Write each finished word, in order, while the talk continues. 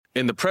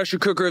In the pressure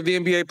cooker of the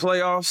NBA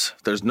playoffs,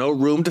 there's no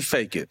room to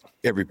fake it.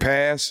 Every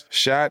pass,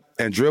 shot,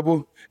 and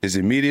dribble is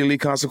immediately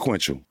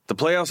consequential. The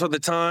playoffs are the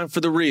time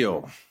for the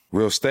real.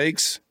 Real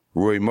stakes,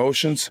 real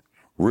emotions,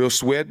 real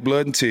sweat,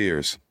 blood, and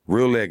tears,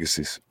 real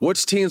legacies.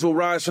 Which teams will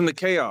rise from the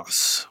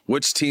chaos?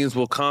 Which teams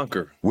will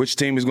conquer? Which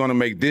team is going to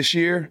make this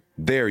year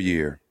their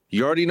year?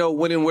 You already know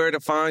when and where to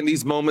find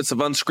these moments of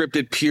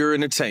unscripted, pure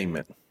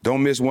entertainment.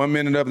 Don't miss 1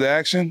 minute of the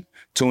action.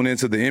 Tune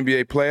into the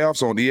NBA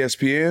playoffs on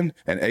ESPN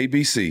and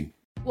ABC.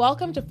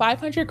 Welcome to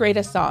 500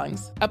 Greatest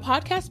Songs, a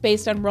podcast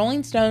based on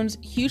Rolling Stone's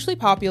hugely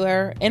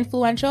popular,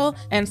 influential,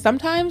 and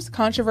sometimes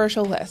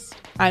controversial list.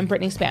 I'm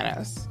Brittany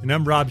Spanos. And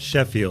I'm Rob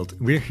Sheffield.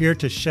 We're here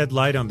to shed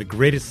light on the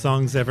greatest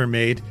songs ever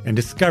made and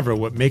discover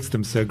what makes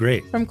them so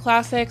great. From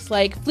classics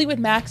like Fleetwood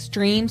Mac's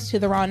Dreams to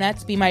the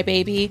Ronettes' Be My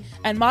Baby,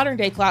 and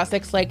modern-day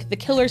classics like The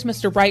Killers'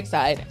 Mr.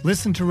 Brightside.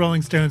 Listen to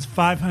Rolling Stone's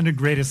 500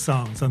 Greatest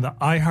Songs on the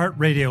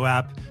iHeartRadio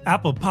app,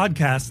 Apple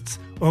Podcasts,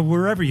 or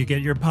wherever you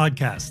get your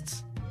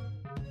podcasts.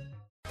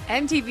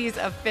 MTV's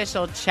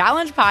official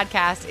Challenge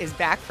podcast is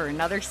back for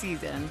another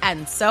season.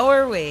 And so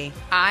are we.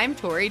 I'm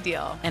Tori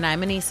Deal. And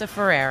I'm Anissa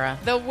Ferreira.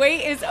 The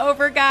wait is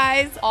over,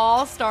 guys.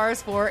 All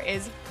Stars 4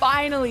 is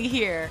finally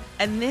here.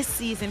 And this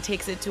season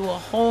takes it to a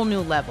whole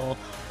new level.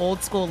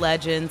 Old school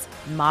legends,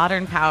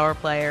 modern power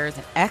players,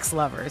 and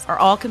ex-lovers are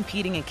all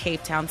competing in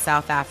Cape Town,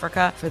 South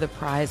Africa for the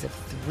prize of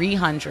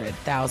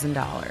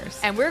 $300,000.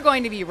 And we're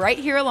going to be right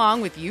here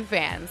along with you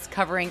fans,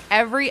 covering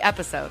every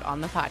episode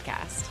on the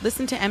podcast.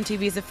 Listen to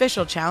MTV's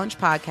official Challenge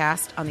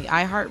podcast on the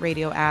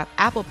iHeartRadio app,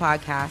 Apple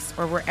Podcasts,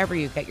 or wherever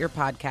you get your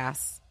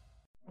podcasts.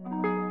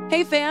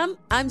 Hey fam,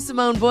 I'm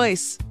Simone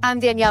Boyce. I'm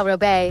Danielle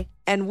Robay.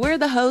 And we're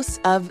the hosts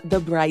of The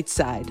Bright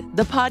Side,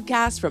 the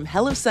podcast from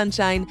Hello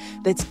Sunshine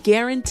that's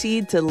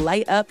guaranteed to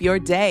light up your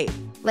day.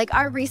 Like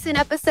our recent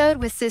episode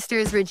with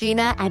sisters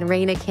Regina and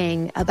Raina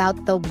King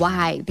about the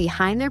why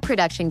behind their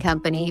production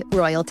company,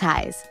 Royal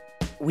Ties.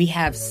 We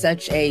have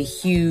such a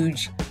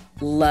huge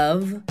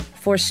love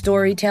for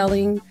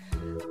storytelling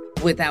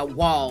without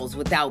walls,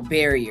 without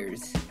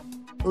barriers.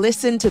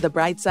 Listen to The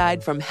Bright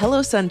Side from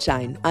Hello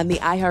Sunshine on the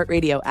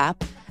iHeartRadio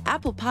app,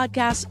 Apple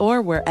Podcasts,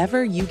 or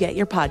wherever you get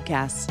your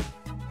podcasts.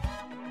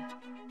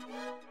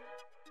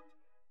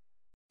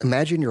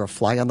 Imagine you're a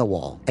fly on the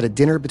wall at a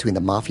dinner between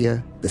the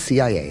mafia, the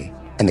CIA,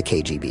 and the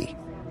KGB.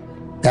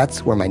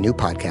 That's where my new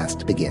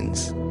podcast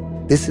begins.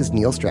 This is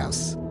Neil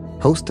Strauss,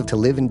 host of To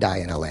Live and Die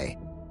in LA,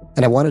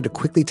 and I wanted to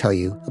quickly tell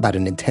you about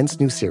an intense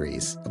new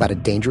series about a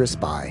dangerous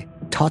spy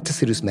taught to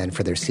seduce men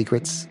for their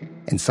secrets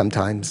and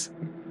sometimes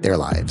their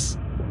lives.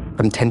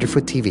 From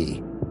Tenderfoot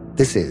TV,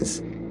 this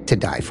is To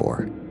Die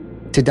For.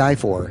 To Die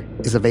For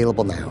is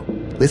available now.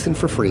 Listen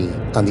for free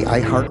on the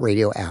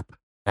iHeartRadio app,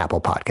 Apple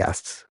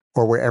Podcasts,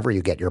 or wherever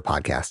you get your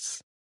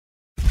podcasts.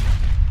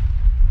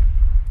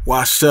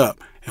 Wash up,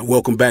 and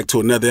welcome back to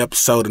another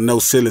episode of No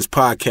Ceilings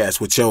Podcast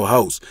with your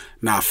host.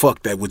 Nah,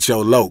 fuck that, with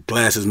your low,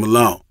 Glasses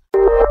Malone.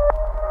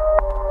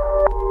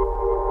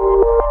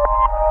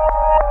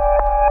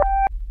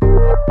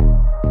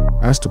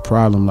 That's the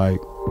problem, like,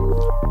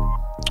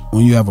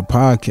 when you have a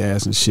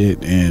podcast and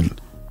shit,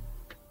 and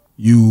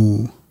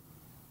you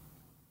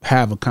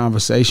have a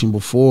conversation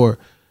before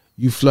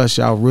you flush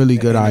out really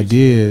good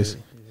ideas,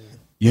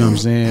 you know what I'm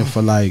saying?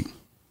 For like,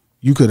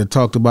 you could have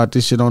talked about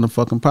this shit on the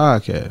fucking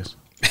podcast.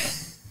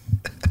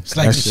 It's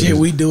like the shit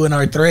we do in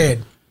our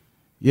thread.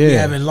 Yeah. We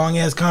having long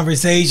ass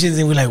conversations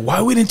and we're like,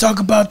 why we didn't talk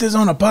about this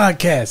on a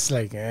podcast?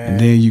 Like, and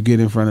then you get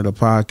in front of the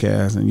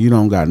podcast and you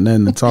don't got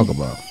nothing to talk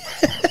about.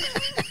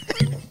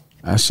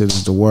 That shit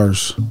is the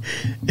worst.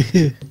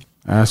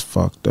 That's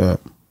fucked up.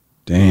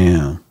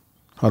 Damn.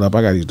 Hold up,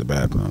 I gotta use the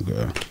bathroom,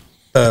 girl.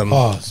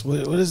 Pause.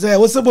 What is that?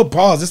 What's up with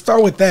pause? Let's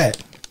start with that.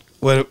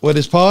 What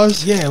is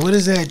pause? Yeah, what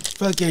is that?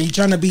 Fuck, are you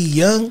trying to be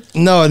young?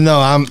 No,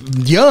 I'm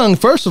young.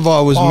 First of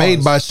all, it was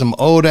made by some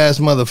old ass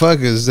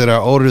motherfuckers that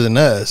are older than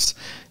us.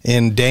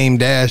 And Dame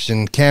Dash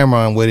and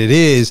Cameron, what it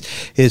is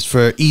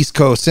for East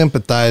Coast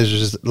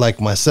sympathizers like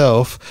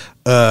myself,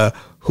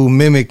 who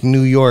mimic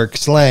New York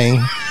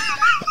slang.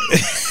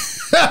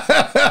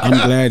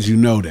 I'm glad you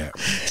know that.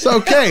 It's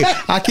okay.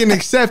 I can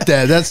accept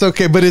that. That's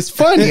okay. But it's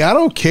funny. I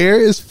don't care.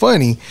 It's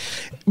funny.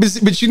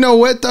 But you know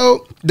what,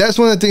 though? That's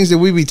one of the things that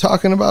we be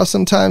talking about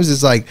sometimes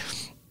is like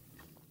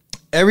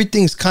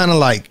everything's kind of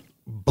like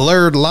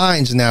blurred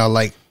lines now.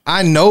 Like,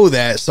 I know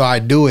that, so I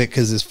do it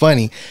because it's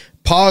funny.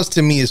 Pause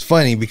to me is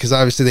funny because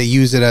obviously they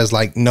use it as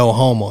like no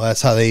homo.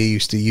 That's how they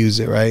used to use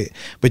it, right?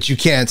 But you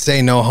can't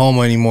say no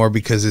homo anymore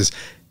because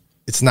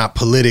it's not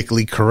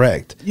politically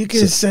correct. You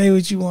can say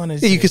what you want to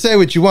say. You can say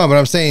what you want, but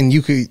I'm saying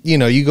you could,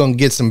 you're going to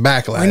get some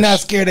backlash. We're not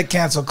scared of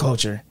cancel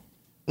culture.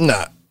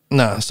 Nah.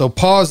 So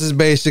pause is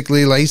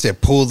basically like he said,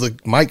 pull the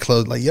mic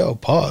close. Like, yo,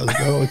 pause,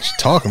 bro. What you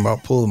talking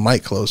about? Pull the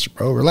mic closer,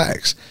 bro.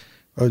 Relax.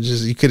 Bro,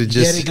 you could have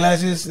just Getty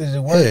glasses. Does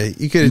it work? Yeah,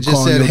 you could have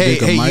just said, hey,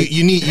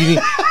 you need.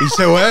 You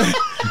said what?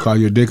 You call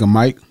your dick a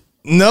mic?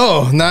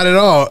 No, not at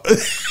all.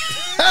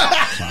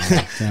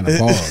 Kind of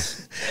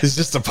pause. It's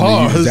just a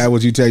pause. Is that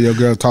what you tell your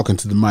girl talking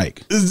to the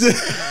mic?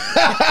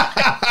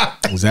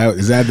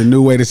 Is that the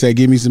new way to say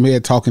give me some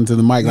head, talking to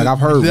the mic? Like I've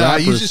heard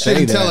rappers you just say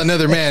shouldn't that. tell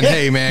another man,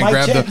 hey man, Mic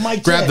grab check, the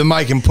mic grab check. the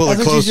mic and pull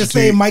That's it what you closer just to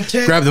say, you. mic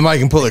check? Grab the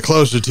mic and pull it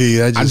closer to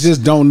you. I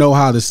just don't know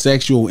how the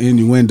sexual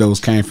innuendos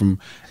came from.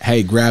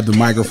 Hey, grab the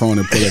microphone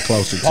and pull it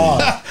closer to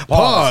you.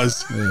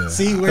 Pause. Yeah.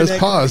 See where Let's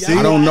pause. See?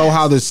 I don't know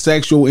how the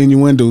sexual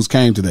innuendos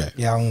came to that.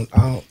 Yeah, I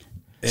don't.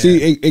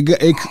 See,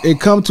 it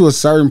come to a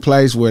certain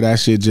place where that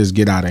shit just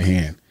get out of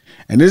hand.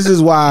 And this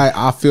is why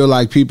I feel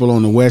like people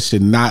on the West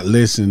should not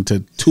listen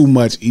to too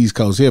much East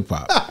Coast hip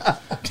hop.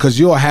 Because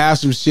you'll have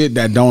some shit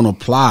that don't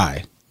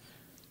apply.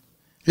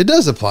 It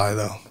does apply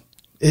though.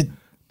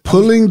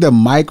 Pulling the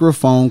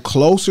microphone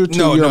closer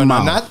to your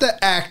mouth. Not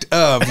the act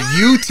of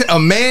you, a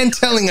man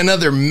telling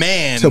another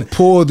man to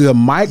pull the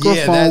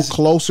microphone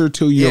closer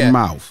to your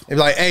mouth. If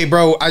like, hey,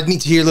 bro, I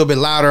need to hear a little bit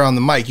louder on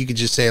the mic. You could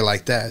just say it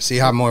like that. See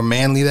how more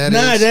manly that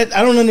is? Nah,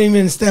 I don't even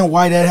understand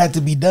why that had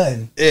to be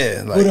done.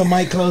 Yeah, like, put a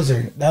mic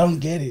closer. I don't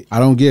get it. I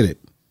don't get it.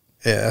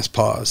 Yeah, that's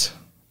pause.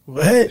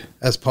 What?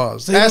 That's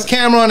pause. So Ask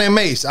Cameron and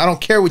Mace. I don't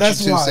care what you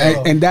two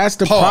say. And that's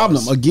the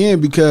problem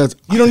again, because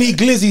you don't need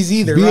glizzies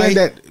either,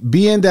 right?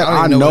 Being that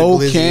I don't even know know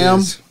what glizzy Cam,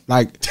 is.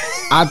 like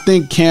I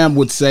think Cam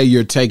would say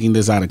you're taking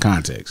this out of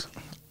context.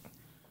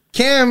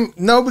 Cam,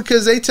 no,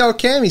 because they tell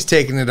Cam he's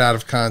taking it out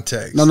of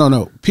context.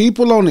 No.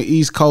 People on the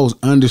East Coast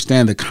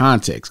understand the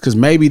context, because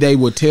maybe they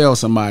would tell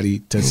somebody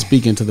to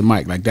speak into the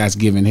mic like that's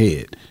giving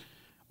head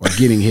or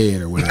getting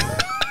head or whatever.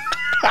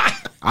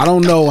 I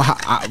don't know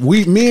how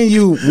me and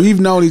you,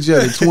 we've known each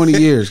other 20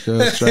 years,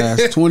 cuz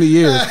Trash, 20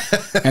 years.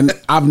 And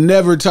I've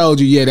never told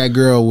you, yeah, that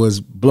girl was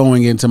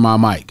blowing into my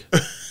mic.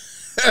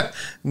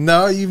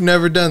 No, you've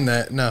never done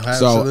that. No,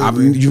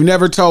 absolutely. So you've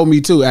never told me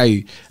too,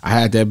 hey, I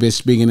had that bitch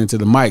speaking into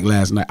the mic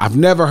last night. I've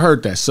never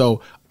heard that.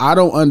 So I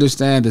don't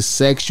understand the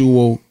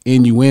sexual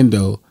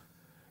innuendo,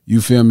 you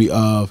feel me,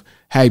 of,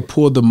 hey,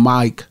 pull the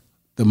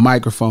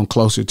microphone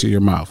closer to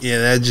your mouth. Yeah,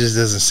 that just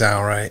doesn't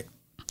sound right.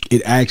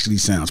 It actually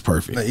sounds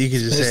perfect. No, you could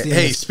just say,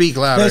 hey, speak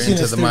louder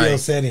into the mic.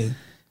 Setting.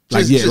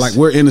 Like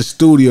we're in the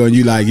studio and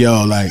you like,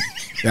 yo, like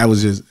that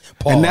was just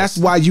pause. And that's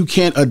why you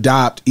can't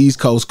adopt East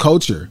Coast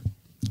culture.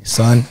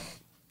 Son,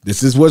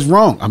 this is what's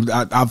wrong.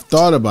 I've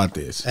thought about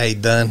this. Hey,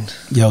 Dunn.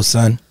 Yo,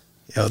 son.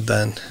 Yo,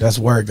 Dunn. That's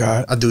word,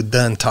 God. I do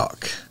Dunn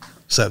talk.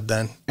 What's up,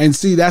 Dunn? And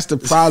see, that's the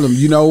problem.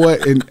 You know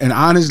what? And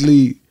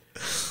honestly,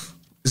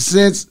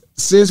 since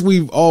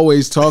we've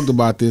always talked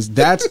about this,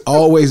 that's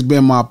always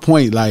been my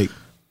point. Like,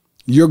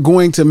 you're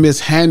going to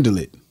mishandle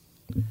it.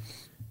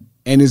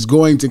 And it's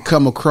going to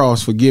come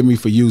across, forgive me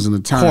for using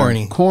the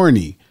term,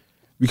 corny,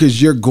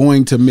 because you're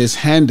going to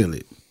mishandle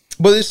it.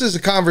 But this is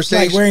a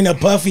conversation. Like wearing a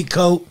puffy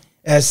coat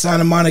at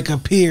Santa Monica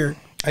Pier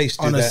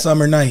on a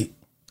summer night.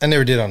 I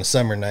never did on a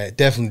summer night.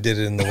 Definitely did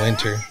it in the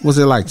winter. Was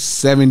it like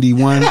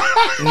 71?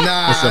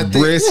 Nah, it's a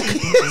brisk.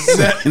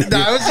 It was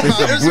about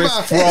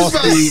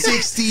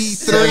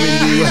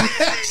 63,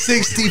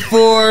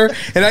 64.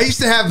 And I used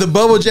to have the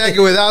bubble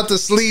jacket without the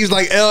sleeves,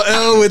 like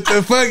LL with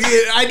the fucking.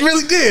 I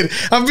really did.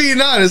 I'm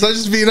being honest. I'm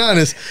just being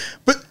honest.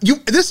 But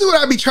this is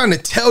what I be trying to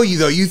tell you,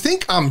 though. You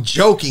think I'm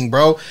joking,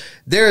 bro.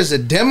 There is a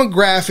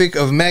demographic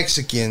of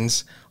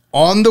Mexicans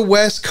on the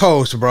West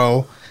Coast,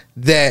 bro,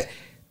 that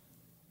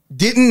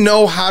didn't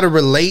know how to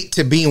relate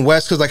to being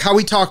West Coast. Like how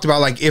we talked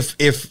about, like if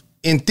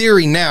in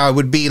theory now it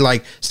would be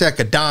like, say like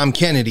a Dom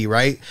Kennedy,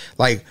 right?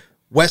 Like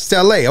West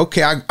LA.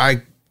 Okay,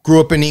 I grew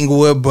up in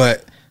Inglewood,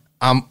 but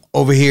I'm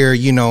over here,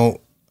 you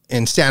know,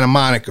 in Santa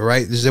Monica,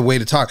 right? This is a way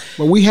to talk.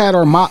 But we had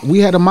a mod.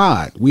 We had a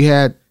mod.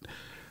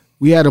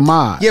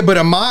 Yeah, but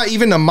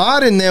even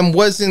Ahmad and them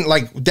wasn't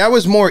like, that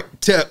was more,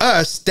 to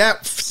us,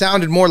 that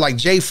sounded more like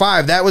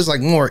J5. That was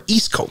like more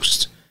East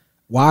Coast.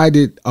 Why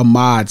did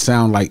Ahmad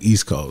sound like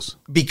East Coast?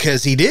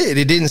 Because he did.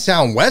 It didn't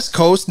sound West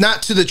Coast,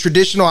 not to the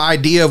traditional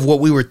idea of what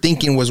we were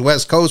thinking was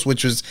West Coast,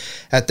 which was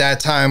at that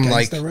time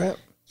gangster like rap?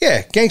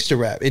 Yeah, gangster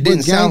rap. It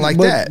didn't sound like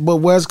that. But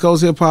West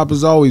Coast hip hop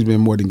has always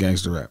been more than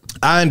gangster rap.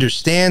 I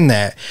understand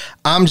that.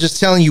 I'm just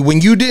telling you, when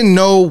you didn't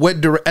know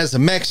what as a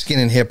Mexican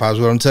in hip hop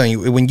is what I'm telling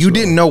you. When you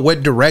didn't know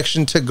what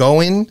direction to go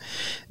in,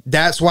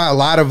 that's why a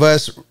lot of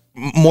us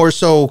more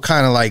so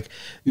kind of like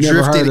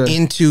drifted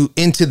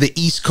into the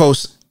East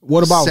Coast.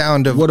 What about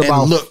sound of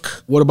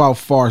look? What about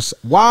Far?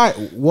 Why?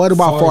 What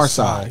about Far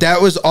Side?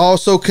 That was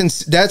also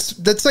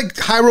that's like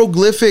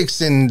hieroglyphics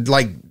and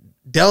like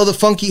Del the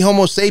Funky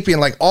Homo Sapien.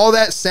 Like all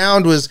that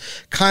sound was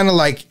kind of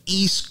like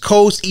East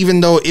Coast, even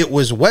though it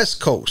was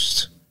West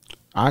Coast.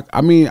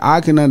 I mean,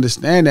 I can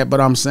understand that, but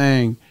I'm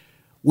saying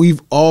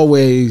we've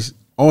always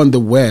on the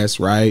West,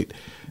 right?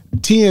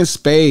 T and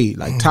Spade,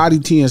 like Toddy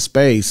T and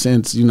Spade,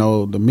 since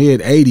the mid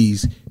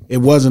 '80s. It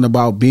wasn't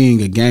about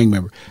being a gang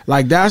member.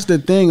 Like, that's the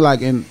thing.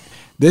 Like, and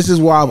this is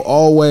why I've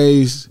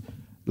always,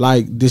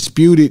 like,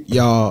 disputed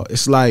y'all.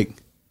 It's like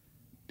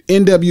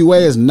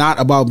NWA is not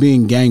about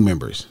being gang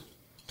members.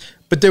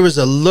 But there was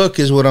a look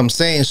is what I'm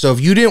saying. So if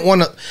you didn't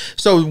want to.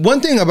 So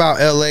one thing about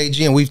LAG,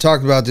 and we've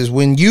talked about this,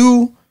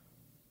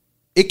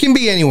 it can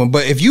be anyone,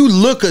 but if you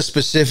look a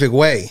specific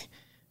way,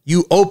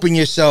 you open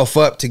yourself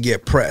up to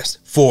get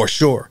pressed, for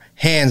sure.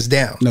 Hands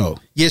down. No.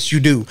 Yes,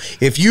 you do.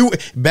 If you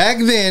back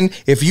then,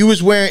 if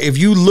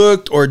you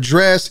looked or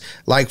dressed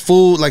like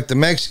food, like the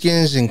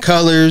Mexicans in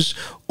colors,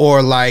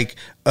 or like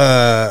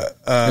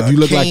if you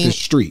look like the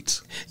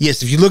streets.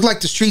 Yes, if you look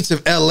like the streets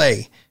of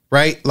LA,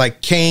 right?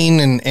 Like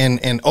Kane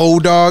and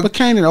O-Dog. But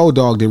Kane and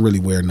O-Dog didn't really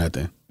wear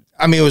nothing.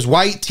 I mean, it was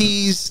white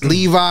tees,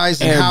 Levi's,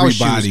 and house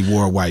shoes. Everybody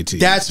wore white tees.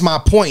 That's my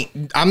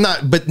point.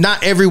 But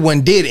not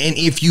everyone did. And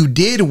if you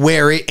did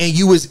wear it, and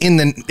you was in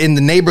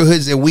the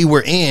neighborhoods that we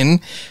were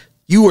in,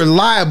 you were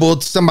liable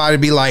to somebody to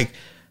be like,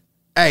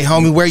 "Hey,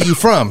 homie, where you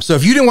from?" So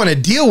if you didn't want to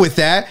deal with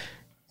that,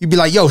 you'd be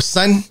like, "Yo,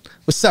 son,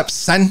 what's up,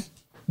 son?"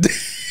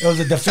 It was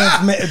a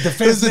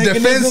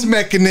defense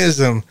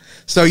mechanism.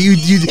 So you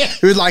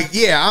it was like,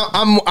 yeah,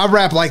 I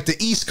rap like the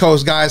East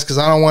Coast guys because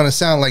I don't want to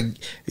sound like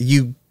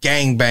you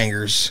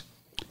gangbangers.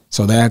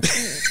 So that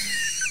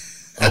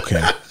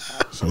okay.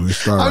 So we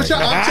start.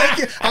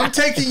 I'm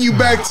taking you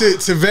back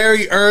to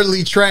very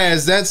early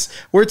Traz.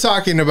 We're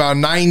talking about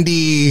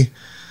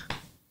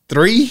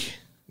 93,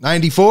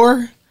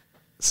 94.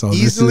 So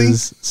easily.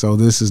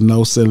 This is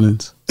No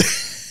Ceilings.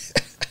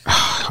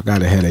 I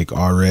got a headache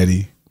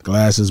already.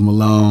 Glasses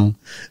Malone.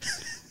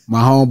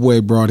 My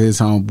homeboy brought his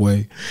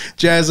homeboy.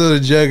 Jazzo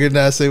the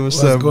Juggernaut, say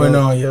what's up, going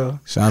bro? on, yo?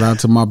 Shout out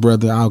to my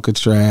brother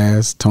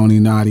Alcatraz, Tony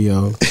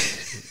Nadio.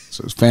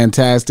 So it's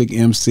fantastic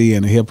MC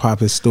and a hip hop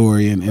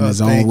historian in his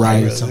own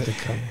right.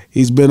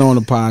 He's been on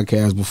the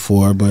podcast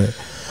before, but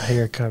I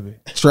hear it coming.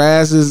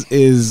 Traz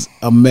is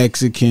a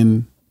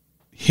Mexican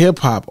hip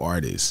hop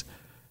artist.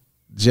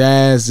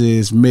 Jazz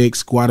is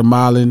mixed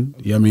Guatemalan,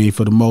 you know what I mean,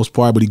 for the most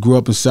part, but he grew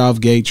up in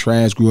Southgate.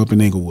 Traz grew up in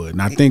Inglewood.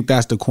 And I think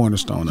that's the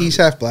cornerstone of it. He's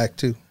half black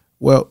too.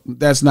 Well,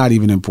 that's not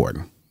even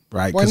important,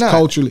 right? Why not?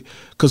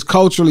 Because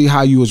culturally,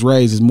 how you was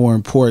raised is more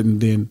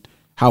important than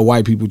how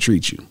white people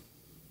treat you.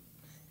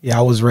 Yeah,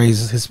 I was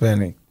raised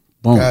Hispanic.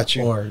 Boom. Got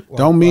you.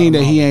 Don't mean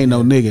that he ain't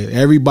no nigga.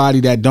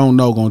 Everybody that don't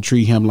know gonna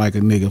treat him like a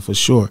nigga for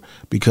sure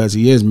because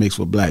he is mixed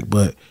with black.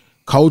 But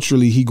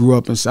culturally, he grew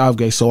up in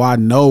Southgate, so I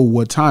know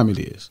what time it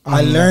is.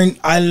 I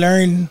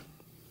learned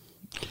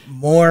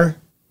more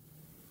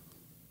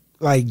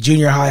like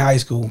junior high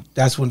school.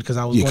 That's when because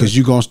I was because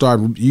you gonna start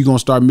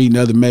meeting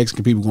other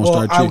Mexican people.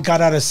 I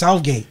got out of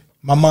Southgate.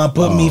 My mom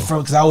put me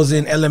because I was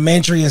in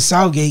elementary in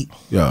Southgate.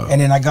 Yeah.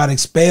 And then I got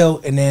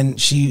expelled, and then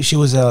she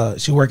was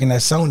working at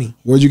Sony.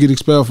 Where'd you get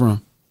expelled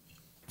from?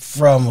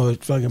 From a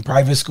fucking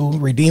private school,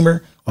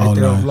 Redeemer, right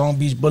there on Long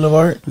Beach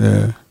Boulevard.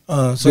 Yeah.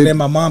 Then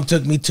my mom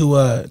took me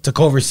to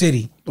Culver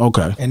City.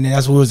 Okay. And then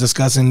that's what we was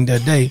discussing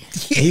that day.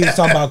 Yeah. He was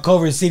talking about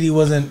Culver City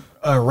wasn't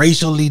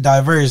racially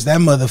diverse. That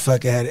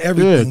motherfucker had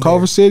everything. Yeah,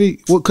 Culver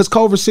City. Well, because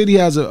Culver City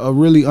has a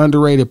really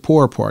underrated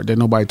poor part that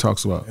nobody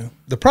talks about. Yeah.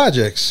 The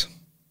projects.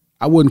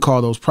 I wouldn't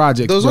call those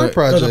projects. Those are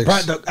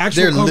projects. The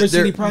actual Culver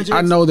City projects?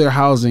 I know they're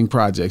housing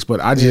projects, but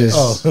I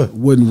just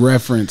wouldn't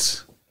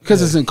reference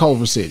because it's in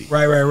Culver City.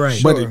 Right.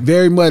 But it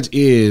very much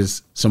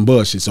is some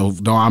bullshit. So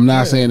no, I'm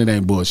not saying it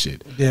ain't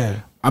bullshit.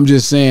 Yeah. I'm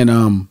just saying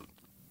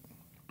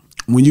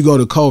when you go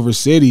to Culver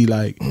City,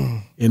 like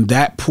in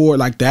that poor,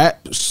 like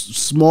that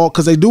small,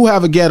 because they do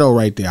have a ghetto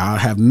right there. I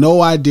have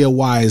no idea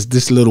why is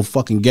this little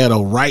fucking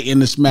ghetto right in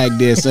the smack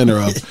dead center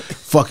of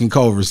fucking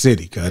Culver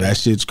City, because that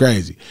shit's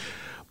crazy.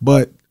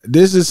 But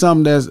this is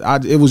something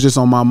it was just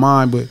on my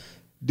mind. But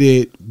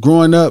did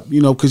growing up,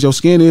 because your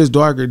skin is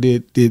darker,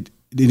 did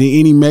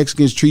any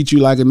Mexicans treat you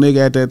like a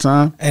nigga at that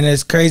time? And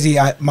it's crazy.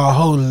 My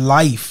whole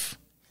life.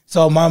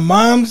 So my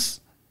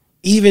mom's,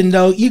 even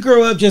though you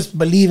grow up just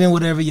believing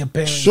whatever your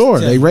parents tell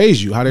they you.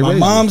 raise you. How they raise you?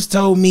 My mom's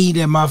told me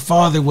that my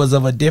father was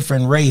of a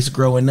different race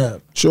growing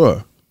up.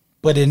 Sure.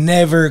 But it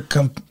never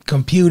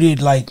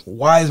computed like,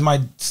 why is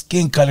my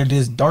skin color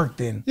this dark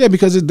then? Yeah,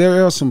 because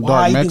there are some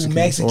dark why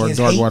Mexicans do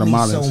or dark hate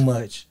Guatemalans me so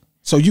much.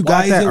 So you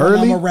got that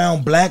early? When I'm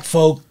around black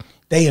folk,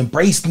 they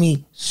embraced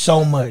me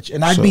so much.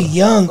 And I'd be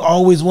young,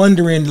 always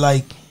wondering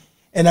like,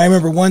 and I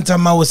remember one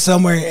time I was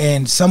somewhere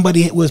and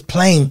somebody was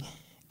playing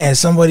and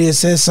somebody had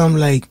said something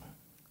like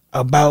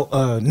about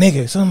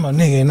nigga, something about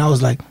nigga. And I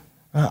was like,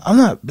 I'm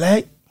not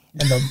black.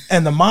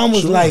 And the mom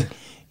was like,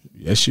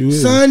 yes, you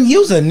is. Son,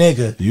 you's a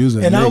nigga.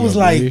 And I was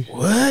like,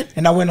 what?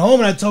 And I went home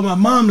and I told my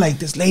mom, like,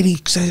 this lady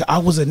said I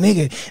was a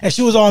nigga. And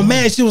she was all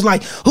mad. She was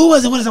like, who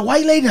was it? Was it a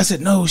white lady? I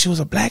said, no, she was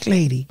a black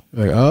lady.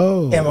 Like,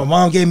 oh. And my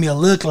mom gave me a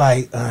look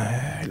like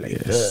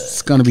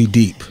it's going to be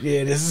deep.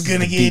 Yeah, this is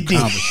going to get deep.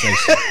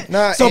 Conversation.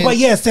 But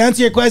yes, to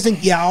answer your question,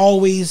 I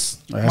always,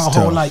 my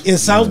whole life. In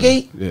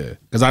Southgate? Yeah.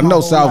 Because I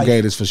know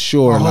Southgate is for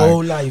sure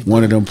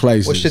one of them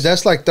places. Well, shit,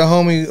 that's like the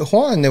homie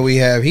Juan that we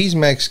have. He's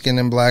Mexican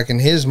and black,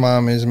 and his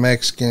mom is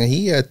Mexican.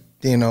 He had,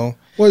 Well,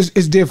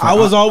 it's different. I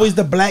was always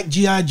the black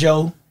G.I.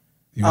 Joe.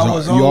 You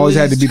always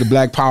had to be the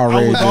black Power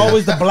Ranger. I was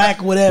always the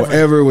black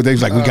whatever. They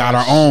was like, we got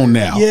our own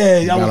now.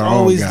 Yeah, I was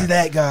always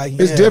that guy.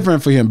 Yeah. It's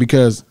different for him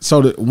because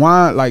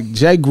Juan, like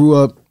Jay grew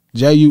up,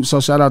 so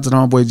shout out to the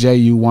homeboy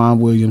J.U. Juan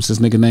Williams. His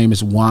nigga name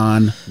is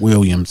Juan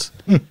Williams.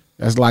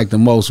 That's like the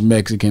most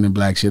Mexican and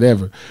black shit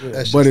ever.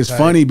 But it's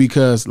funny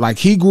because like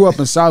he grew up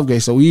in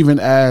Southgate, so even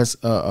as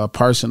a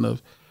person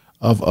of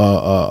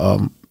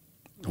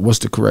what's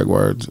the correct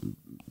word?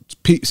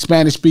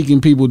 Spanish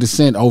speaking people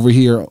descent over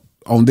here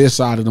on this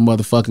side of the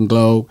motherfucking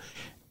globe,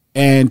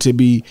 and to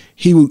be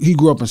he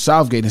grew up in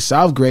Southgate, and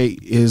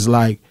Southgate is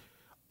like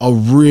a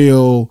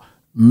real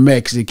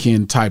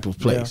Mexican type of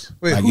place. Yeah.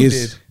 Wait, like who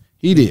did?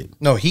 He did.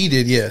 No, he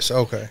did. Yes.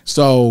 Okay.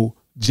 So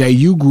Jay,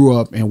 you grew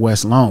up in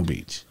West Long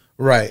Beach,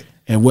 right?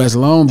 And West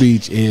Long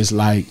Beach is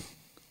like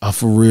a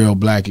for real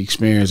black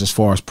experience as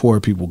far as poor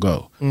people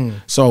go.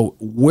 So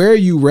where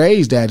you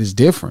raised at is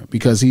different,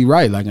 because he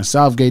right. Like in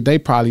Southgate, they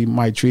probably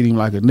might treat him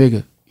like a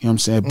nigga. You know what I'm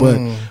saying? But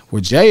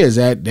where Jay is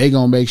at, they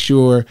gonna make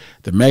sure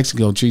the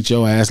Mexican treat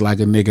your ass like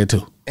a nigga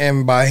too.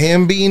 And by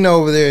him being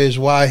over there is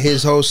why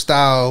his whole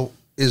style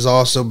is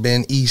also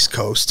been East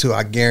Coast too.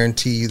 I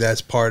guarantee you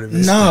that's part of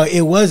it. No,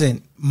 it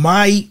wasn't.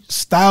 My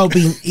style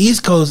being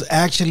East Coast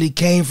actually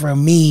came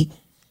from me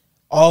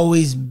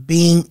always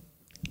being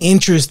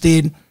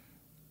interested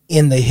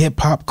in the hip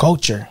hop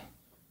culture.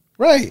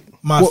 Right.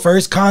 My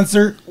first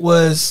concert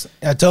was,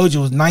 I told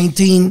you, it was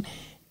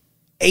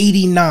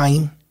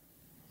 1989.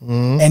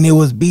 And it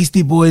was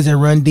Beastie Boys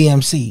and Run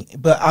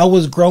DMC. But I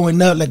was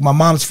growing up, like my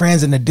mom's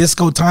friends in the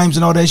disco times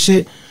and all that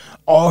shit.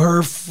 All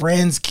her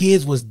friends'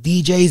 kids was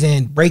DJs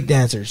and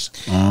breakdancers.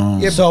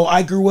 So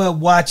I grew up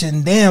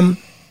watching them.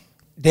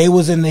 They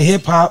was in the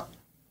hip hop.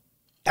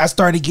 I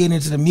started getting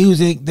into the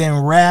music,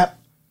 then rap.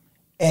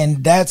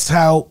 And that's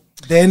how,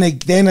 then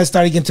I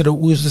started getting to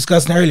we was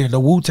discussing earlier, the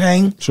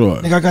Wu-Tang. Sure.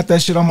 Nigga, I got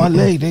that shit on my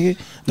leg, nigga.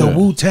 The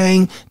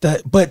Wu-Tang,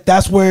 but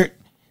that's where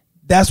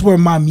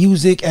my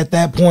music at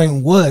that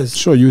point was.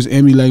 Sure, you was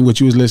emulating what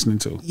you was listening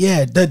to.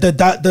 Yeah,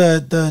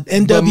 the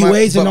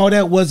NWAs and all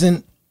that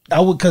wasn't.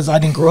 Because I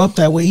didn't grow up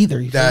that way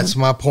either. That's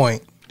my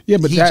point. Yeah,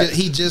 but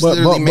he just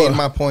literally made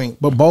my point.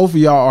 But both of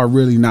y'all are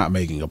really not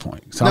making a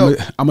point. So no,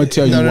 I'm gonna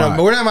tell you why.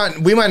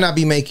 But we might not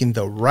be making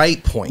the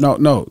right point.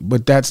 No,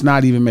 but that's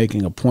not even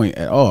making a point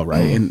at all,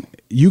 right? And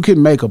you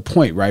can make a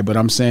point, right? But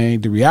I'm saying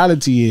the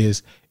reality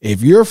is,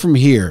 if you're from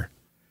here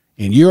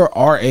and you're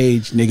our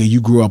age, nigga,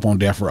 you grew up on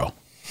death row.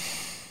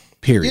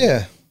 Period.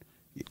 Yeah.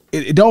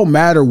 It don't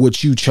matter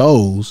what you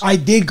chose. I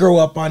did grow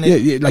up on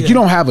it. Yeah, you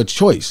don't have a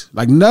choice.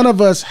 Like none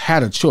of us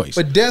had a choice.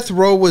 But death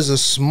row was a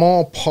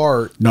small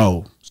part.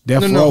 No,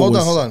 death row. No,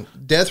 hold on.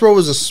 Death row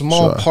was a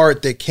small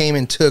part that came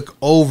and took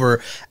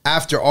over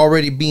after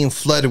already being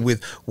flooded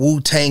with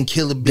Wu-Tang,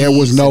 Killer Bees. There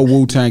was no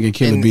Wu-Tang and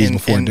Killer Bees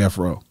before death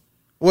row.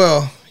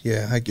 Well,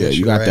 yeah, I guess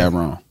you got that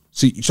wrong.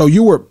 See, so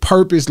you were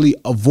purposely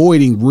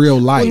avoiding real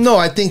life. Well, no,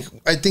 I think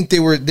they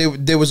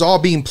was all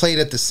being played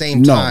at the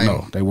same time.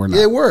 No, they were not.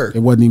 They were. It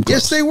wasn't even close.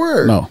 Yes, they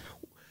were. No.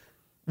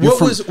 What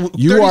was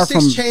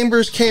 36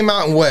 Chambers came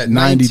out in what?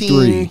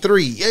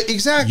 93. Yeah,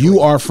 exactly.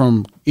 You are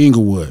from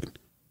Inglewood.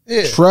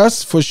 Yeah.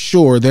 Trust for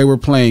sure they were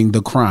playing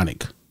The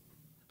Chronic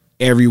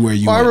everywhere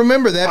you went. I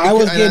remember that. I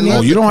was getting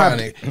you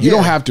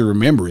don't have to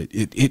remember it.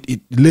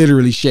 It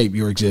literally shaped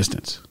your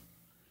existence.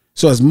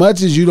 So as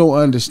much as you don't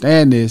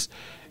understand this,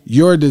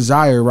 your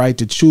desire, right,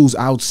 to choose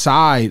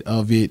outside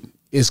of it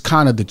is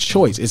kind of the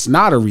choice. It's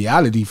not a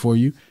reality for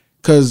you,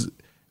 because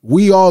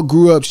we all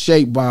grew up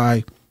shaped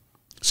by,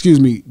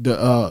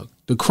 the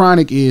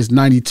Chronic is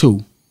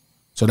 92.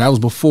 So that was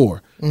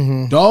before.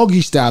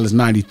 Doggy Style is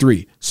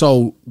 93.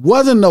 So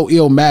wasn't no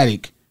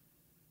Illmatic,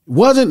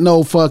 wasn't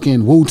no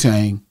fucking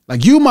Wu-Tang.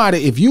 Like you might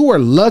have, if you were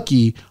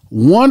lucky,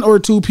 one or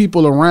two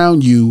people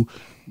around you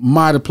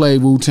might have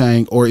played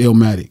Wu-Tang or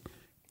Illmatic.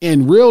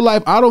 In real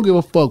life, I don't give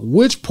a fuck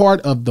which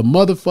part of the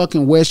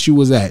motherfucking West you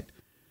was at.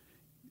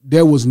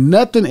 There was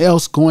nothing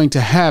else going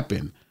to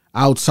happen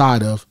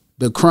outside of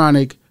The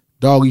Chronic,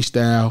 Doggy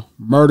Style,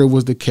 Murder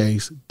Was the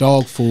Case,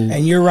 Dog Food,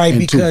 and you're right,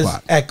 because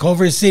Tupac. At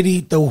Culver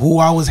City, who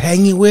I was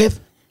hanging with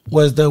we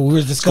were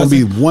discussing, it's gonna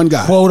be one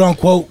guy, quote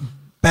unquote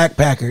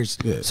backpackers.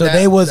 Yeah. So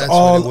they was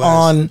all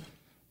on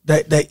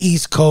the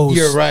East Coast.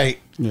 You're right,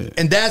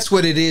 and that's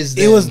what it is.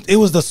 Then. It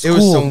was the school. It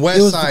was some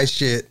West Side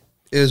shit.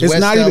 It was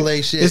West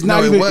LA shit. It's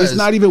not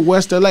even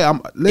West LA.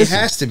 It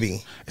has to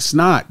be. It's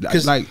not.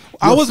 Like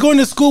I was going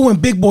to school when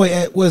Big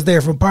Boy was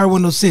there from Power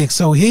 106.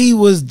 So he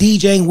was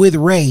DJing with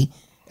Ray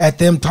at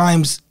them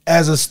times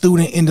as a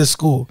student in the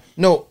school.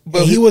 No,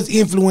 but and he was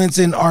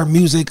influencing our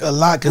music a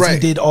lot because he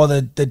did all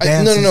the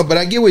dances. No. But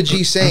I get what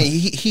G's saying.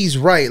 He's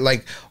right.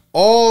 Like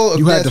all of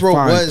you had Death to Row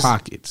find was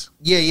pockets.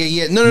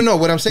 Yeah. No.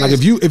 What I'm saying, like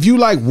if you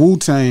like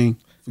Wu-Tang,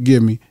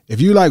 forgive me.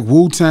 If you like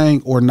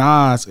Wu-Tang or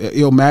Nas,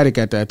 Illmatic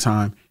at that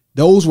time,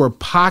 those were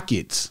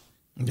pockets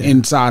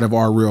inside of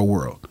our real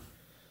world.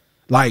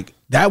 Like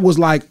that was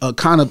like a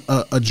kind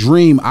of a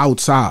dream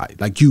outside.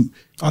 Like you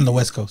on the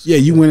West Coast. Yeah,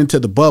 you went into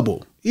the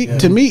bubble.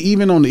 To me,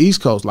 even on the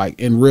East Coast, like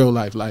in real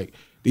life, like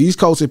the East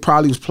Coast, it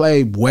probably was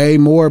played way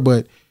more.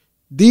 But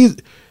you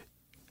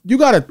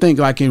got to think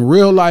like in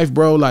real life,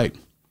 bro. Like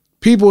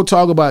people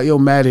talk about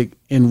Illmatic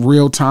in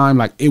real time,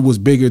 like it was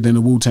bigger than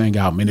the Wu-Tang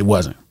album, and it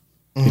wasn't.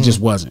 It just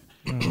wasn't.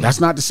 That's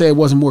not to say it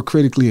wasn't more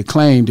critically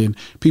acclaimed and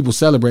people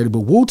celebrated,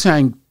 but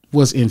Wu-Tang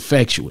was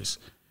infectious.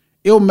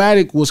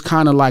 Illmatic was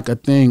kind of like a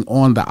thing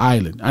on the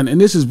island. And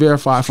this is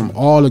verified from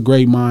all the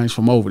great minds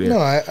from over there. No,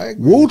 I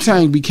agree.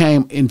 Wu-Tang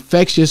became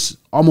infectious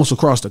almost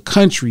across the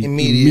country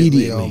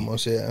immediately.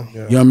 Almost, yeah. You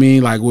know what I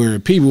mean? Like where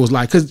people was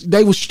like, because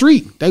they was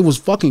street. They was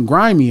fucking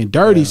grimy and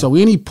dirty, so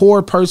any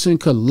poor person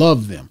could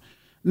love them.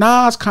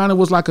 Nas kind of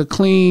was like a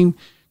clean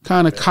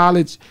kind of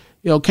college,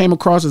 came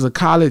across as a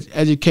college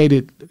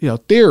educated,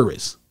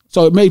 theorist.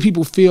 So it made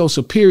people feel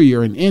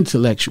superior and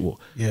intellectual.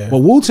 Yeah. But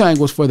Wu-Tang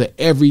was for the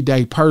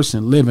everyday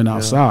person living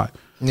outside.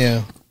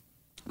 Yeah.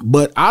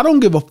 But I don't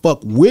give a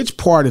fuck which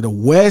part of the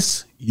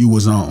West you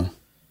was on.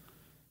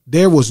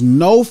 There was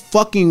no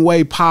fucking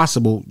way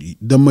possible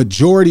the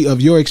majority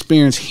of your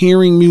experience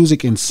hearing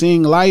music and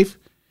seeing life,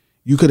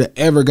 you could have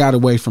ever got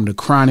away from the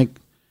Chronic,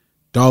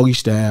 Doggy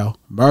Style,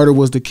 Murder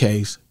Was the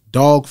Case,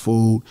 Dog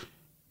Food,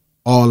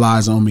 All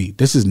Eyes on Me.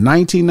 This is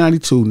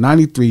 1992,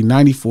 93,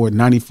 94,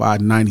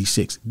 95,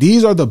 96.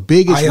 These are the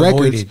biggest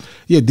records.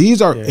 Yeah,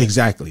 these are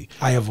exactly.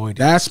 I avoided.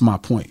 That's my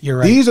point. You're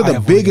right. These are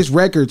the biggest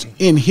records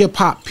in hip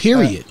hop,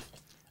 period.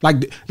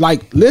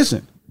 Like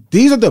listen,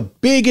 these are the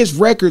biggest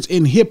records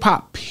in hip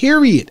hop,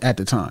 period, at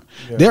the time.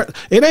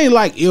 It ain't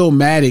like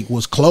Illmatic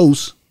was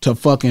close to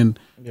fucking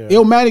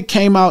Illmatic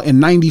came out in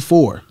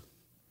 94.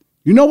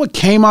 You know what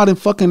came out in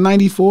fucking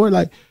 94?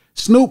 Like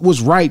Snoop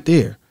was right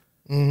there.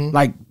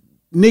 Like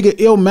nigga,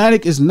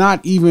 Illmatic is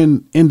not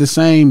even in the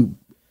same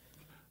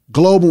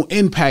global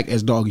impact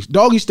as Doggy.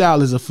 Doggy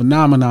Style is a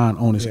phenomenon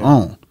on its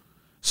own.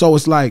 So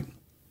it's like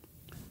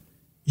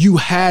you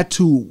had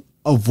to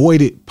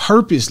avoid it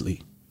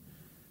purposely.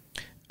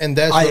 And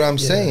that's what I'm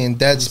saying.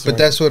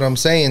 That's what I'm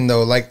saying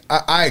though. Like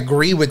I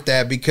agree with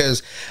that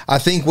because I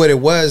think what it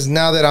was,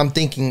 now that I'm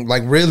thinking,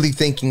 like really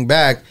thinking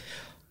back,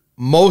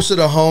 most of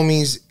the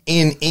homies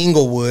in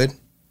Inglewood,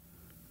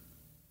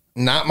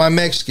 not my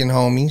Mexican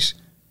homies,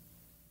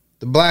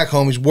 the black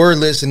homies were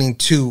listening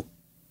to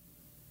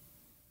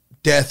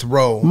Death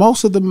Row.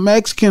 Most of the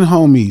Mexican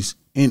homies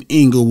in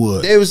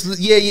Inglewood. There was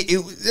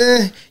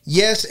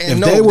yes and if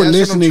no. They were that's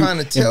listening, what I'm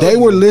trying to tell if they you.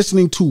 were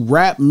listening to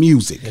rap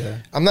music.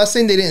 I'm not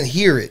saying they didn't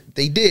hear it.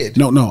 They did.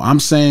 No, I'm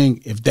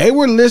saying if they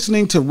were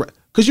listening to,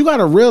 because you got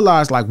to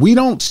realize, like, we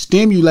don't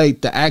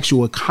stimulate the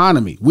actual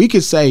economy. We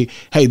could say,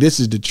 hey, this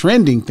is the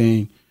trending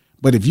thing.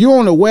 But if you're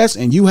on the West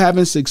and you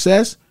having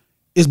success,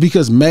 it's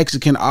because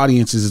Mexican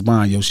audiences is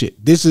buying your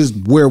shit. This is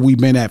where we've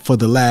been at for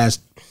the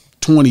last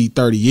 20,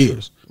 30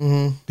 years.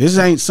 This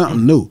ain't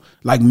something new.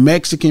 Like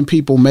Mexican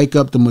people make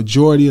up the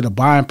majority of the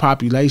buying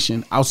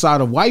population outside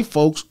of white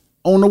folks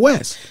on the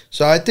West.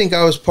 So I think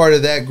I was part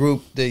of that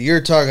group that you're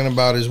talking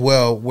about as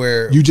well,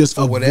 where you just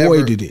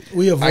avoided it.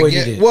 We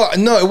avoided it. Well,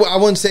 no, I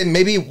wouldn't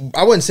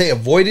say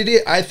avoided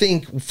it. I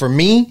think for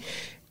me,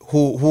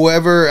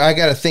 whoever, I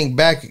got to think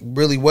back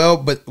really well,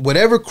 but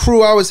whatever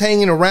crew I was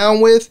hanging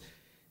around with,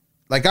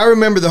 like I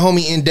remember the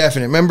homie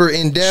Indefinite. Remember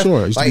Indef?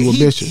 Sure, like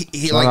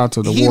Shout out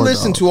to the he War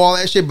listened Dogs. to all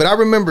that shit, but I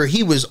remember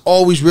he was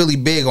always really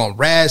big on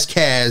Raz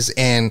Kaz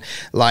and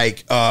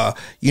like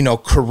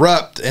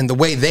Corrupt and the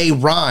way they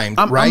rhymed,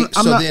 right?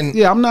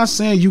 I'm not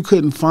saying you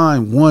couldn't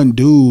find one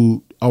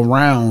dude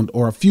around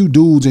or a few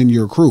dudes in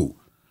your crew.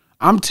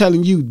 I'm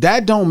telling you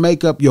that don't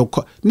make up your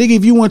nigga.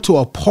 If you went to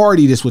a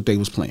party, that's what they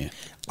was playing.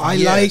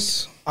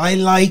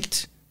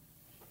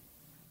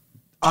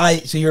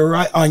 So you're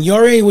right on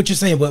your end, what you're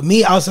saying, but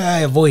me, I'll say I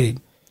avoided.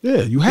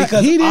 Yeah, you had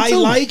because I too.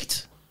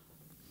 liked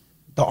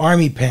the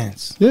army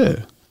pants.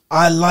 Yeah,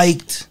 I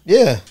liked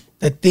the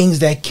things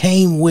that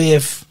came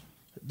with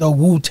the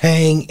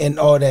Wu-Tang and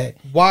all that.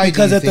 Why?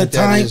 Because do you at think the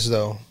time, that is,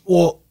 though?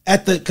 Well,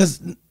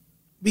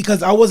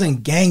 because I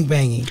wasn't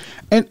gangbanging.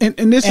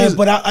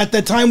 But at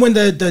the time when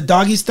the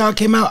Doggy Style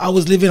came out, I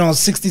was living on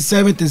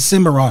 67th and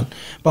Cimarron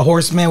by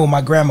Horseman with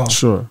my grandma.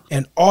 Sure.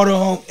 And all the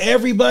home,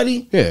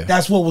 everybody. Yeah.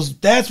 That's what was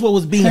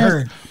being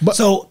heard. But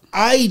so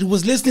I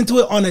was listening to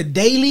it on a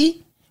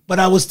daily, but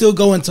I would still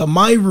go into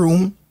my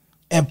room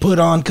and put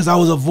on, because I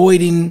was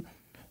avoiding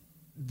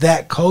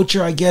that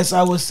culture, I guess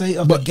I would say,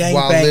 of the gangbang.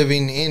 While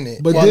living in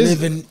it.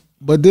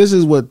 But this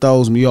is what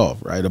throws me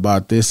off, right,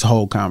 about this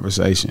whole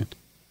conversation.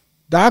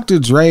 Dr.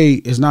 Dre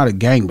is not a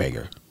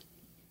gangbanger.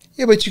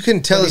 Yeah, but you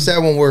couldn't tell us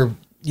that when we're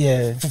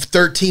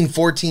 13,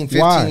 14,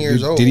 15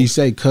 years old. Did he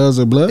say cuz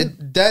or blood?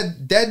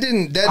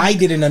 I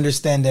didn't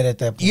understand that at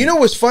that point. You know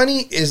what's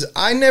funny is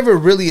I never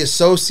really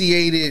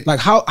associated, like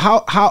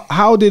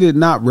how did it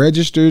not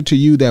register to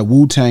you that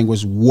Wu-Tang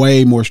was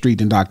way more street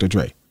than Dr.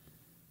 Dre?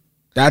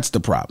 That's the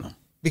problem.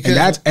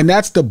 Because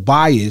that's the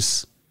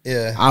bias.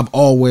 Yeah, I've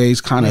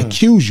always kind of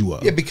accused you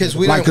of. Yeah, because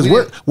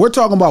we're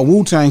talking about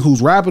Wu-Tang,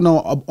 who's rapping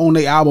on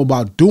their album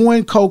about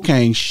doing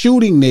cocaine,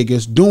 shooting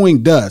niggas,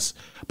 doing dust.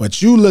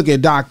 But you look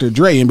at Dr.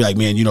 Dre and be like,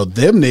 man,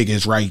 them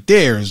niggas right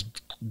there is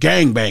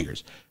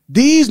gangbangers.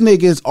 These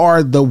niggas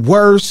are the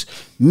worst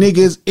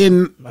niggas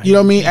in,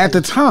 at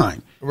the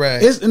time.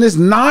 Right. And it's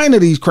 9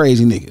 of these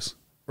crazy niggas.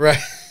 Right.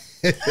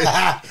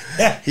 Yeah.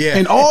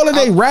 And all of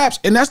they raps,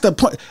 and that's the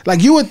point.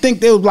 Like, you would think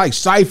they was like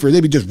Cypher.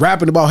 They be just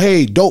rapping about,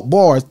 hey, dope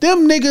bars.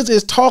 Them niggas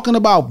is talking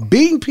about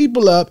beating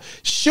people up,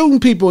 shooting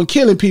people, and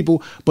killing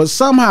people, but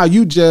somehow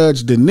you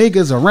judge the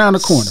niggas around the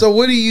corner. So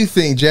what do you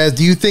think, Jazz?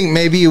 Do you think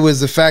maybe it was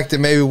the fact that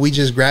maybe we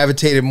just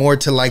gravitated more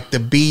to like the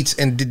beats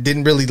and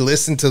didn't really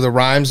listen to the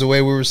rhymes the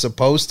way we were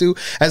supposed to?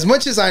 As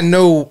much as I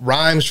know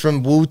rhymes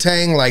from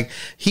Wu-Tang, like,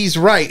 he's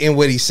right in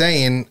what he's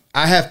saying.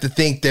 I have to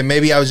think that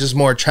maybe I was just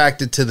more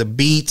attracted to the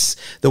beats,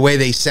 the way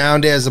they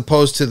sounded, as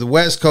opposed to the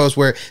West Coast,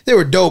 where there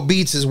were dope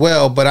beats as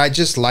well, but I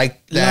just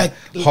liked that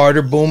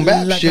harder boom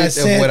bap shit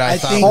of what I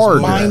thought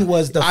was mine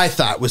was I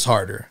thought was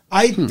harder.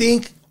 I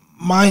think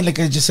mine, like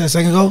I just said a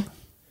second ago,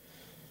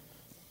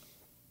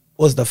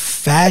 was the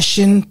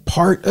fashion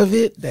part of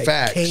it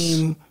that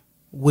came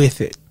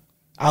with it.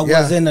 I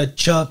was in a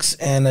Chucks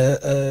and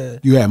a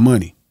you had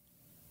money.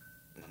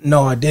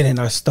 No, I didn't.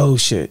 I stole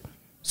shit.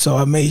 So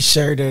I made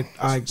sure that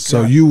I...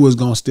 So you was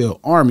going to steal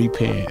army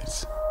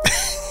pants.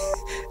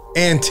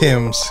 And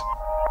Tim's.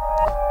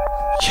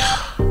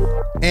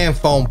 And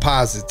foam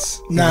posits.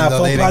 Nah,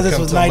 foam posits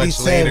was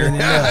 97.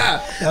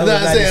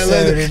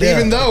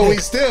 Even though we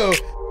still...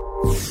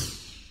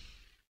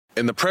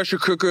 In the pressure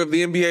cooker of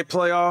the NBA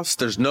playoffs,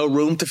 there's no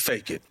room to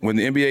fake it. When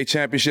the NBA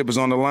championship is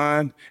on the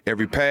line,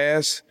 every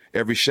pass,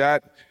 every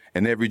shot,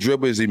 and every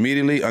dribble is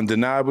immediately,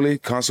 undeniably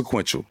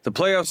consequential. The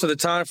playoffs are the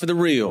time for the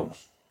real.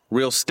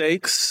 Real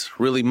stakes,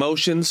 real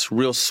emotions,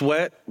 real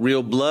sweat,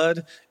 real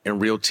blood,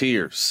 and real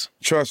tears.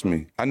 Trust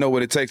me, I know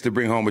what it takes to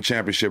bring home a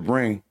championship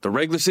ring. The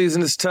regular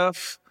season is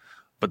tough,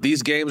 but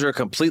these games are a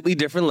completely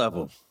different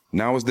level.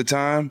 Now is the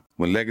time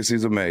when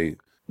legacies are made.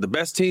 The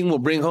best team will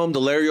bring home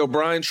the Larry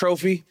O'Brien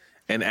Trophy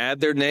and add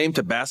their name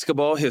to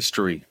basketball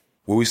history.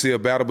 Will we see a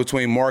battle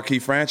between marquee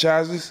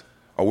franchises,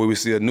 or will we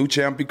see a new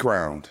champion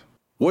crowned?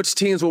 Which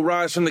teams will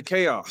rise from the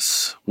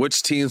chaos?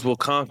 Which teams will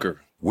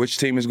conquer? Which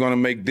team is going to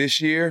make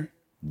this year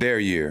their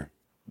year?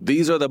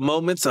 These are the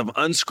moments of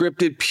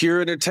unscripted, pure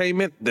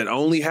entertainment that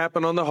only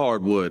happen on the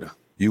hardwood.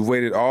 You've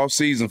waited all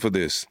season for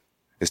this.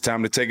 It's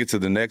time to take it to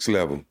the next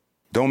level.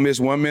 Don't miss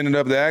 1 minute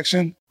of the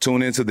action.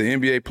 Tune into the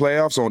NBA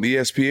playoffs on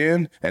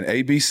ESPN and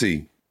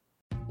ABC.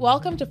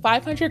 Welcome to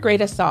 500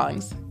 Greatest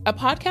Songs, a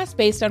podcast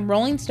based on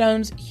Rolling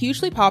Stone's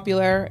hugely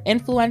popular,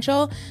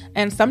 influential,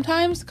 and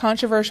sometimes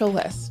controversial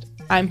list.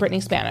 I'm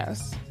Brittany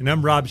Spanos. And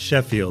I'm Rob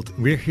Sheffield.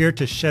 We're here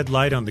to shed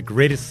light on the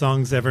greatest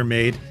songs ever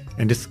made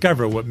and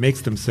discover what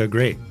makes them so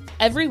great.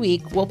 Every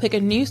week, we'll pick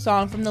a new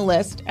song from the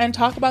list and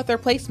talk about their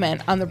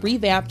placement on the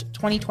revamped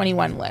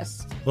 2021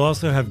 list. We'll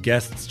also have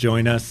guests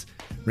join us,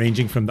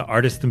 ranging from the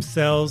artists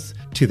themselves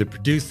to the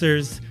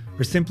producers,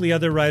 or simply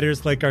other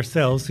writers like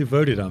ourselves who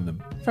voted on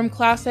them. From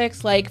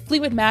classics like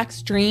Fleetwood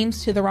Mac's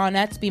Dreams to the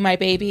Ronettes' Be My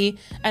Baby,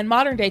 and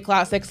modern-day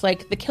classics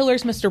like The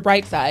Killer's Mr.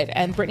 Brightside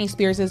and Britney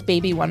Spears'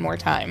 Baby One More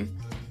Time.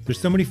 There's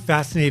so many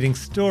fascinating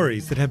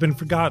stories that have been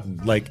forgotten,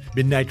 like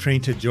Midnight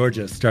Train to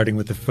Georgia, starting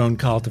with a phone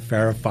call to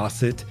Farrah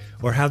Fawcett,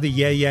 or how the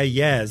Yeah Yeah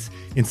Yeahs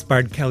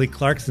inspired Kelly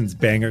Clarkson's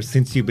banger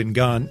Since You've Been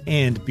Gone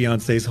and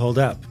Beyonce's Hold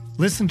Up.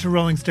 Listen to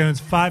Rolling Stone's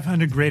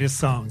 500 Greatest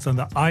Songs on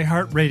the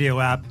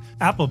iHeartRadio app,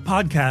 Apple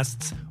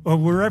Podcasts, or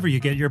wherever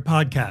you get your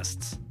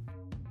podcasts.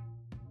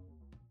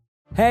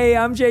 Hey,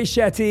 I'm Jay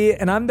Shetty,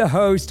 and I'm the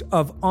host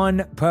of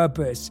On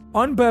Purpose.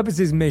 On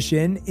Purpose's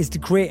mission is to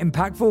create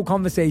impactful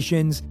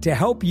conversations to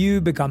help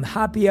you become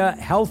happier,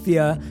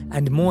 healthier,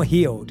 and more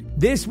healed.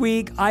 This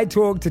week, I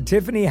talked to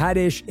Tiffany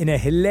Haddish in a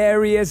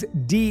hilarious,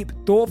 deep,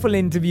 thoughtful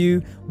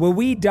interview where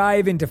we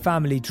dive into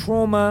family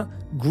trauma,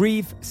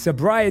 grief,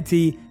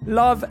 sobriety,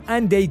 love,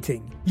 and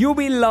dating. You'll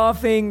be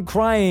laughing,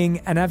 crying,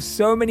 and have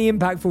so many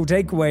impactful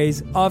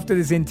takeaways after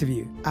this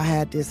interview. I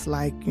had this,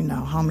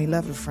 homie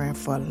lover friend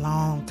for a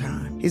long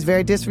time. He's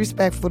very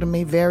disrespectful to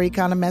me, very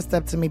kind of messed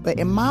up to me. But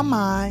in my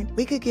mind,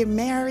 we could get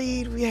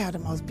married. We have the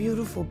most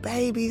beautiful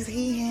babies.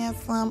 He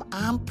handsome.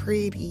 I'm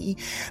pretty.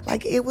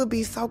 It would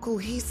be so cool.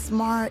 He's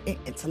smart and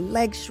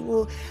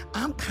intellectual.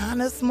 I'm kind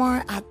of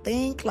smart, I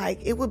think.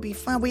 It would be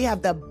fun. We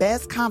have the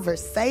best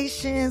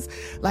conversations.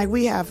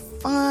 We have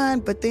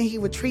fun, but then he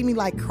would treat me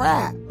like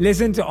crap.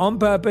 Listen to On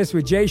Purpose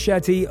with Jay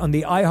Shetty on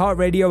the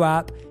iHeartRadio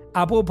app,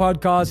 Apple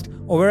Podcast,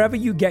 or wherever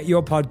you get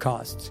your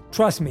podcasts.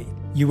 Trust me,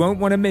 you won't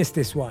want to miss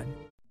this one.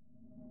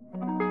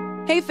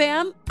 Hey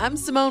fam, I'm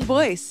Simone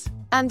Boyce.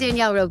 I'm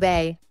Danielle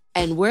Robay.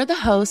 And we're the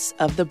hosts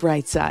of The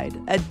Bright Side,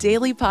 a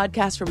daily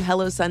podcast from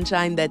Hello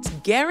Sunshine that's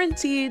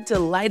guaranteed to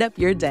light up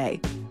your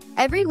day.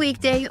 Every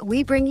weekday,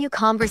 we bring you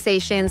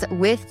conversations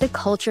with the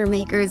culture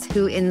makers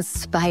who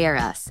inspire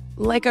us.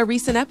 Like our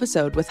recent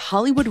episode with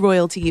Hollywood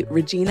royalty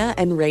Regina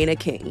and Raina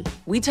King.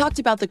 We talked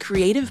about the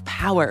creative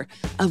power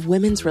of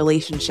women's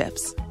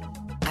relationships.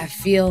 I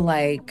feel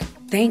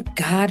thank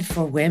God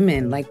for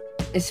women,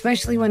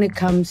 especially when it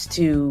comes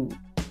to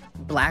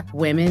Black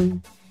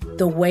women,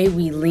 the way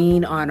we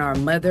lean on our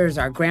mothers,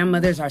 our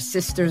grandmothers, our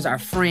sisters, our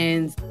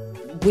friends.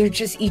 We're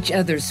just each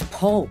other's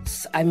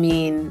pulse.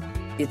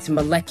 It's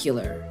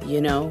molecular,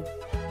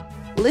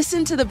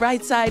 Listen to the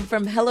bright side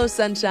from Hello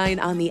Sunshine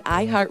on the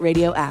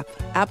iHeartRadio app,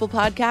 Apple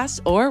Podcasts,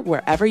 or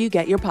wherever you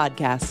get your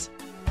podcasts.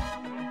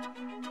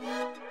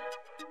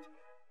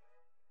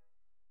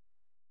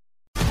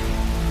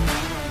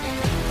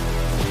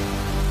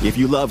 If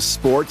you love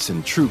sports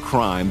and true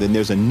crime, then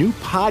there's a new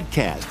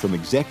podcast from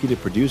executive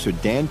producer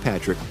Dan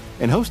Patrick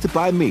and hosted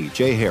by me,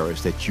 Jay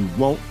Harris, that you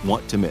won't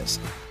want to miss.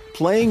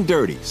 Playing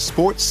Dirty: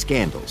 Sports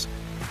Scandals.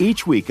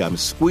 Each week, I'm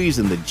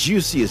squeezing the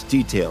juiciest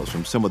details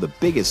from some of the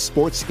biggest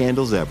sports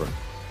scandals ever.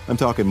 I'm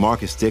talking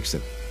Marcus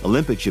Dixon,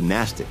 Olympic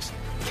gymnastics,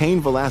 Cain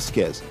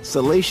Velasquez,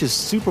 salacious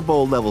Super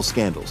Bowl-level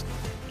scandals.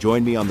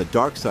 Join me on the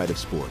dark side of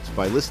sports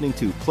by listening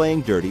to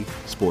Playing Dirty: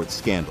 Sports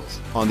Scandals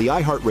on the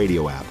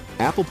iHeartRadio app,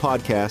 Apple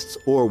Podcasts,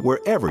 or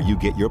wherever you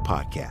get your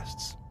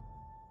podcasts.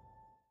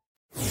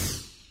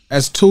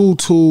 As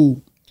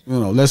two,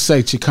 let's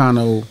say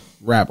Chicano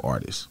rap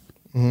artists,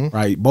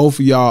 right? Both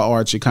of y'all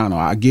are Chicano.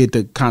 I get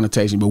the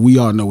connotation, but we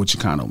all know what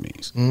Chicano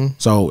means.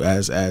 So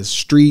as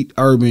street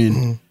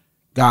urban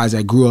guys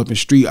that grew up in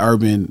street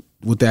urban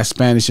with that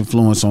Spanish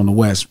influence on the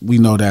West, we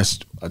know that's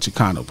a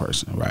Chicano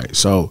person, right?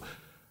 So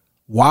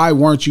why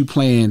weren't you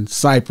playing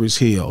Cypress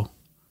Hill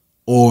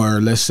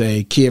or let's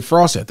say Kid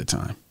Frost at the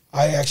time?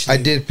 I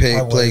did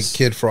play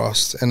Kid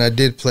Frost, and I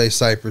did play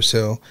Cypress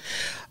Hill.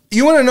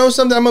 You want to know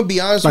something? I'm gonna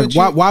be honest with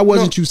you. Why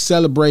wasn't you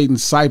celebrating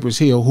Cypress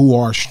Hill, who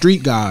are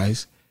street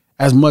guys,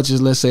 as much as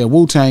let's say a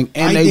Wu-Tang,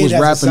 and they was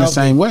rapping the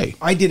same way?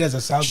 I did as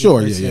a Southgate.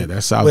 Sure, yeah,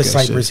 that's Southgate with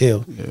Cypress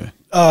Hill.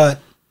 Yeah.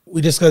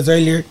 We discussed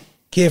earlier.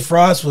 Kid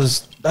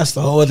Frost that's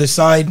the whole other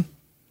side.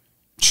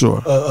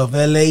 Sure. Of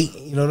LA,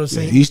 you know what I'm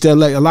saying? East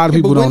LA. A lot of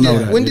people don't know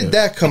that. When did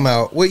that come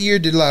out? What year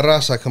did La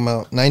Raza come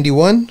out?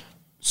 91?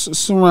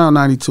 It's around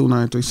 92,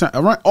 93.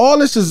 All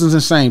this is at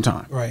the same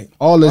time. Right.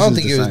 All this I don't is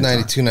think the it was same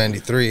 92, time.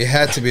 93. It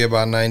had to be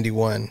about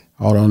 91.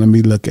 Hold on, let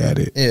me look at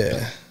it.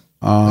 Yeah.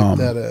 Look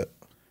that up.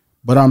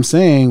 But I'm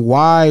saying,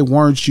 why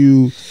weren't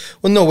you?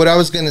 Well, no, what I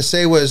was going to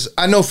say was,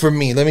 I know for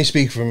me, let me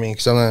speak for me,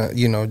 because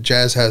I'm not,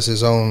 Jazz has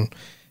his own,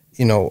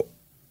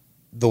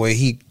 the way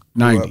he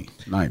 90,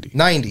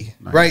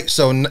 right?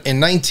 So in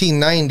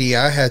 1990,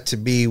 I had to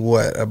be,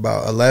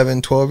 about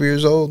 11, 12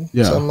 years old?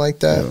 Yeah. Something like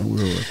that? Yeah, we were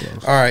really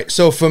close. All right.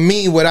 So for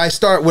me, what I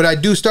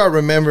do start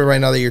remembering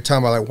right now that you're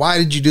talking about, like, why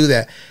did you do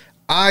that?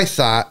 I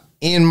thought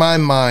in my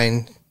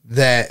mind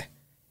that,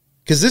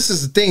 because this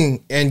is the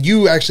thing, and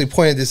you actually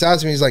pointed this out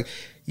to me, it's like,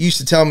 you used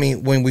to tell me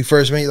when we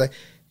first met, you're like,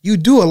 you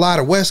do a lot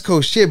of West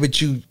Coast shit,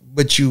 but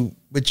you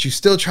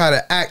still try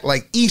to act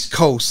like East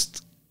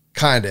Coast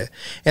kind of.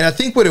 And I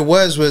think what it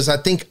was I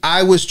think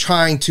I was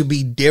trying to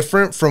be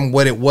different from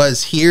what it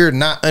was here,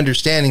 not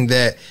understanding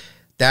that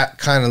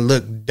kind of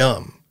looked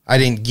dumb. I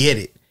didn't get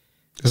it.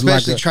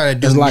 Especially trying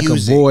to do music.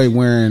 It's like a boy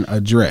wearing a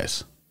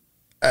dress.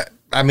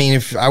 I mean,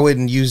 if I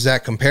wouldn't use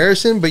that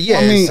comparison, but yeah,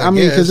 I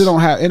mean, because it don't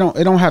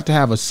have to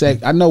have a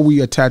sex. I know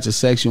we attach a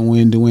section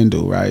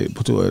window, right,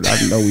 to it.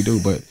 I know we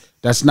do, but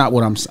that's not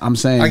what I'm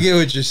saying. I get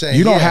what you're saying.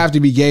 You don't have to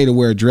be gay to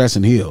wear a dress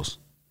and heels.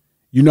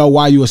 You know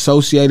why you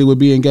associated with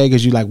being gay?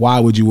 Because you like, why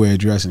would you wear a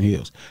dress and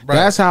heels? Right.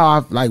 That's how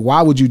I like.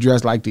 Why would you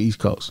dress like the East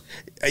Coast?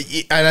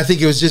 And I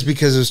think it was just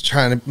because it was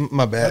trying to.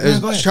 My bad.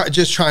 It was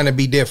just trying to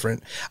be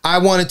different. I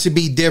wanted to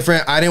be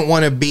different. I didn't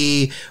want to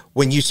be.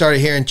 When you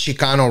started hearing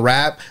Chicano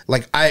rap,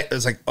 like I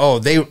was like, oh,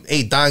 they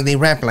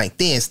rapping like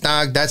this,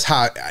 dog. That's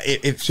how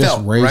it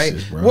felt, racist,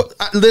 right? Bro. Well,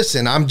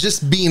 listen, I'm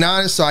just being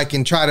honest, so I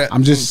can try to.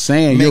 I'm just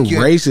saying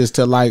you're racist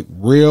to like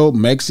real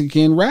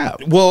Mexican rap.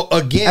 Well,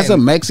 again, as a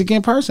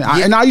Mexican person,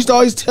 and I used to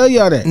always tell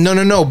y'all that.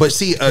 No. But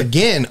see,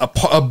 again,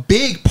 a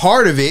big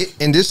part of it,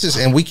 and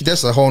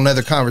that's a whole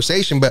nother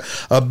conversation. But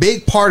a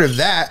big part of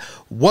that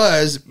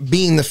was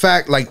being the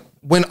fact, like,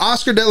 when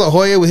Oscar De La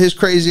Hoya with his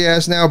crazy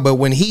ass now, but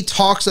when he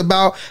talks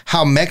about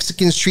how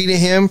Mexicans treated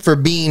him for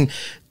being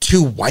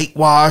too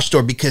whitewashed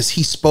or because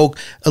he spoke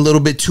a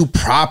little bit too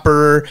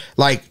proper,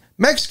 like,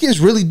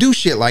 Mexicans really do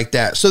shit like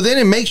that. So then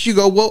it makes you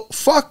go, well,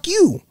 fuck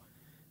you.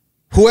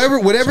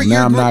 Whatever. So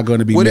now I'm not going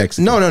to be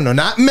Mexican. No,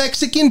 not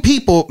Mexican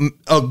people.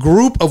 A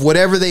group of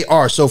whatever they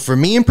are. So for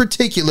me in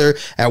particular,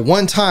 at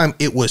one time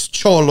it was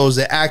cholos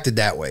that acted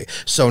that way.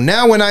 So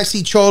now when I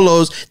see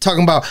cholos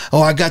talking about,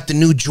 oh, I got the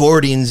new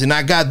Jordans and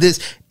I got this,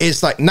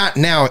 it's like, not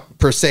now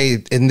per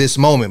se in this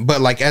moment, but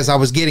like as I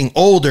was getting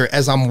older,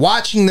 as I'm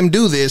watching them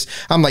do this,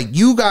 I'm like,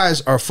 you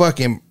guys are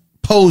fucking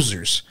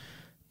posers,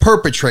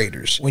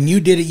 perpetrators. When you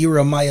did it, you were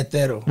a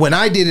mayatero. When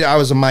I did it, I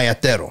was a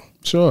mayatero.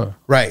 Sure.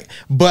 Right.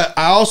 But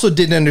I also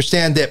didn't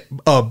understand that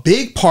a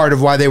big part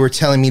of why they were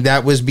telling me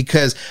that was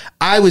because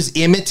I was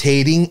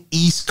imitating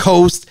East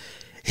Coast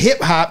hip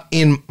hop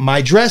in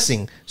my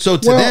dressing. So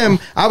to them,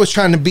 I was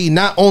trying to be,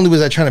 not only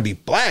was I trying to be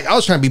black, I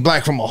was trying to be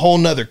black from a whole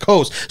nother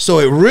coast. So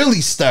it really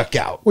stuck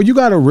out. Well, you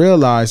got to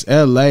realize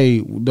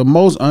LA, the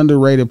most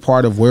underrated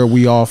part of where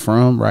we all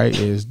from, right,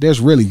 is there's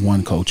really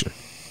one culture.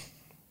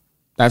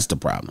 That's the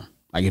problem.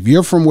 Like if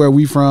you're from where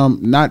we from,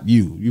 not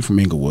you from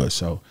Inglewood,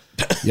 so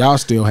y'all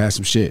still have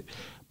some shit.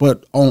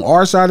 But on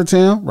our side of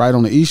town, right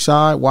on the east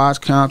side, Watts,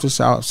 Compton,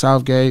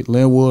 Southgate,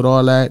 Linwood,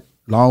 all that,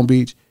 Long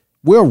Beach,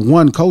 we're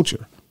one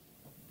culture.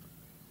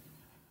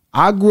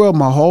 I grew up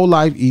my whole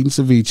life eating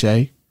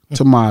ceviche,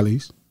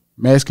 tamales,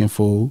 Mexican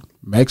food,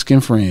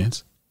 Mexican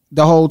friends,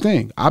 the whole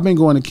thing. I've been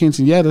going to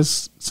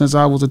quinceañeras since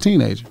I was a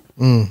teenager.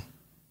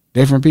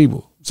 Different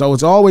people. So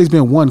it's always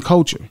been one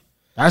culture.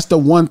 That's the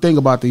one thing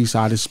about the East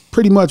Side. It's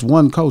pretty much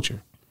one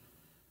culture.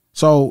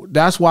 So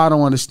that's why I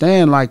don't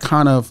understand, like,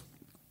 kind of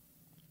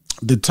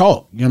the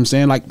talk. You know what I'm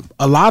saying? Like,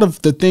 a lot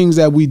of the things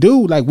that we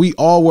do, like, we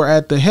all were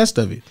at the hest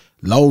of it.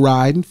 Low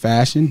riding,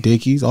 fashion,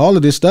 Dickies, all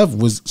of this stuff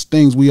was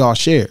things we all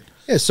shared.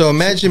 Yeah, so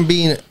imagine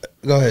being...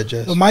 Go ahead,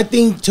 Jess. But my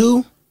thing,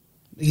 too,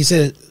 you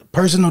said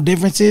personal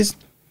differences.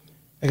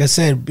 Like I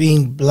said,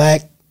 being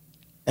black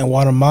and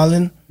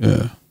Guatemalan.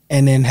 Yeah.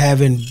 And then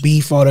having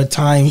beef all the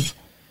time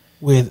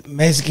with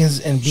Mexicans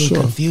and being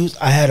confused.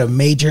 I had a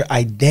major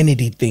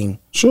identity thing.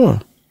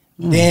 Sure.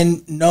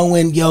 Then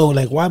knowing,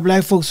 like, why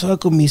black folks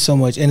fuck with me so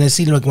much? And then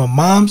see, like, my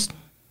mom's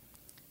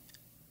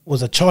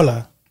was a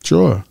chola.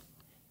 Sure.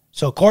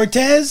 So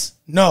Cortez,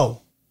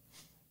 no.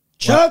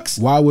 Chucks,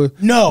 why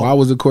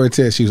was it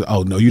Cortez? She was,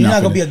 oh no, you're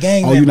not gonna be a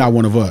gang Oh, member. you're not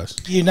one of us.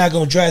 You're not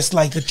gonna dress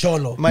like a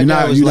cholo. You're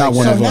not one of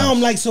us. So now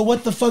I'm like, so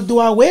what the fuck do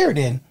I wear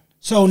then?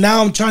 So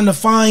now I'm trying to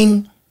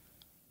find.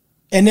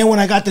 And then when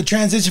I got the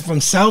transition from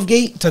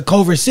Southgate to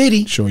Culver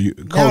City,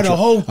 now the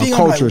whole thing,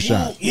 I'm like,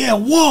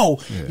 whoa.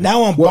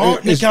 Now I'm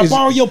can I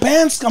borrow your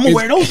pants? I'm gonna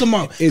wear those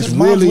tomorrow. Because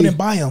moms wouldn't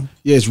buy them.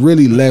 Yeah, it's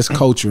really less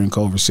culture in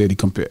Culver City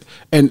compared.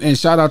 And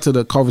shout out to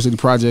the Culver City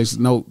projects.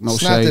 No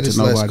shade to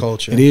nobody. Less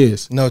culture. It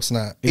is. No, it's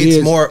not.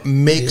 It's more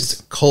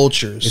mixed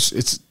cultures.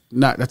 It's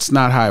not. That's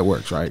not how it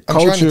works, right?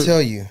 I'm trying to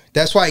tell you.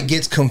 That's why it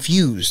gets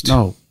confused.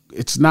 No,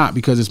 it's not,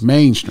 because it's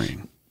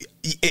mainstream.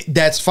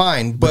 That's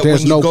fine, but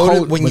when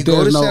you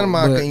go to Santa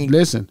Monica,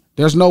 listen,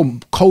 there's no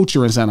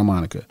culture in Santa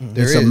Monica.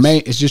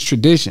 It's just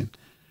tradition.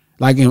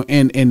 Like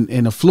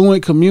in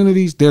affluent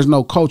communities, there's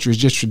no culture. It's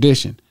just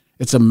tradition.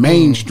 It's a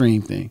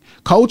mainstream thing.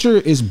 Culture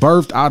is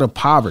birthed out of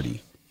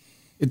poverty.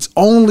 It's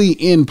only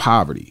in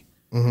poverty.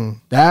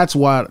 That's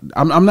why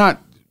I'm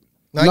not.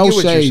 No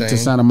shade to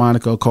Santa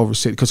Monica or Culver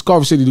City, because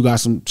Culver City do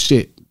got some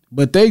shit,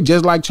 but they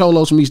just like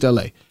cholos from East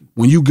LA.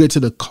 When you get to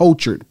the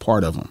cultured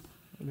part of them.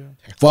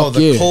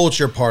 The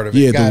culture part of it.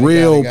 Yeah, the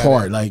real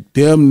part. Like,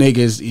 them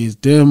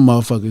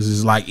motherfuckers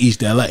is like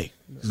East LA.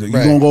 You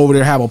gonna go over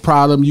there, have a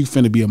problem, you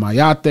finna be a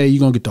mayate, you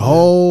gonna get the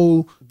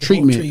whole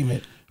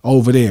treatment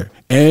over there.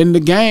 And the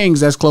gangs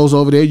that's close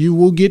over there, you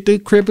will get the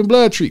Crip and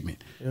Blood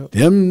treatment.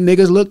 Them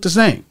niggas look the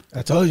same.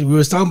 I told you, we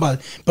was talking about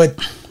it. But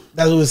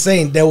that's what I was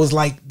saying. That was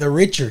like the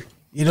richer.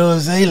 You know what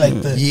I'm saying?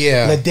 Like the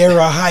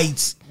Ladera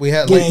Heights. We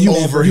had like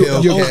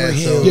Overhill.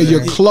 Yeah,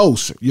 you're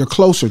closer. You're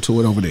closer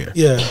to it over there.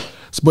 Yeah.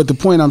 But the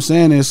point I'm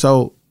saying is,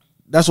 so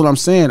that's what I'm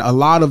saying. A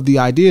lot of the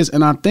ideas,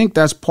 and I think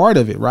that's part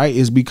of it, right?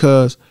 Is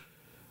because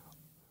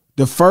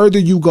the further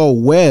you go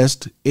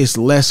west, it's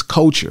less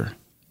culture.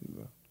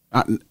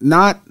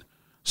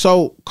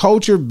 So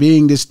culture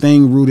being this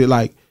thing rooted,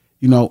 like,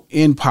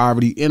 in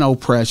poverty, in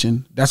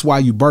oppression. That's why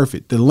you birth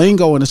it. The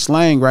lingo and the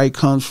slang, right,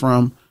 comes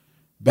from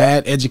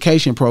bad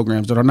education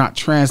programs that are not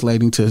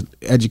translating to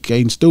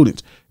educating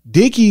students.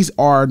 Dickies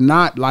are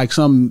not like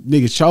some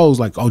niggas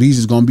chose, like, oh, these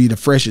is going to be the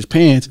freshest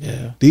pants.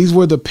 Yeah. These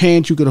were the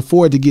pants you could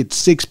afford to get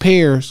 6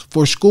 pairs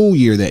for school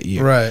year that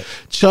year. Right.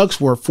 Chucks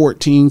were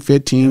 $14,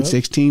 $15,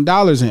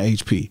 $16 in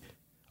HP.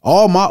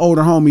 All my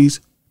older homies,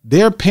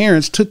 their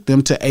parents took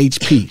them to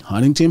HP,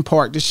 Huntington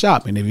Park, to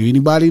shop. And if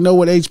anybody know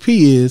what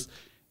HP is,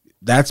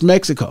 that's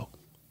Mexico.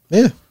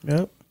 Yeah.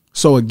 Yep.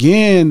 So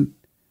again,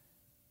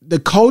 the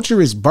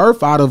culture is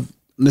birthed out of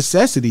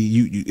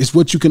necessity. It's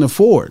what you can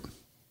afford.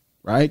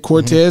 Right?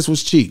 Cortez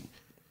was cheap.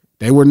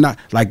 They were not,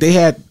 like, they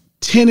had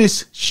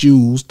tennis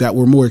shoes that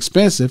were more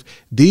expensive.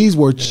 These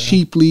were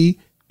cheaply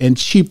and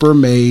cheaper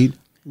made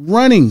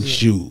running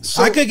shoes.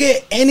 So I could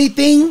get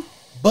anything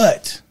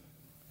but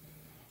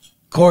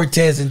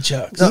Cortez and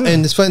Chucks. No,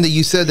 and it's funny that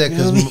you said that,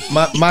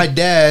 because my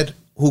dad,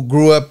 who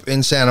grew up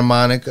in Santa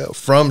Monica,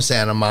 from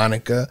Santa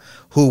Monica,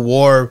 who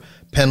wore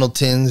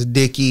Pendletons,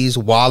 Dickies,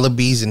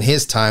 Wallabies in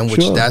his time,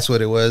 which that's what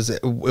it was.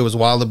 It was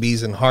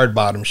Wallabies and hard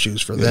bottom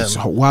shoes for them.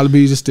 So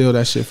Wallabies is still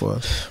that shit for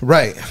us.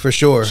 Right, for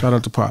sure. Shout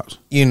out to Pops.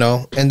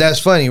 And that's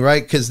funny,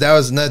 right? Because that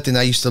was nothing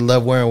I used to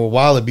love wearing with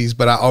Wallabies,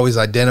 but I always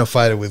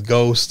identified it with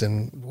Ghost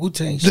and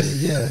Wu-Tang shit,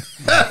 yeah.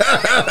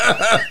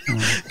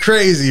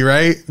 Crazy,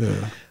 right?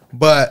 Yeah.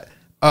 But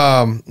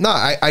no,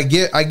 I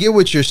get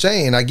what you're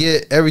saying. I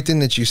get everything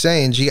that you're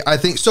saying, G. I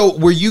think so.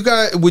 Would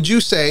you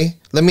say,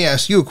 let me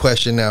ask you a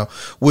question now.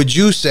 Would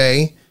you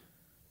say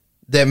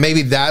that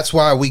maybe that's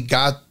why we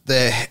got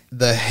the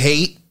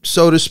hate,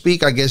 so to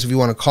speak, I guess if you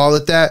want to call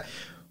it that,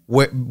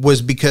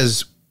 was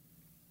because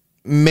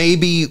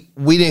maybe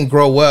we didn't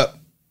grow up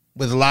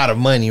with a lot of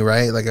money,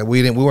 right? Like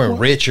we weren't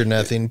rich or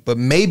nothing, but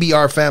maybe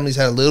our families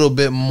had a little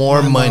bit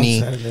more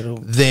money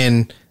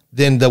than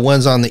the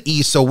ones on the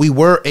East. So we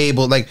were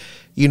able, like,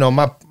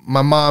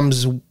 my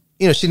mom's,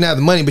 she didn't have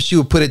the money, but she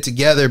would put it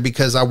together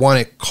because I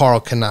wanted Karl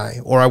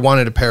Kani or I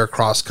wanted a pair of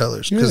cross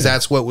colors because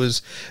that's what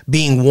was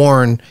being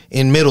worn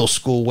in middle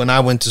school when I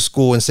went to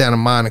school in Santa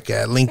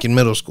Monica at Lincoln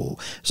Middle School.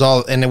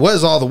 And it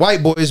was all the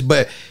white boys,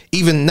 but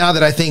even now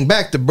that I think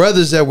back, the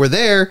brothers that were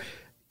there,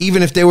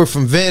 even if they were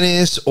from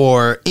Venice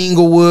or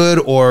Inglewood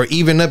or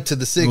even up to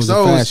the 6 O's, it was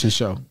a fashion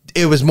show.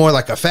 It was more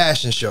like a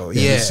fashion show.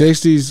 Yeah. The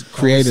 60s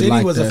created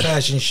like that. was a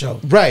fashion show.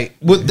 Right.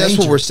 Well, that's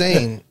what we're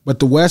saying. But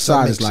the West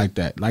Side is like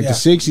that. Like the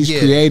 60s Yeah.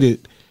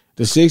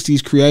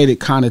 created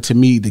kind of, to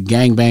me, the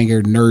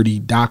gangbanger,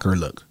 nerdy Docker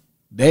look.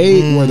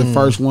 They were the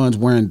first ones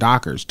wearing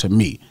Dockers to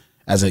me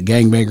as a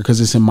gangbanger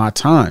because it's in my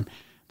time.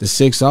 The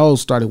 6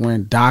 O's started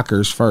wearing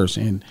Dockers first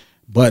and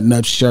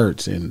button-up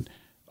shirts and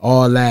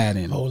all that.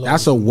 And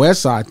that's a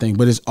West Side thing.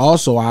 But it's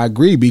also, I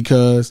agree,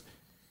 because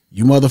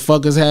you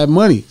motherfuckers had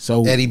money.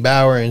 So Eddie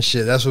Bauer and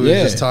shit. That's what we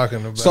were just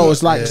talking about. So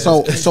it's like,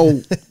 so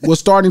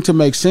what's starting to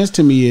make sense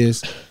to me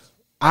is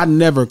I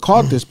never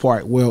caught this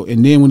part well.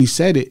 And then when he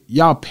said it,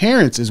 y'all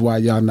parents is why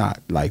y'all not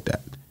like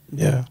that.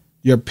 Yeah.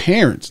 Your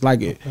parents,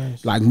 like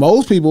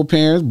most people,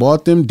 parents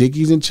bought them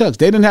Dickies and Chucks.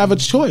 They didn't have a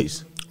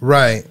choice.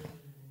 Right.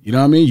 You know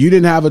what I mean? You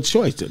didn't have a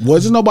choice.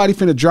 Wasn't nobody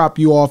finna drop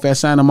you off at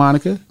Santa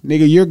Monica?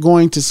 Nigga, you're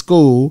going to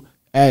school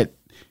at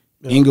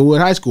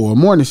Inglewood High School or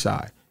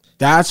Morningside.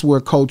 That's where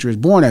culture is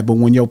born at. But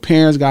when your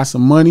parents got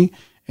some money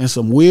and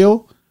some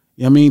will,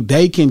 you know what I mean,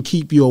 they can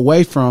keep you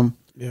away from,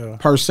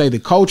 per se, the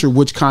culture,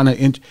 which kind of,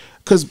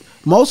 because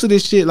most of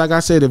this shit, like I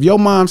said, if your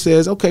mom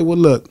says, okay, well,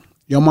 look,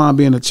 your mom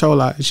being a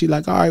chola, and she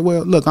like, all right,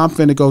 well, look, I'm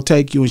finna go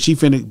take you, and she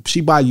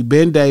buy you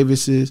Ben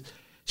Davis,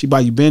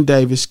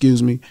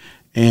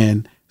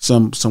 and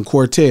some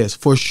Cortez.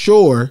 For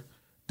sure,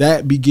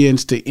 that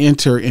begins to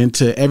enter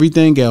into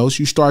everything else.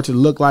 You start to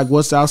look like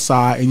what's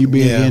outside, and you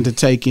begin to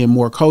take in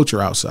more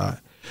culture outside.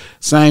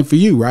 Same for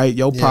you, right?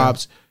 Your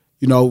pops,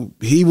 your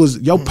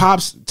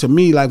pops, to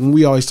me, like when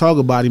we always talk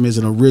about him, as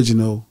an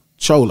original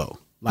cholo.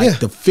 Like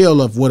the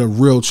feel of what a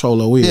real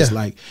cholo is.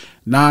 Like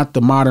not the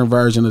modern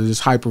version of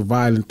this hyper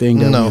violent thing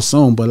that we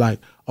assume, but like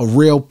a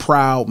real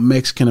proud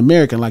Mexican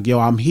American. Like, yo,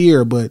 I'm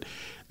here, but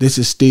this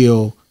is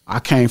still, I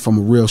came from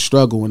a real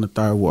struggle in a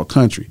third world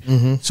country.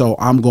 So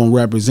I'm going to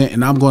represent,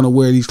 and I'm going to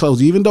wear these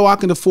clothes. Even though I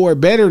can afford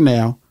better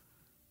now,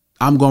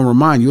 I'm going to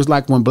remind you. It's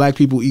like when black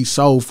people eat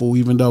soul food,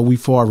 even though we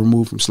far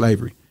removed from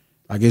slavery.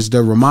 Like, it's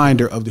the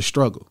reminder of the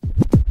struggle.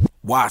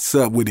 What's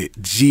up with it?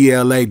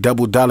 GLA $$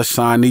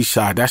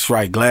 Eastside. That's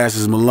right,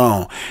 Glasses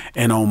Malone.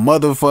 And on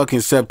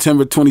motherfucking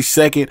September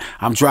 22nd,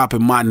 I'm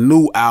dropping my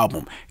new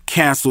album,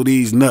 Cancel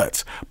These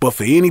Nuts. But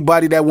for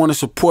anybody that want to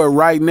support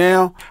right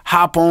now,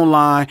 hop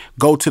online,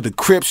 go to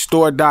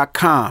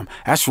thecripstore.com.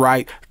 That's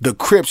right, The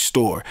Crip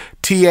Store.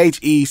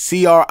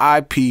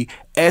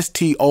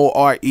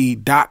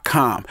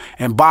 TheCripstore.com.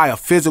 And buy a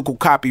physical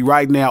copy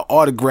right now,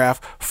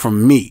 autographed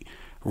from me.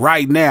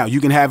 Right now,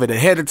 you can have it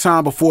ahead of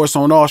time before it's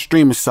on all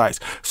streaming sites.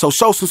 So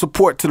show some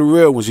support to the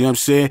real ones, you know what I'm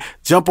saying?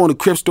 Jump on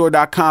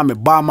thecripstore.com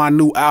and buy my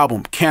new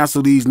album,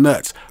 Cancel These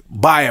Nuts.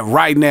 Buy it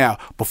right now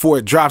before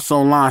it drops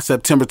online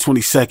September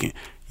 22nd.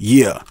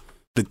 Yeah,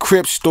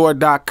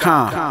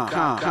 thecripstore.com.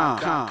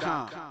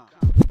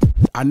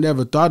 I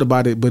never thought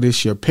about it, but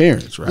it's your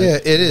parents, right? Yeah,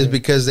 it is,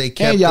 because they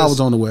kept and y'all us,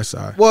 was on the West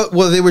Side.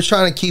 Well, they were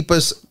trying to keep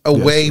us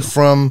away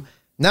from.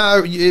 Now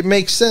it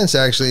makes sense,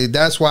 actually.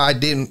 That's why I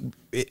did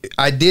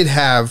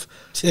have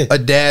a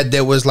dad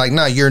that was like,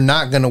 "No, you're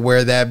not gonna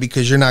wear that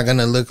because you're not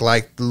gonna look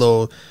like the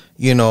little,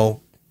 little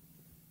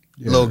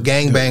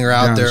gangbanger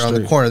out there on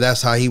the corner."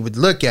 That's how he would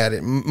look at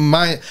it.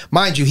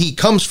 Mind you, he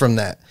comes from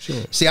that.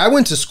 Sure. See, I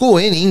went to school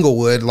in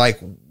Inglewood.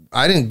 Like,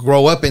 I didn't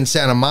grow up in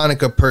Santa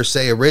Monica per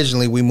se.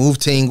 Originally, we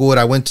moved to Inglewood.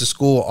 I went to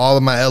school all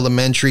of my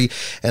elementary,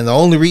 and the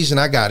only reason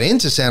I got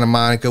into Santa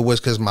Monica was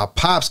because my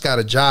pops got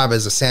a job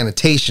as a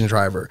sanitation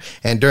driver,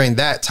 and during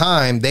that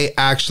time, they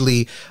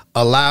actually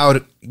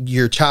allowed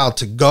your child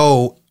to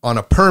go on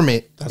a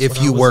permit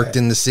if you worked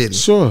in the city.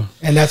 Sure.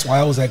 And that's why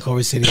I was at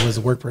Culver City, was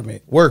a work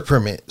permit. Work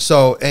permit.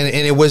 So, and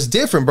it was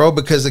different, bro,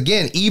 because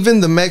again, even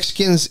the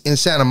Mexicans in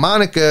Santa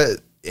Monica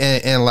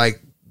and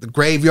like the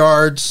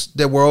graveyards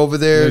that were over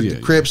there, the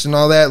Crips and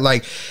all that,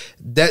 like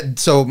that.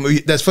 So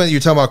that's funny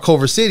you're talking about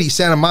Culver City.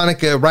 Santa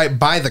Monica, right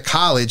by the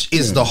college,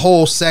 is the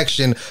whole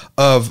section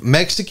of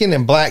Mexican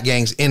and black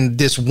gangs in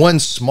this one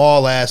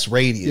small ass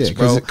radius,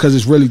 bro. Because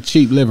it's really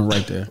cheap living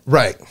right there.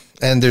 Right.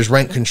 And there's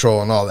rent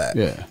control and all that.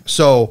 Yeah.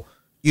 So,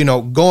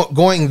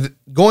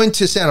 going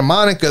to Santa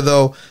Monica,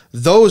 though,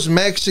 those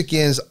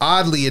Mexicans,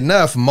 oddly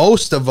enough,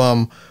 most of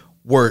them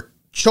were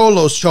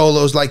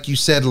cholos, like you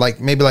said,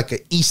 like maybe like a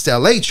East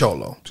LA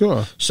cholo.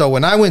 Sure. So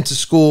when I went to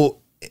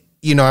school,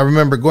 I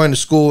remember going to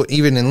school,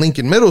 even in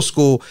Lincoln Middle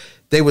School,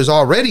 they was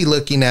already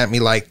looking at me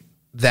like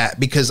that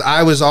because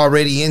I was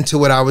already into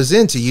what I was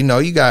into.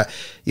 You got,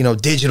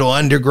 Digital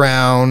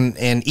Underground,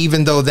 and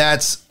even though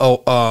that's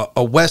a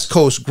West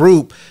Coast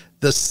group,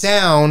 the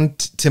sound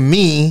to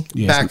me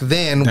back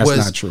then was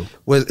not true.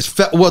 Well,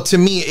 to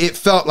me, it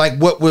felt like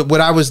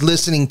what I was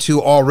listening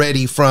to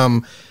already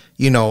from,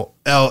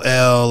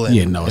 LL.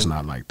 It's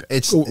not like that.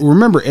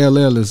 Remember,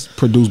 LL is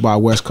produced by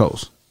West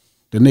Coast.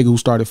 The nigga who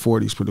started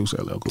 40s produced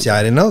LL Cool J. See,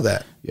 I didn't know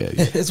that. Yeah.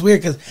 It's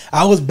weird because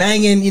I was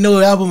banging, you know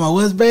what album I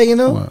was banging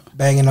on? What?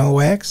 Banging on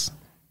Wax.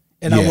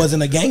 And I Yeah.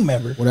 wasn't a gang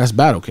member. Well, that's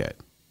Battle Cat.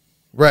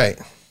 Right.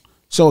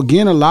 So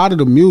again, a lot of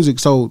the music,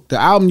 so the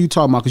album you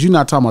talking about, because you're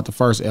not talking about the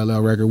first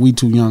LL record, we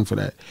too young for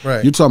that.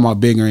 Right. You're talking about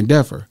Bigger and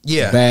Deffer.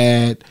 Yeah.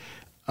 Bad,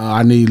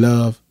 I Need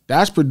Love.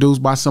 That's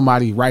produced by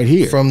somebody right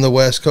here. From the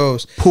West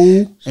Coast.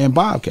 Pooh and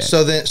Bobcat.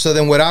 So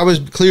then what I was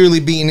clearly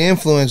being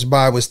influenced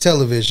by was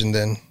television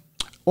then.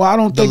 Well, I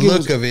don't think the it look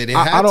was, of it.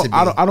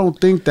 I don't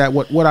think that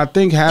what I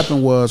think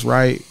happened was,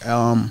 right,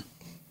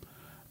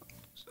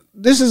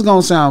 this is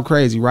gonna sound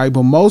crazy, right?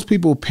 But most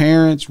people,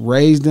 parents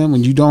raise them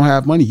when you don't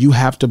have money, you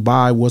have to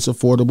buy what's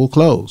affordable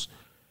clothes.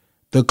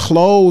 The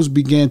clothes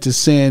begin to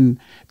send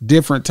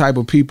different type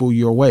of people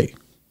your way.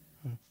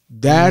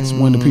 That's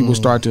when the people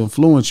start to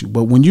influence you.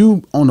 But when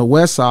you on the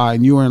West Side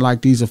and you're in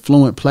like these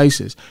affluent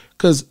places,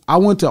 because I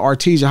went to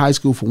Artesia High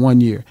School for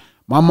 1 year.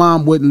 My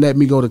mom wouldn't let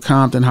me go to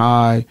Compton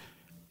High,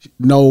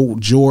 no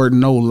Jordan,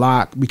 no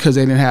Locke, because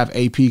they didn't have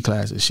AP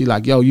classes. She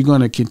like, yo, you're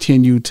going to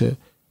continue to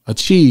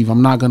achieve.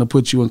 I'm not going to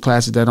put you in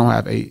classes that don't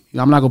have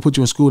I'm not going to put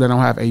you in school that don't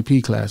have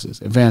AP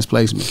classes, advanced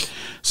placement.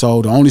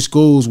 So the only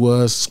schools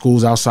was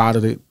schools outside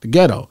of the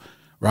ghetto,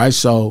 right?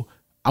 So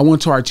I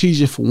went to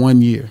Artesia for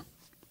 1 year,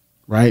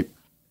 right?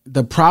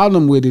 The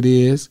problem with it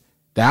is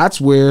that's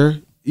where,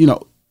 you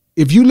know,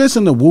 if you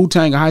listen to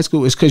Wu-Tang in high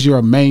school, it's because you're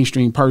a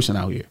mainstream person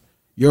out here.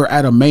 You're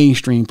at a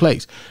mainstream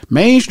place.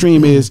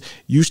 Mainstream is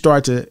you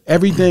start to,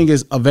 everything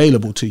is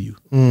available to you.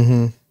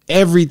 Mm-hmm.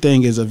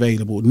 Everything is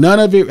available. None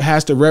of it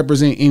has to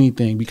represent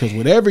anything because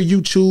whatever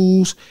you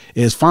choose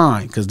is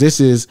fine. Because this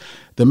is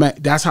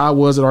that's how I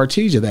was at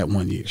Artesia that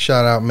 1 year.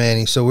 Shout out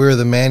Manny. So we're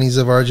the Mannies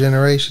of our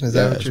generation. Is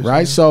that what you're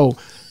right? saying? So,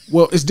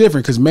 well, it's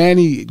different because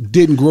Manny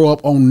didn't grow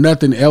up on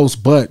nothing else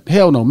but,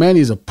 hell no, Manny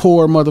is a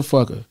poor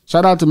motherfucker.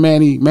 Shout out to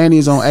Manny. Manny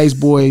is on Ace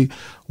Boy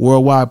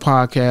Worldwide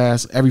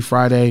podcast every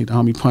Friday. The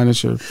homie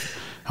Punisher,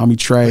 homie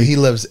Trey. But he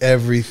loves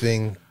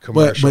everything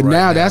commercial. But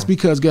now that's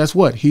because guess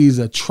what? He's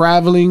a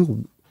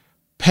traveling,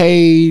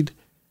 paid,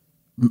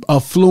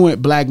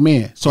 affluent black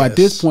man. So at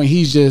this point,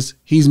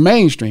 he's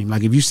mainstream.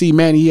 Like if you see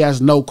Manny, he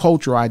has no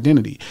cultural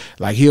identity.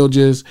 Like he'll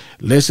just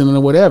listen to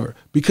whatever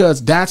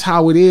because that's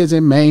how it is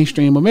in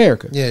mainstream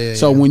America.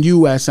 So when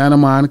you at Santa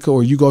Monica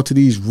or you go to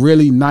these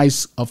really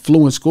nice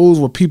affluent schools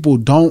where people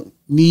don't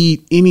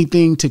need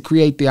anything to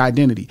create the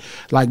identity.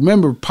 Like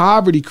remember,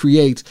 poverty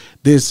creates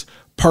this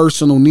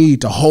personal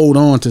need to hold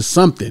on to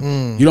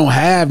something. You don't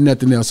have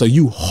nothing else. So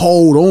you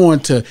hold on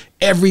to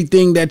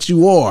everything that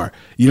you are.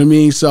 You know what I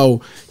mean?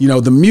 So, you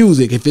know, the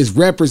music, if it's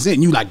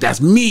representing you, like,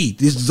 that's me.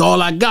 This is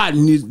all I got.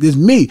 And this is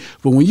me.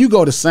 But when you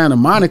go to Santa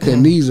Monica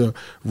and these are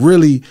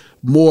really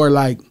more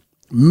like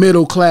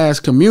middle class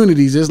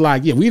communities, it's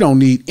like, yeah, we don't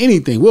need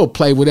anything. We'll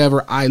play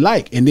whatever I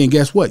like. And then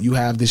guess what? You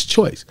have this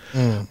choice.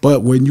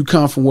 But when you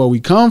come from where we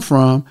come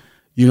from,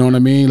 you know what I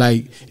mean?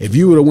 Like, if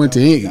you would have went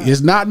to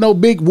it's not no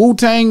big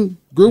Wu-Tang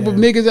group of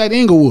niggas at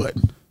Inglewood.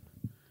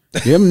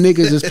 Them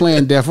niggas is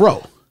playing Death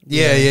Row.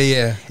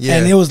 Yeah.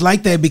 And it was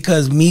like that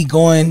because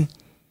I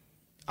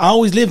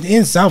always lived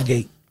in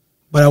Southgate,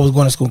 but I was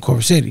going to school in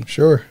Culver City.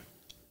 Sure.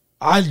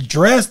 I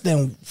dressed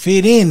and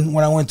fit in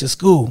when I went to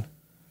school.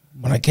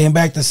 When I came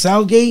back to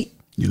Southgate,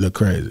 you look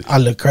crazy. I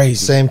look crazy.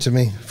 Same to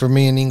me. For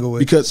me in Inglewood.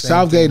 Because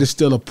Southgate is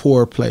still a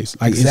poor place.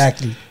 Like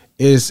exactly.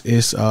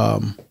 It's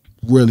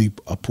really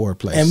a poor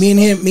place. And me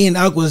and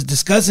Alk was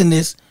discussing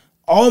this.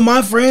 All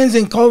my friends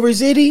in Culver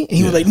City, and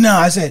he was like, no,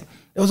 I said,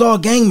 it was all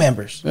gang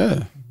members.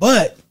 Yeah.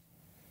 But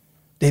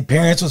their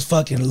parents was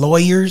fucking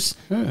lawyers,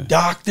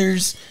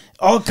 doctors,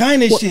 all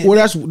kind of shit.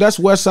 Well, that's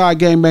West Side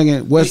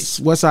gangbanging,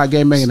 West Side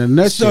gangbanging in a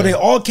nutshell. So they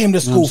all came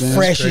to school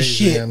fresh as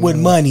shit with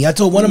money. I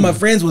told one of my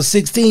friends was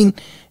 16,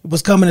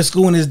 was coming to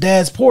school in his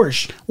dad's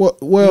Porsche. Well,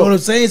 you know what I'm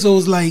saying? So it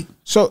was like,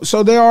 so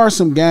there are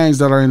some gangs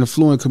that are in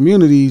affluent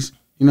communities.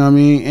 You know what I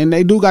mean? And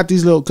they do got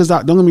these little, because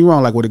don't get me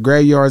wrong, like where the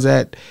graveyard's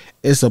at,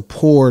 it's a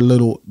poor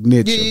little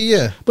niche.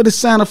 Yeah. But it's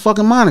Santa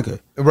fucking Monica.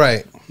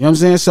 Right. You know what I'm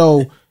saying?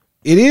 So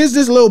it is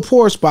this little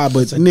poor spot,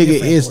 but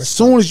nigga, as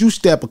soon as you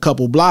step a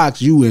couple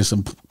blocks, you in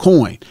some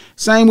coin.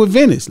 Same with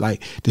Venice.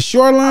 Like the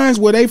shorelines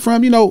where they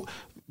from, you know,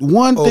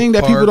 one thing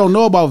that people don't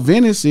know about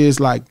Venice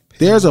is like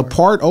there's a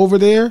part over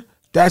there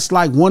that's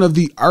like one of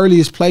the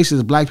earliest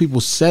places black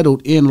people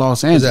settled in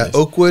Los Angeles. Is that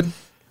Oakwood?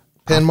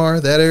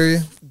 Penmar, that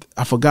area?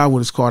 I forgot what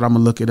it's called. I'm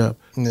gonna look it up.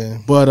 Yeah.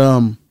 But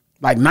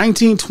like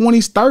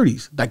 1920s,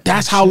 30s. Like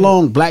that's how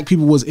long black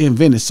people was in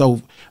Venice.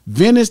 So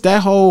Venice,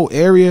 that whole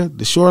area,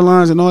 the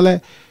shorelines and all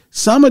that,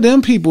 some of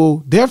them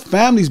people, their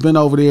family's been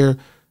over there,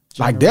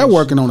 like they're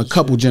working on a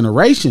couple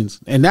generations.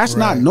 And that's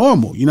not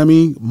normal. You know what I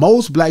mean?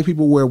 Most black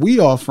people where we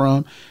are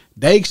from,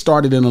 they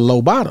started in the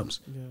low bottoms.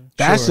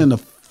 That's in the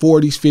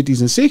 40s, 50s,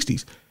 and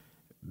 60s.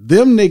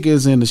 Them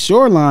niggas in the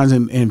shorelines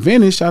in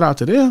Venice, shout out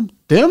to them.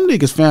 Them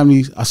niggas'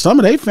 families, some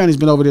of their families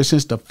been over there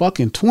since the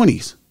fucking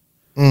 20s.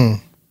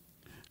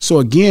 So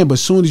again, but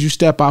as soon as you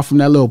step out from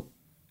that little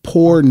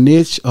poor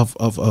niche of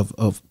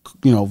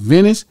you know,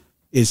 Venice,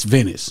 it's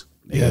Venice.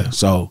 Yeah.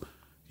 So,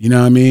 you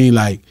know what I mean?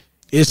 Like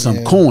It's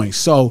some coins.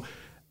 So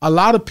a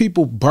lot of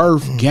people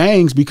birth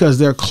gangs because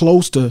they're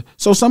close to.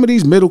 So some of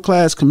these middle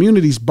class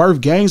communities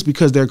birth gangs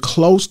because they're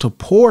close to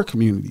poor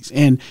communities,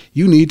 and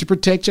you need to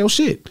protect your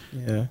shit.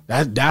 Yeah,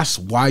 that's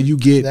why you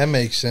get that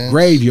makes sense.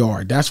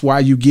 Graveyard. That's why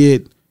you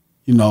get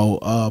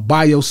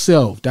By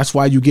Yourself. That's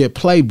why you get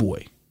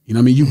Playboy. You know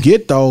what I mean? You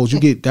get those.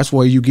 That's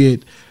where you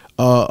get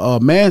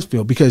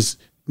Mansfield, because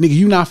nigga,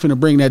 you not finna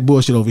bring that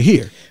bullshit over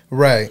here.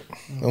 Right.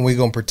 And we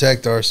gonna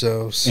protect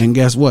ourselves. And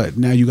guess what?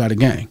 Now you got a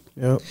gang.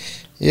 Yep.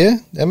 Yeah,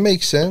 that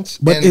makes sense.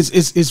 But it's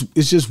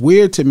just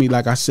weird to me,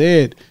 like I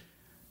said,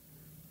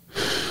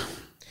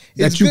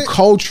 that you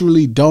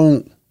culturally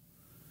don't.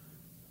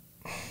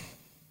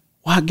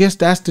 Well, I guess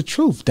that's the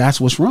truth. That's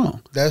what's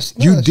wrong.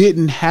 You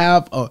didn't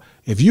have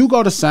if you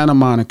go to Santa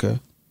Monica,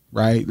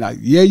 right? Like,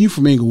 yeah, you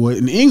from Inglewood,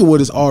 and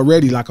Inglewood is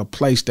already like a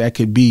place that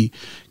could be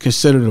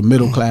considered a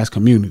middle class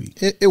community.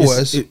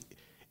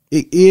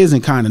 It is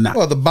and kind of not.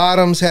 Well, the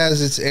Bottoms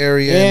has its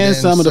area, and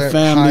some of the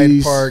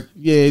families. Hyde Park.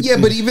 Yeah,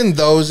 but even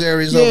those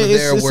areas over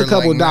there it's were a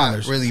couple like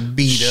dollars. Not really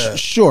beat up.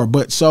 Sure,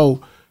 but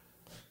so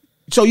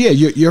yeah,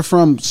 you're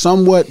from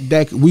somewhat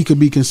that we could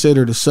be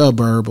considered a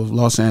suburb of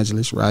Los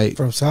Angeles, right?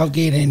 From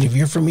Southgate, and if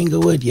you're from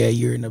Inglewood, yeah,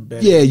 you're in a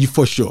better. Yeah, you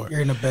for sure.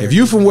 You're in a better. If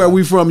you from where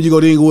we from, you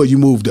go to Inglewood, you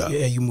moved up.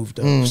 Yeah, you moved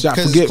up.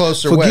 Because it's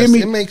closer west.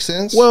 It makes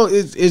sense. Well,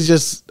 it's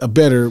just a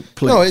better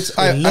place. No, it's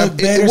I look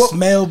better,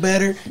 smell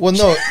better. Well,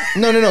 no.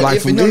 Like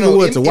from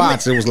Inglewood to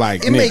Watts, it was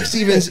like it makes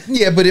even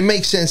but it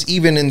makes sense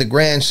even in the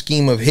grand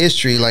scheme of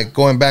history, like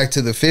going back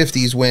to the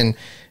 50s when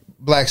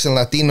blacks and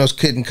Latinos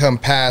couldn't come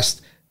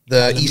past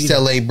the Alameda. East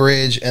LA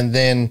Bridge and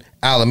then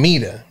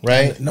Alameda,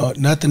 right? No,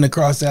 nothing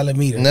across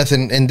Alameda.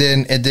 Nothing, and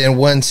then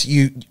once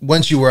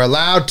you were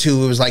allowed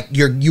to, it was like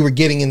you were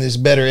getting in this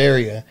better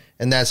area,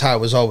 and that's how it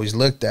was always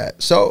looked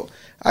at. So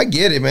I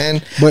get it,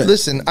 man. But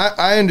listen,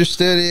 I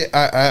understood it.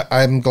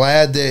 I'm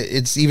glad that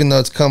it's, even though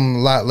it's come a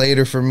lot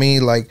later for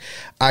me, like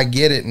I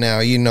get it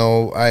now.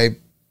 I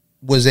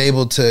was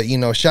able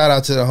to, shout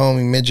out to the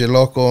homie Midget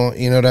Loco.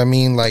 You know what I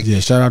mean? Like, yeah,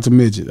 shout out to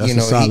Midget. That's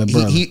a solid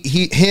brother.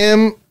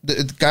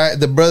 The guy,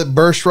 the brother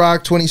Burst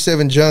Rock,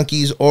 27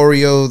 Junkies,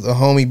 Oreo, the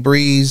homie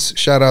Breeze.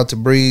 Shout out to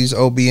Breeze,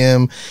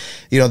 OBM.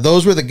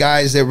 Those were the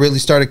guys that really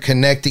started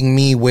connecting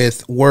me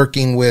with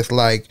working with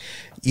like,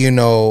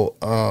 Spanky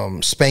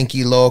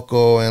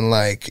Loco and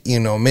like,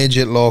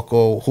 Midget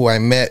Loco, who I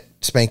met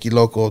Spanky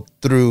Loco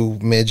through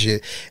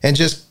Midget, and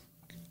just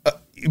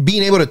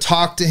being able to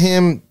talk to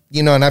him.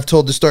 And I've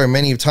told the story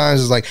many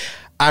times, is like,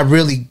 I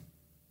really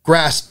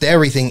grasped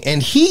everything. And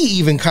he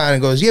even kind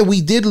of goes, yeah, we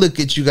did look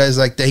at you guys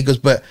like that. He goes,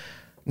 but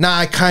now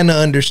I kind of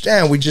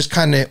understand. We just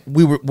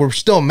we're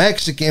still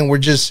Mexican. We're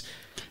just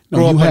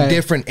grew up in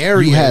different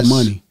areas. You had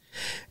money.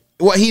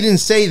 Well, he didn't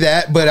say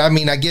that, but I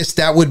mean, I guess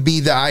that would be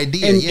the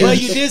idea. Well,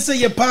 you did say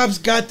your pops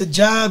got the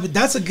job.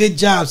 That's a good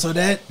job. So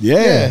that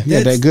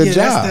that good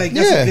job.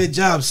 That's a good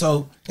job.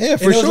 So yeah,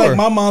 for sure. It was like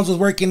my mom's was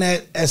working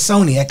at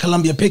Sony at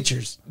Columbia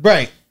Pictures.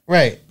 Right.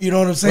 You know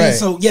what I'm saying? Right.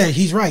 So yeah,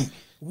 he's right.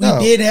 We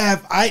did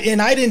have I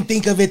didn't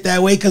think of it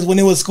that way, because when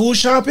it was school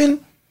shopping,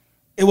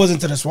 it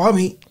wasn't to the swap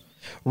meet.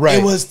 Right.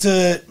 It was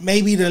to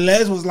maybe the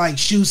Les was like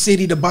Shoe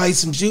City to buy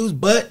some shoes,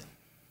 but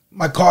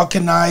my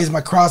Calcanized, my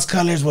cross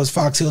colors was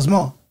Fox Hills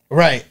Mall.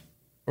 Right.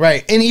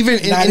 And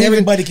even not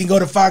everybody can go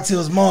to Fox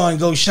Hills Mall and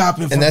go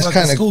shopping for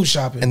fucking school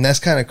shopping. And that's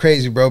kind of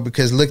crazy, bro,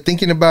 because look,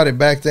 thinking about it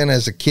back then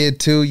as a kid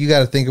too, you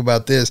got to think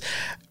about this.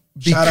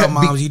 Shout out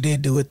moms, you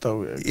did do it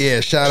though. Yeah,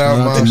 shout out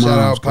moms, shout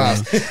out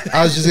pops.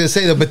 I was just gonna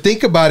say that, but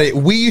think about it.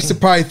 We used to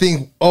probably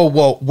think, oh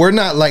well, we're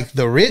not like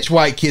the rich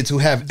white kids who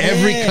have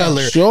every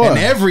color and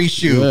every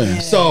shoe. Yeah.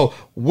 So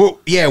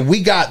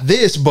we got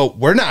this, but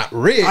we're not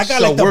rich. I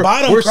got like the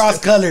bottom cross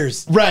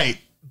colors, right?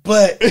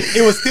 But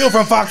it was still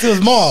from Fox Hills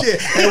Mall.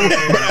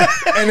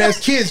 And as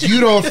kids, you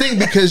don't think,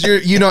 because you're,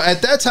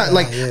 at that time,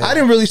 like I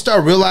didn't really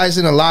start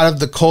realizing a lot of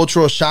the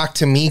cultural shock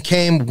to me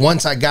came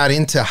once I got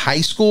into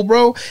high school,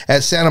 bro,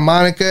 at Santa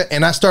Monica,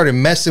 and I started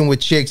messing with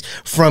chicks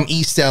from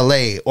East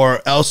LA or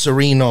El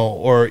Sereno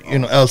or,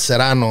 El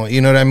Serrano,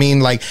 you know what I mean?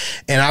 Like,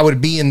 and I would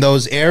be in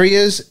those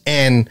areas,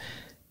 and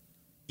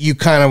you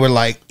kind of were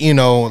like,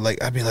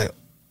 like I'd be like,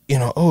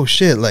 oh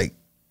shit, like,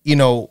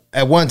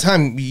 at one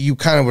time you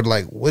kind of would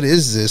like, what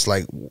is this?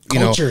 Like,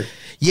 culture.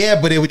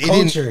 Yeah, but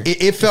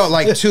it felt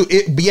like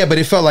but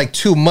it felt like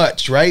too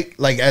much, right?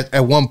 Like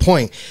at one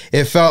point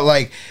it felt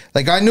like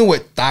I knew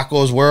what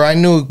tacos were. I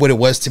knew what it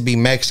was to be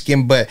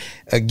Mexican, but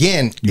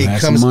again, we had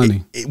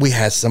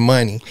some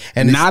money,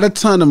 and not a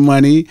ton of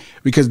money,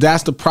 because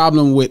that's the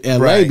problem with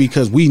LA,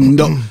 because we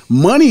know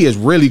money is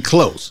really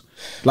close.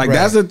 Like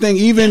that's the thing,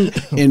 even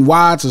in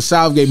Watts or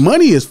Southgate,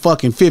 money is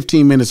fucking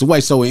 15 minutes away.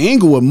 So in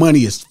Inglewood, money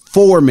is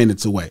 4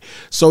 minutes away.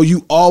 So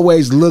you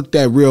always looked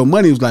at real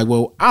money. It was like,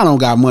 well, I don't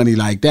got money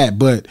like that.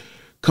 But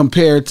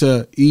compared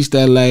to East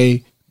LA,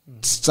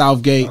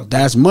 Southgate,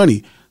 that's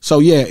money. So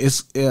yeah,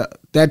 it's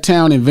that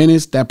town in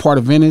Venice, that part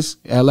of Venice,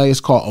 LA, is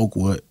called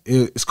Oakwood.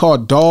 It's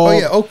called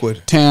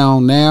Oakwood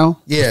Town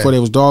now. Yeah. Before there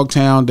was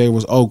Dogtown, there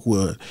was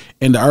Oakwood.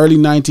 In the early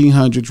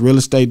 1900s, real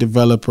estate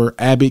developer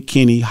Abbott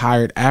Kinney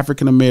hired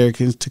African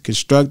Americans to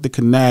construct the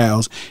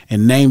canals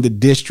and named the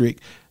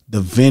district the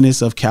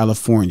Venice of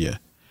California,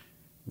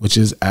 which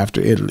is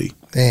after Italy.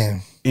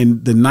 Damn.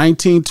 In the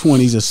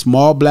 1920s, a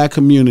small black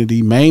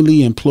community,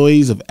 mainly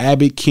employees of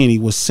Abbott Kinney,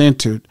 was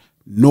centered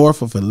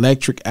north of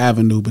Electric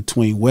Avenue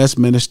between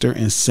Westminster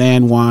and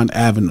San Juan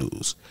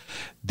Avenues.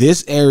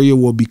 This area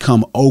will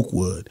become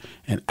Oakwood,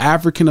 an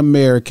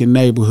African-American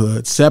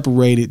neighborhood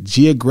separated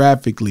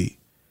geographically,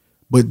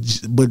 but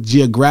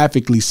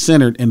geographically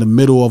centered in the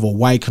middle of a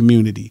white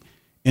community.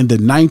 In the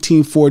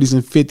 1940s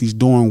and 50s,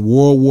 during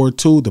World War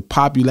II, the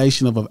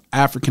population of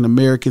African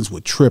Americans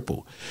would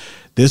triple.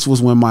 This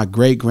was when my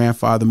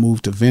great-grandfather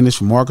moved to Venice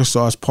from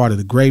Arkansas as part of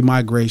the Great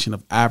Migration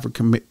of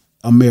African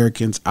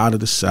Americans out of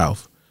the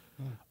South.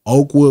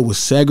 Oakwood was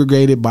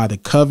segregated by the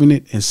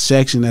Covenant and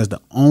sectioned as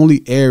the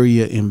only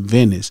area in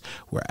Venice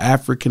where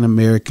African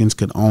Americans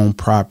could own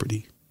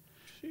property.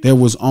 There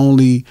was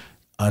only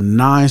a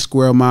 9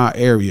 square mile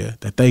area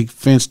that they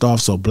fenced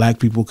off so black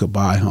people could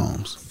buy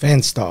homes.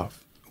 Fenced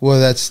off. Well,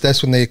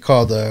 that's when they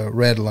called the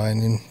red line,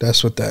 and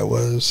that's what that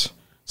was.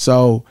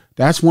 So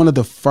that's one of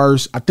the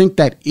first, I think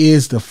that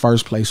is the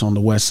first place on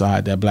the west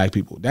side that black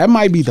people, that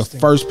might be the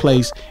first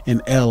place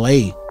in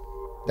LA.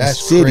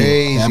 That's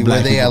crazy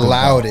where they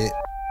allowed it.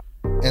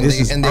 And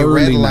they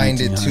redlined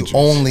it to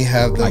only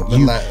have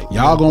the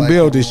y'all gonna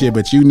build this shit,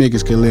 but you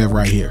niggas can live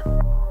right here.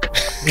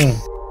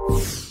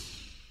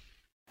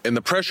 In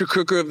the pressure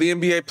cooker of the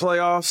NBA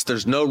playoffs,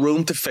 there's no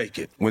room to fake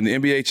it. When the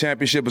NBA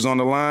championship is on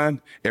the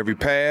line, every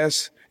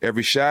pass,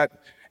 every shot,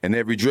 and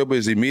every dribble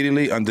is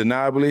immediately,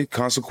 undeniably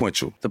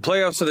consequential. The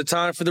playoffs are the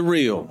time for the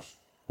real.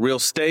 Real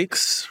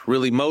stakes,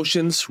 real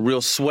emotions,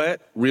 real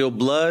sweat, real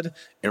blood,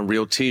 and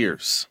real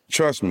tears.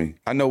 Trust me,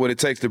 I know what it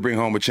takes to bring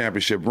home a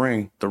championship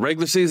ring. The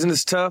regular season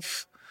is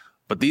tough,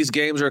 but these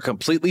games are a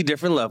completely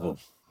different level.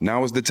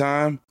 Now is the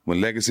time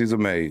when legacies are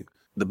made.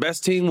 The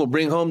best team will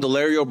bring home the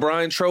Larry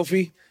O'Brien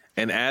Trophy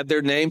and add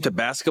their name to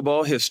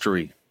basketball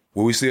history.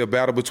 Will we see a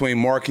battle between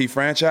marquee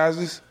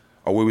franchises,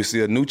 or will we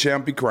see a new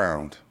champ be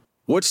crowned?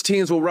 Which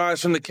teams will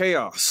rise from the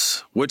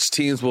chaos? Which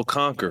teams will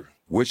conquer?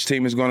 Which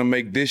team is going to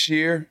make this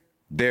year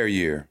their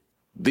year?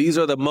 These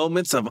are the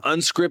moments of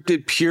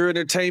unscripted, pure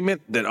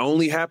entertainment that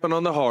only happen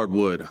on the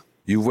hardwood.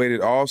 You've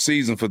waited all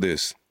season for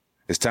this.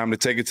 It's time to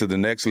take it to the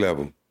next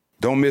level.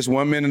 Don't miss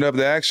 1 minute of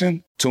the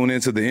action. Tune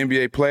into the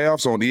NBA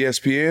playoffs on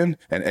ESPN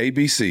and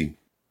ABC.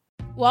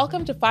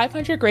 Welcome to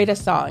 500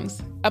 Greatest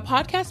Songs, a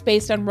podcast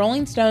based on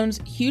Rolling Stone's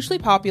hugely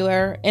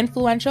popular,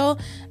 influential,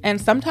 and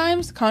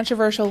sometimes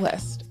controversial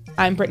list.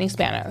 I'm Brittany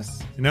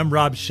Spanos. And I'm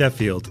Rob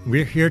Sheffield.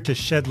 We're here to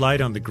shed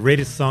light on the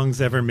greatest songs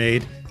ever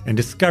made and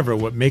discover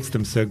what makes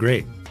them so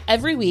great.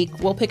 Every week,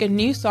 we'll pick a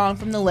new song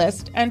from the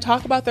list and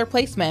talk about their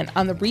placement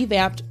on the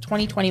revamped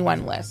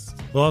 2021 list.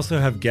 We'll also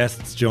have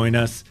guests join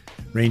us,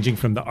 ranging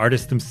from the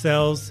artists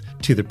themselves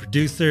to the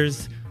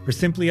producers, or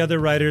simply other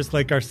writers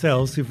like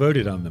ourselves who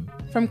voted on them.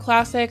 From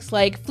classics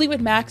like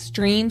Fleetwood Mac's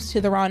Dreams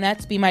to the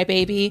Ronettes' Be My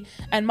Baby,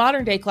 and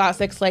modern-day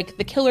classics like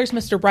The Killers'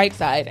 Mr.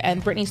 Brightside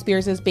and Britney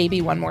Spears'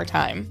 Baby One More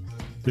Time.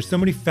 There's so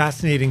many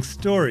fascinating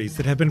stories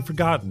that have been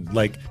forgotten,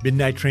 like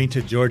Midnight Train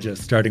to Georgia,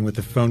 starting with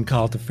a phone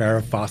call to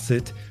Farrah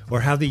Fawcett,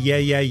 or how the Yeah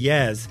Yeah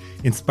Yeahs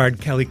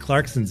inspired Kelly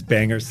Clarkson's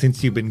banger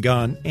Since You've Been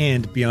Gone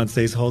and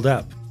Beyoncé's Hold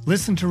Up.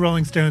 Listen to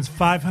Rolling Stone's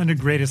 500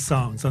 Greatest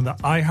Songs on the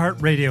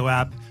iHeartRadio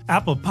app,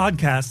 Apple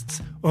Podcasts,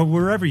 or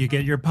wherever you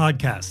get your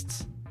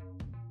podcasts.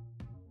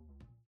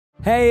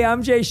 Hey,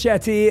 I'm Jay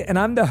Shetty, and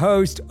I'm the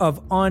host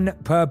of On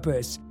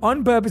Purpose.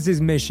 On Purpose's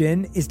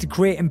mission is to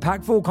create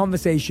impactful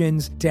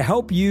conversations to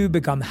help you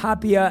become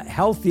happier,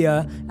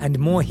 healthier, and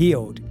more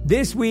healed.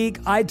 This week,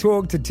 I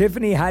talked to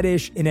Tiffany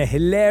Haddish in a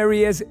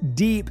hilarious,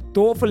 deep,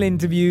 thoughtful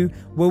interview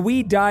where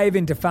we dive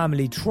into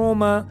family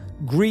trauma,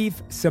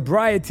 grief,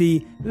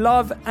 sobriety,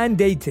 love, and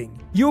dating.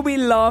 You'll be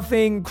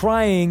laughing,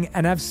 crying,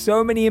 and have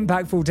so many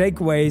impactful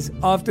takeaways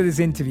after this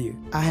interview.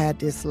 I had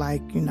this,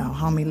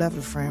 homie lover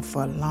friend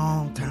for a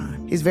long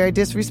time. He's very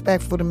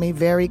disrespectful to me,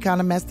 very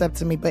kind of messed up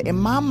to me. But in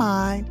my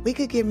mind, we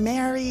could get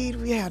married.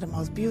 We have the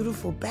most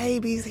beautiful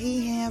babies.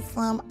 He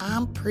handsome.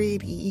 I'm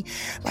pretty.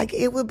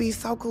 It would be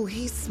so cool.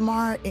 He's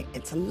smart and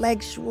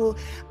intellectual.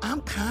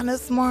 I'm kind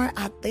of smart,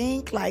 I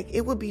think.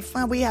 It would be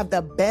fun. We have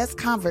the best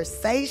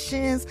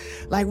conversations.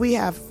 We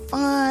have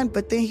fun.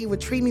 But then he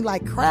would treat me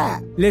like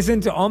crap.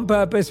 Listen to On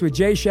Purpose with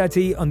Jay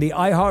Shetty on the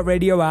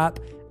iHeartRadio app,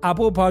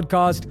 Apple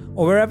Podcast,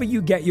 or wherever you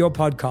get your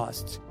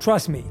podcasts.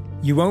 Trust me,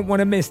 you won't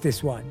want to miss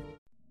this one.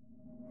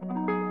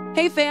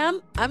 Hey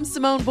fam, I'm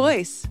Simone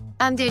Boyce.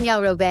 I'm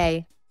Danielle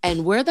Robay.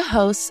 And we're the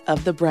hosts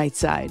of The Bright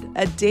Side,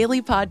 a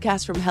daily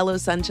podcast from Hello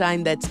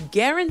Sunshine that's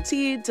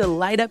guaranteed to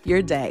light up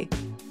your day.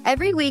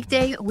 Every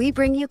weekday, we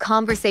bring you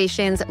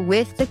conversations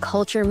with the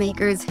culture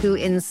makers who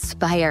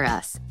inspire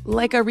us.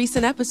 Like our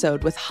recent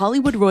episode with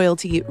Hollywood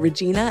royalty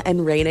Regina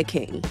and Raina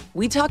King.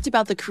 We talked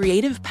about the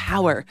creative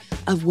power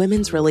of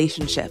women's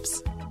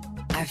relationships.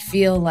 I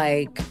feel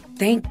like,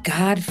 thank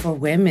God for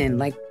women,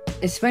 like,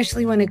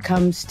 especially when it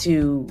comes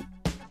to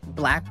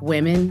Black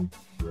women,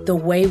 the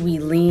way we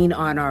lean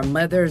on our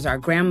mothers, our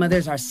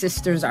grandmothers, our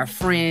sisters, our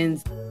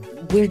friends.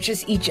 We're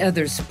just each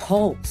other's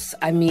pulse.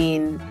 I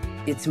mean,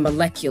 it's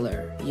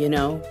molecular, you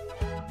know?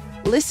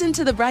 Listen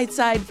to The Bright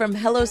Side from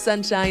Hello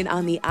Sunshine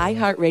on the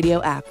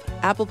iHeartRadio app,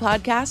 Apple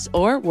Podcasts,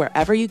 or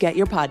wherever you get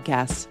your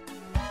podcasts.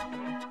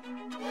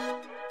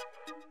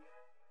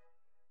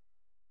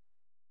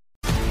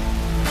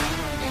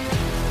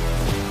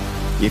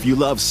 If you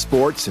love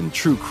sports and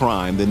true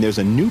crime, then there's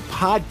a new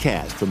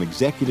podcast from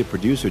executive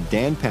producer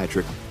Dan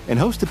Patrick and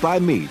hosted by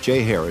me,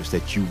 Jay Harris,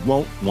 that you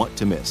won't want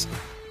to miss.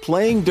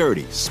 Playing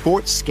Dirty: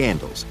 Sports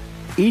Scandals.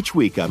 Each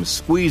week, I'm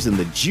squeezing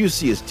the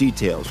juiciest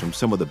details from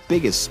some of the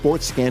biggest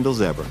sports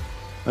scandals ever.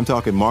 I'm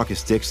talking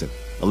Marcus Dixon,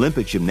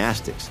 Olympic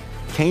gymnastics,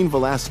 Cain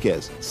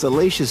Velasquez,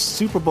 salacious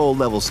Super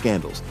Bowl-level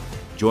scandals.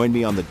 Join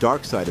me on the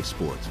dark side of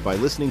sports by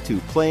listening to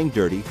Playing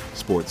Dirty: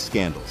 Sports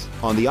Scandals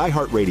on the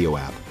iHeartRadio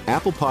app,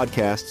 Apple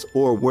Podcasts,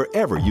 or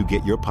wherever you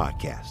get your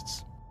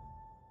podcasts.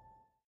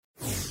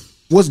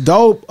 What's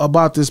dope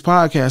about this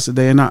podcast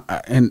today,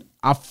 and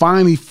I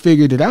finally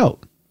figured it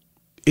out,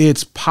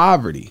 it's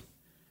poverty.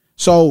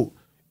 So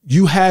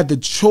you had the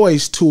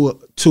choice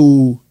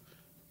to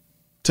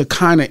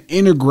kind of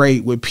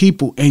integrate with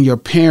people, and your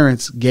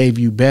parents gave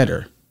you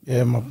better.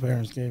 Yeah, my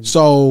parents gave me.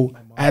 So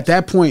at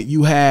that point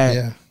you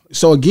had,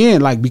 so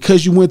again, like,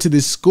 because you went to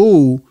this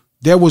school,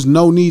 there was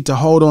no need to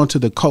hold on to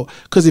the code.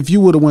 Because if you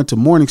would have went to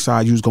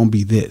Morningside, you was going to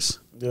be this.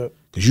 Yep.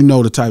 Because you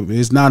know the type of,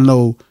 it's not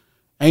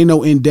ain't no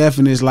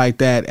indefinites like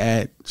that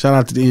at, shout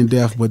out to the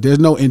indef, but there's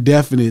no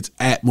indefinites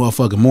at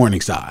motherfucking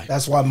Morningside.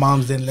 That's why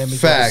moms didn't let me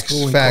go to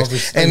school in Culver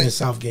City and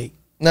Southgate.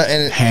 No,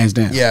 and hands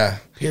down. Yeah.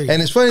 Period. And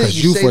it's funny that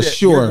you say for that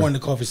sure you're going to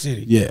Culver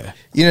City. Yeah.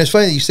 You know, it's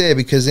funny that you say it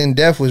because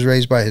Indef was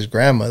raised by his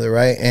grandmother,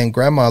 right? And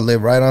grandma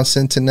lived right on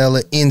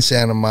Centinela in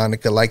Santa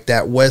Monica, like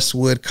that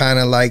Westwood kind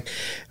of like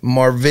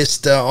Mar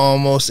Vista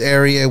almost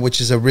area,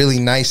 which is a really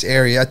nice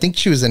area. I think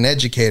she was an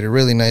educator,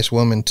 really nice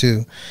woman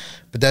too.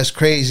 But that's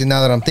crazy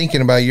now that I'm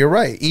thinking about it. You're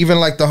right. Even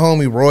like the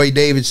homie Roy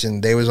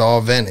Davidson, they was all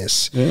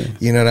Venice. Yeah.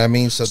 You know what I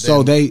mean?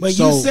 But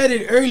you said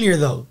it earlier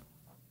though.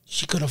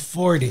 She could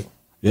afford it.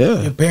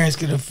 Yeah. Your parents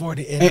could afford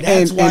it. And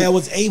that's why I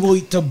was able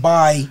to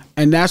buy.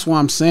 And that's why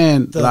I'm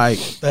saying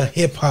the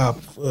hip hop,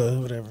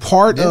 whatever.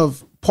 Part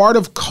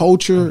of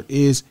culture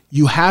is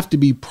you have to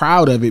be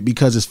proud of it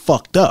because it's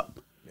fucked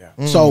up.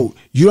 Yeah. So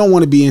you don't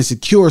want to be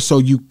insecure, so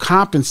you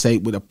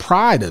compensate with a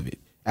pride of it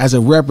as a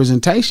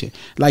representation.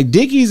 Like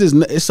Dickies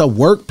it's a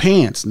work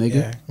pants, nigga.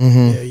 Yeah.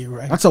 Mm-hmm. Yeah, you're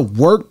right. That's a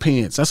work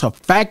pants. That's a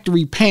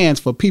factory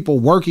pants for people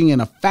working in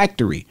a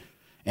factory.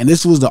 And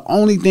this was the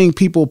only thing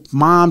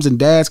moms and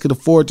dads could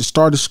afford to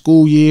start a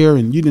school year,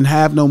 and you didn't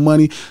have no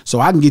money. So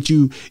I can get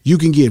you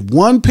can get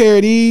one pair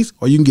of these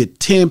or you can get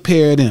 10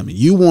 pair of them. And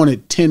you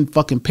wanted 10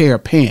 fucking pair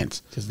of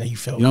pants. Because then you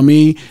felt, you know what I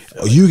mean?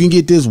 Or you can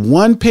get this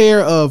one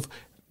pair of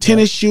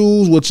tennis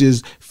shoes, which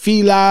is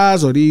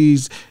Filas or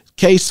these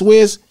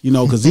K-Swiss, you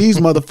know, because these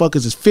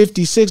motherfuckers is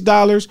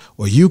 $56,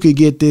 or you could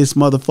get this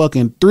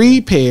motherfucking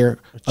 3 pair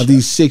of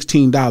these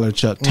 $16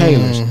 Chuck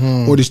Taylors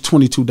or this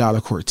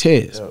 $22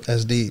 Cortez.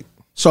 That's deep.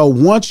 So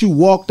once you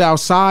walked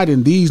outside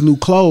in these new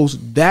clothes,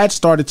 that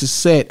started to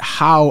set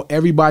how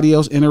everybody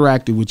else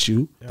interacted with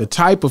you, the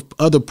type of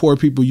other poor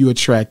people you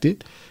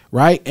attracted,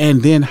 right?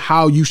 And then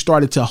how you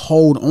started to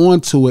hold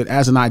on to it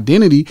as an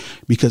identity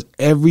because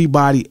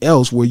everybody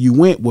else where you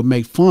went would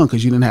make fun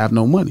because you didn't have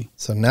no money.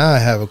 So now I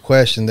have a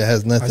question that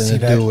has nothing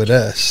to do with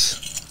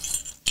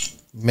us.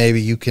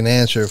 Maybe you can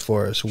answer it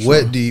for us.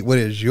 Sure. What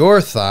is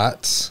your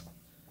thoughts?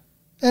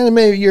 And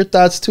maybe your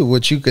thoughts too,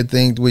 what you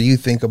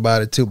think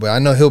about it too. But I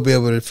know he'll be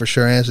able to for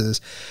sure answer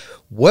this.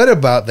 What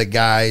about the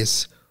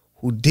guys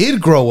who did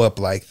grow up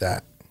like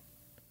that,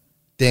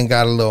 then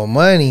got a little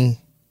money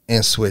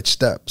and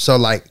switched up? So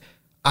like,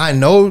 I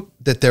know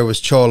that there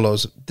was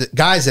cholos, the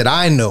guys that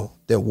I know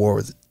that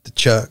wore the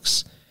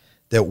Chucks,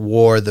 that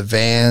wore the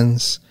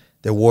Vans,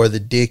 that wore the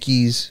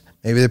Dickies.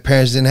 Maybe their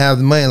parents didn't have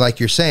the money like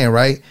you're saying,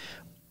 right?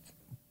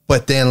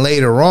 But then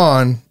later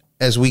on,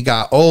 as we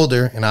got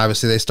older and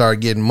obviously they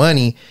started getting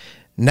money,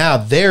 now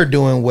they're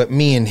doing what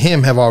me and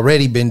him have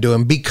already been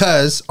doing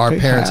because our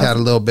parents had a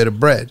little bit of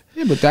bread.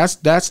 Yeah, but that's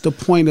the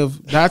point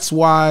that's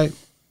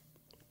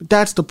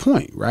the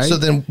point, right? So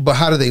then, but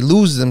how do they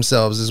lose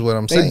themselves is what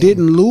I'm saying. They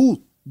didn't lose.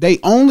 They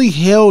only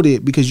held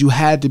it because you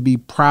had to be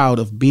proud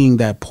of being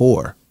that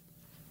poor.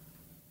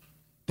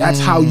 That's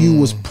how you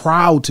was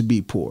proud to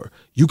be poor.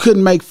 You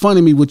couldn't make fun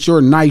of me with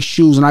your nice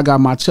shoes and I got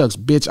my Chucks.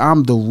 Bitch,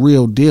 I'm the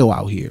real deal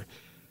out here.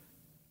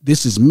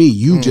 This is me.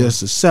 You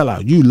just a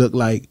sellout. You look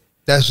like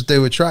that's what they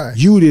would try.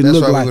 You didn't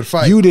look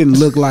like you didn't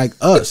look like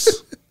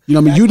us. You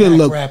know what I mean? You didn't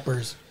look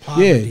rappers.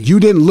 Yeah,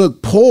 you didn't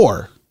look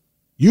poor.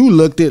 You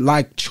looked it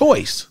like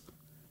choice.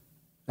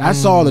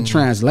 That's all the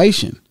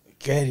translation.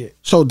 Get it.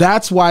 So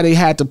that's why they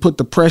had to put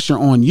the pressure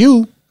on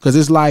you, because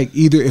it's like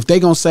either if they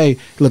gonna say,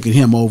 look at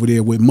him over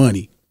there with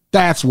money,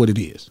 that's what it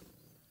is.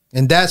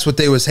 And that's what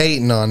they was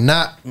hating on,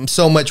 not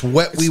so much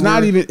what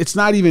It's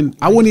not even.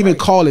 I wouldn't even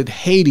call it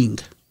hating.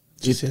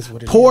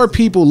 What it Poor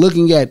people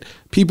looking at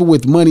people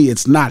with money,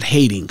 it's not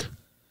hating.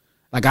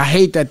 Like, I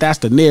hate that that's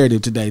the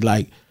narrative today.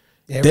 Like,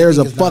 there's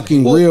a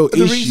fucking real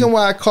issue. The reason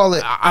why I call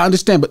it... I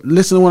understand, but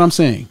listen to what I'm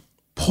saying.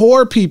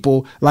 Poor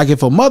people, like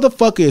if a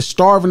motherfucker is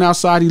starving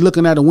outside, he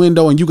looking at a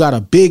window and you got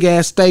a big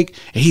ass steak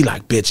and he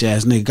like, bitch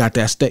ass nigga got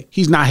that steak.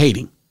 He's not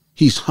hating.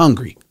 He's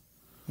hungry.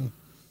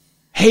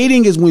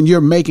 Hating is when you're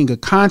making a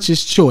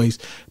conscious choice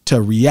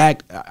to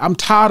react. I'm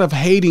tired of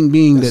hating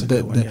being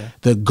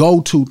the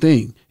go-to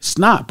thing. It's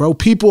not, bro.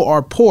 People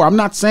are poor. I'm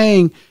not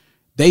saying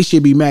they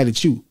should be mad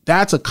at you.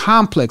 That's a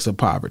complex of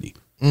poverty.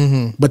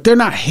 Mm-hmm. But they're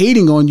not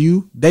hating on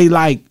you. They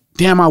like,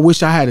 damn, I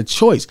wish I had a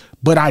choice.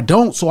 But I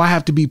don't, so I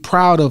have to be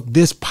proud of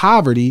this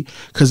poverty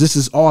because this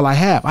is all I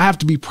have. I have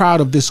to be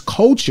proud of this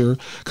culture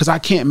because I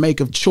can't make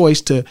a choice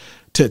to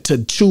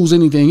choose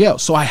anything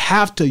else. So I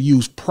have to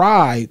use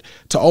pride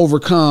to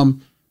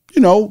overcome,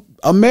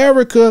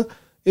 America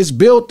is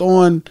built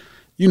on,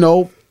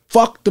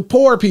 fuck the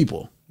poor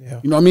people. Yeah.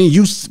 You know what I mean?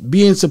 You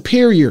being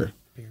superior.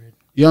 Period.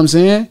 You know what I'm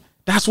saying?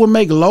 That's what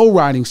makes low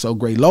riding so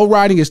great. Low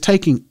riding is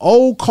taking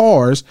old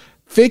cars,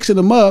 fixing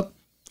them up,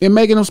 and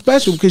making them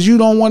special because you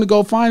don't want to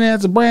go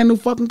finance a brand new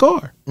fucking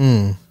car.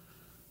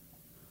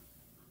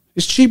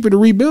 It's cheaper to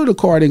rebuild a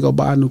car than go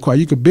buy a new car.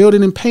 You could build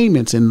it in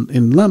payments and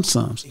in lump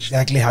sums.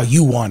 Exactly how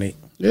you want it.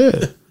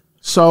 Yeah.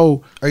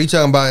 So are you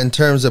talking about in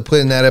terms of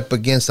putting that up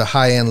against a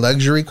high-end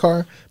luxury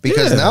car?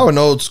 Because now an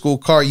old school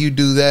car, you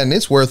do that and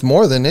it's worth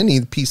more than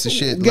any piece of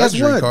shit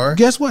luxury car.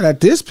 Guess what?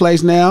 At this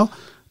place now,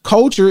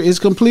 culture is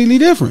completely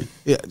different.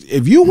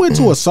 If you went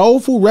to a soul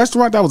food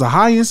restaurant that was a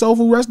high-end soul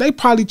food restaurant, they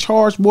probably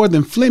charge more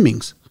than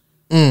Fleming's.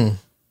 You know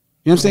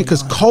what I'm saying?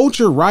 Because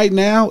culture right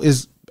now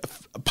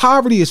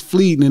poverty is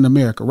fleeting in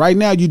America. Right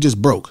now, you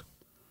just broke.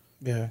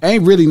 Yeah.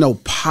 Ain't really no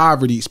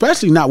poverty,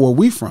 especially not where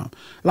we from.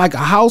 Like a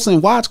house in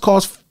Watts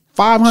costs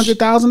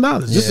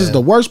 $500,000. This is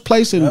the worst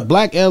place in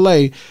Black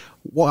LA.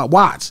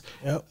 Watts.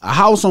 Yep. A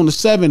house on the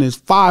 7 is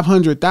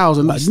 $500,000.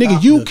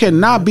 Nigga, you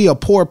cannot be a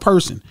poor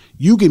person.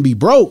 You can be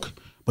broke,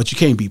 but you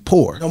can't be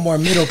poor. No more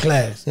middle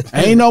class.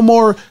 Ain't no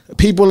more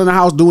people in the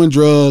house doing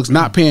drugs,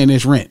 not paying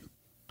this rent.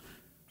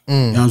 You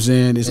know what I'm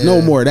saying? There's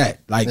no more of that.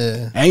 Like,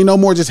 ain't no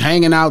more just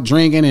hanging out,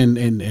 drinking,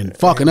 and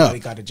fucking up.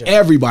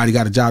 Everybody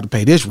got a job to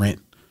pay this rent.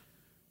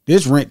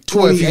 This rent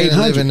 $2,800.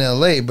 Live in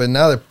LA, but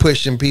now they're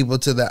pushing people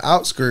to the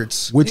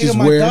outskirts, which is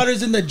my where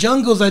daughter's in the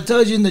jungles. I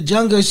told you in the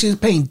jungle, she's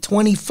paying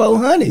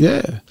 $2,400.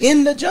 Yeah,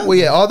 in the jungle. Well,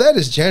 yeah, all that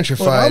is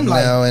gentrified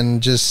now,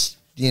 and just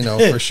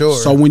for sure.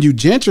 So when you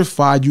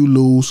gentrify, you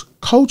lose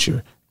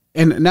culture,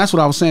 and that's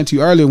what I was saying to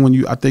you earlier.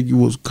 When I think you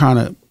was kind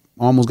of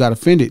almost got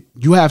offended.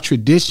 You have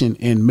tradition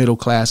in middle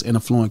class and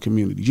affluent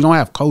communities. You don't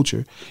have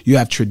culture. You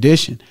have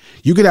tradition.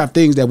 You could have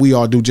things that we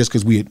all do just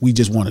because we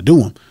just want to do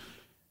them.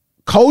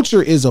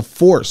 Culture is a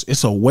force.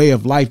 It's a way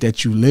of life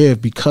that you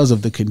live because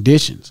of the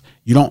conditions.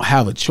 You don't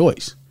have a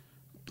choice.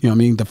 You know what I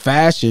mean? The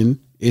fashion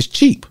is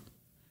cheap.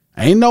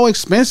 Ain't no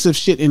expensive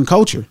shit in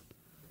culture.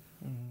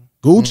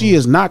 Gucci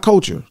is not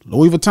culture.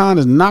 Louis Vuitton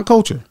is not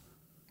culture.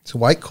 It's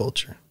white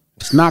culture.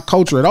 It's not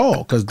culture at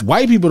all because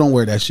white people don't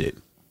wear that shit.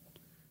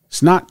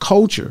 It's not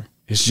culture.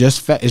 It's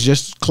just it's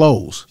just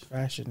clothes.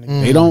 Fashion.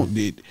 They don't.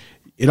 It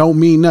don't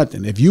mean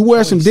nothing. If you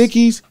wear some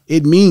Dickies,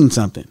 it means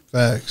something.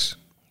 Facts.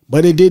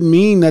 But it didn't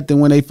mean nothing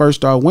when they first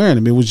started wearing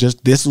them. It was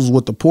just this was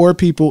what the poor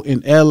people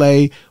in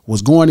LA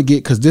was going to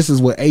get because this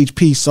is what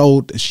HP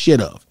sold the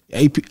shit of.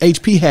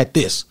 HP had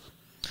this.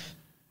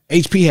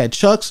 HP had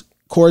Chucks,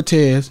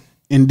 Cortez,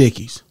 and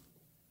Dickies,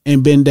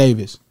 and Ben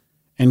Davis,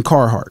 and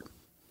Carhartt.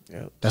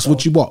 Yep. That's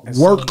what you bought.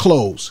 Work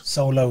clothes.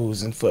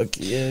 Solos and fuck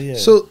yeah.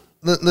 So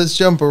let's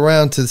jump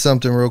around to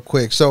something real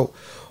quick. So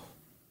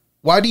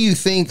why do you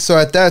think, so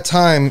at that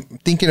time,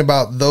 thinking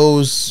about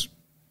those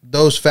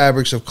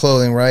fabrics of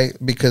clothing, right?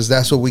 Because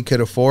that's what we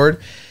could afford.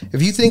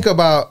 If you think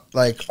about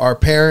like our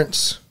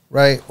parents,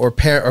 right? Or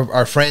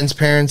our friends'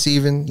 parents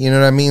even, you know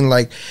what I mean?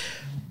 Like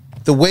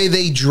the way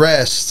they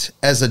dressed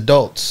as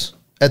adults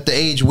at the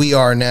age we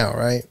are now,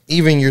 right?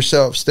 Even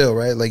yourself still,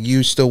 right? Like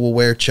you still will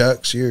wear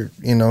Chucks.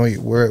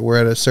 We're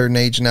at a certain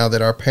age now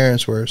that our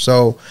parents were.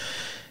 So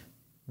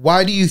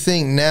why do you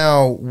think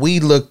now we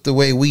look the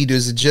way we do?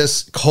 Is it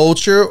just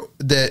culture,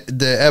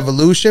 the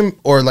evolution,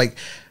 or like,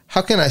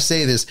 how can I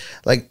say this?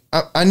 Like,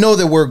 I know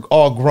that we're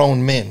all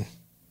grown men.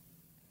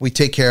 We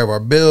take care of our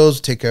bills,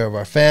 take care of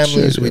our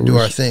families, we do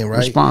our thing, right?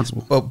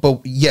 Responsible.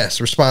 But yes,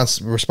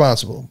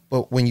 responsible.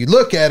 But when you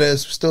look at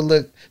us,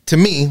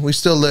 we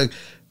still look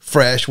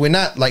fresh. We're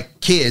not like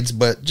kids,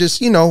 but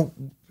just,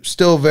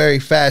 still very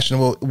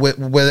fashionable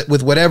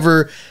with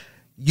whatever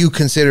you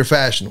consider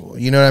fashionable.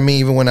 You know what I mean?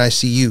 Even when I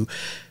see you.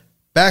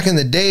 Back in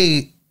the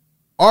day,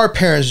 our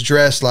parents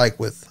dressed like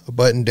with a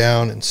button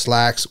down and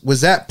slacks. Was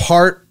that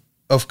part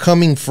of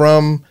coming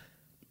from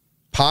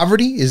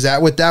poverty? Is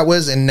that what that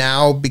was? And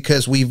now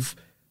because we've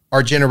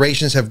our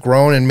generations have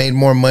grown and made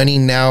more money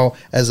now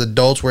as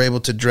adults, we're able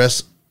to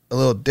dress a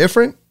little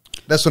different?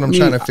 That's what I'm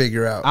trying to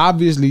figure out.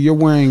 Obviously, you're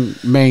wearing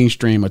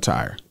mainstream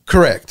attire.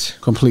 Correct.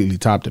 Completely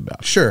top to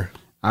bottom. Sure.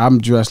 I'm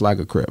dressed like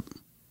a Crip.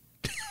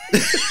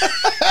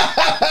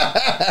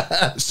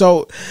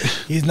 So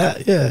he's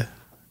not. Yeah.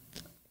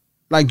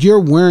 Like you're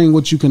wearing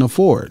what you can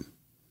afford.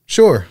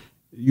 Sure.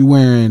 You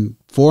wearing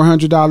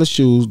 $400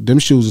 shoes. Them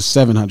shoes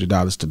are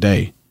 $700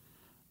 today.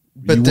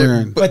 But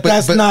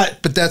that's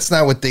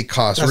not what they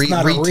cost. That's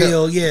not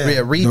retail, a real,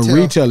 yeah. Retail. The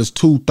retail is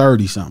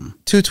 $230 something.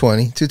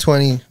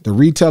 $220. The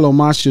retail on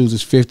my shoes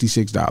is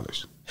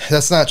 $56.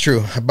 That's not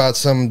true. I bought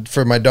some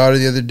for my daughter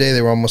the other day.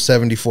 They were almost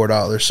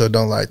 $74. So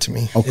don't lie to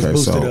me. Okay,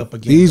 so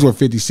these were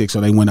 56,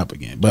 so they went up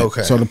again. But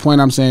okay. So the point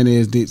I'm saying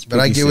is this. But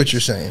I get what you're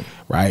saying.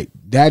 Right.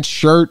 That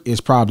shirt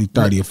is probably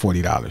 $30 or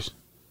 $40.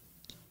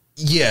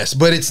 Yes,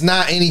 but it's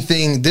not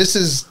anything. This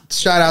is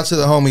shout out to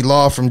the homie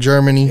Law from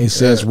Germany. It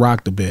says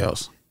Rock the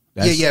Bells.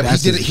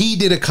 He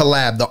did a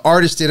collab. The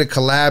artist did a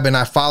collab, and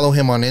I follow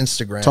him on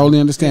Instagram. Totally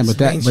understand, but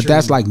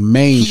that's like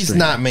mainstream. He's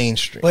not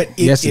mainstream, but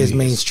it is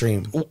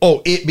mainstream.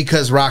 Oh, it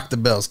because Rock the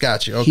Bells.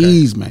 Got you. Okay,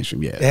 he's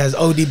mainstream. Yeah, it has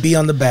ODB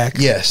on the back.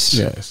 Yes,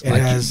 it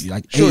like, has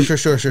like sure.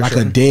 Like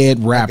a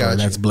dead rapper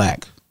that's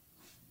black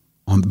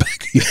on the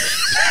back.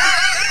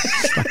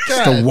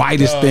 It's the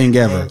whitest thing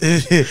ever.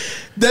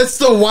 That's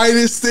the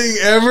whitest thing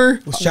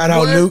ever. Well, shout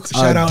out Nuke.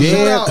 Shout out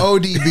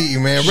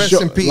ODB, man.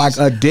 Rest in peace. Like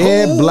a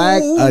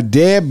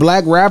dead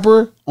black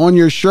rapper on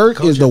your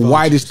shirt is the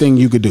whitest thing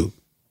you could do.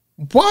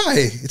 Why?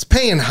 It's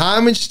paying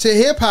homage to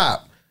hip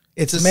hop.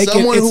 It's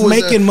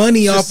making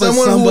money off of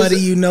somebody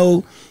you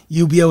know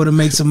you'll be able to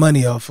make some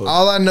money off of.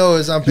 All I know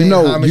is I'm paying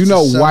homage to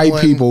someone.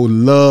 White people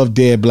love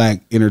dead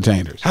black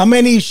entertainers. How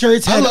many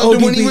shirts had I loved ODB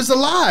him when he was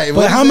alive?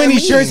 But how many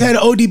shirts had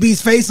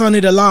ODB's face on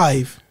it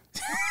alive?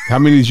 How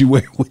many did you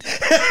wear?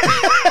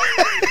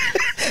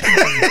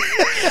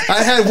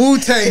 I had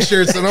Wu-Tang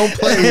shirts, so don't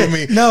play with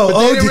me. No,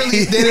 but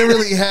they didn't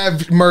really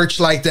have merch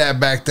like that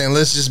back then.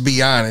 Let's just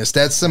be honest.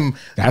 That's not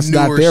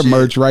their shit.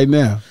 merch right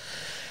now.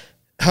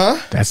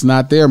 Huh? That's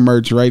not their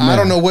merch right now. I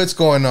don't know what's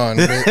going on.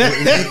 But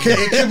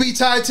it could be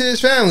tied to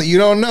his family. You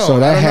don't know. So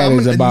that hat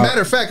is about.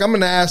 Matter of fact, I'm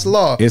going to ask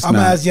Law. I'm going to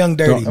ask Young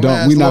Dirty. We're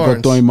not going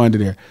to throw him under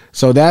there.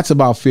 So that's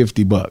about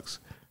 $50.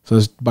 So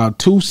it's about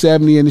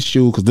 $270 in the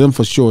shoe because them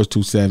for sure is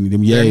 $270.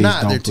 Them They're Yeezys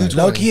not. don't They're play.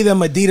 Low key, them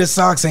Adidas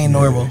socks ain't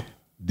normal.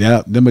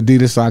 Yeah, them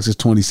Adidas socks is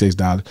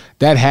 $26.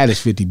 That hat is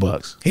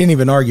 $50. He didn't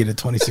even argue the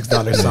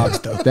 $26 socks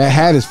though. That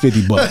hat is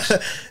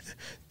 $50.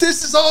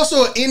 This is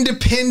also an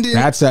independent.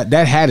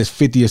 That hat is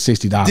 $50 or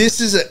 $60. This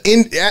is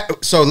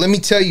so let me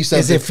tell you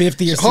something. Is it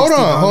 $50 or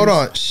 $60? Hold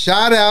on.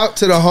 Shout out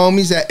to the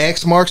homies at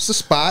X Marks the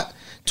Spot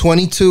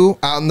 22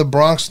 out in the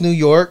Bronx, New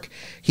York.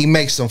 He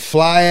makes some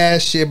fly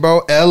ass shit,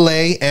 bro.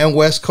 LA and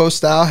West Coast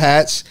style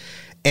hats.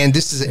 And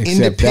this is an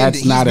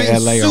independent. That's not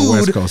an LA or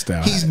West Coast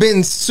style. He's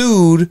been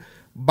sued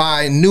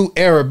by New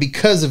Era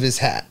because of his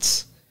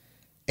hats.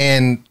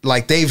 And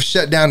like they've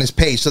shut down his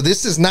page. So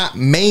this is not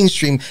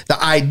mainstream. The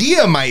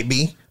idea might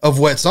be of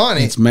what's on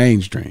it. It's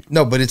mainstream.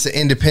 No, but it's an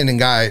independent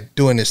guy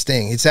doing this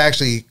thing. It's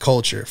actually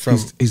culture from.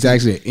 He's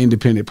actually an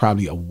independent,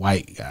 probably a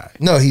white guy.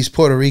 No, he's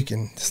Puerto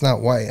Rican. It's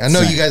not white. I know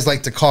you guys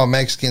like to call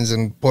Mexicans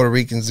and Puerto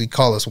Ricans. You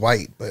call us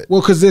white, but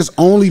because there's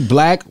only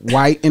black,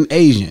 white, and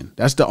Asian.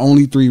 That's the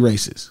only three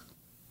races.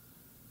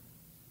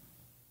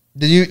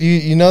 Did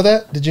you know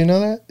that? Did you know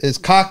that? It's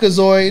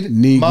Caucasoid,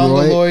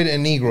 Mongoloid,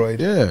 and Negroid.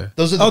 Yeah,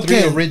 those are the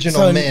three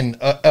original men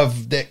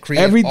of that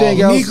create everything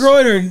else.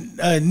 Negroid or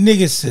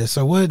niggas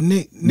or what?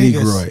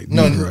 Negroid.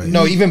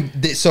 No. Even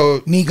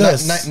so.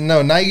 Negus.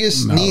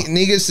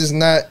 Negus is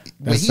not.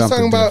 What he's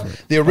talking about.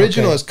 Different. The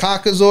original is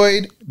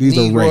Caucasoid,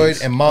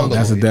 Negroid, and Mongoloid.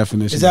 That's a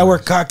definition. Is that where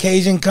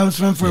Caucasian comes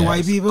from for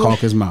white people?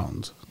 Caucasus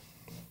Mountains.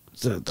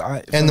 And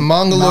the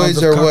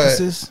Mongoloids are what?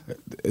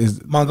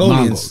 Is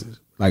Mongolians.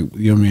 Like,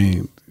 you know what I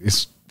mean?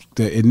 It's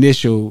the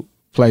initial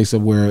place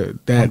of where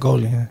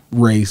that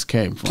race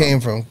came from.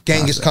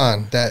 Genghis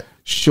Khan. That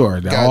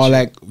all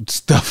that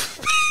stuff.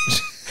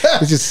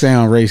 It just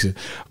sound racist.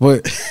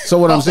 But so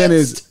what I'm saying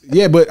is,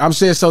 but I'm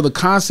saying so the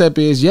concept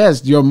is,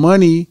 yes, your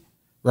money,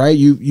 right?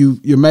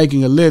 You're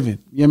making a living.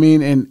 You know what I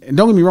mean? And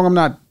don't get me wrong, I'm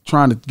not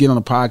trying to get on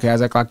a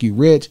podcast, act like you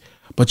rich,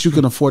 but you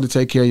can afford to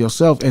take care of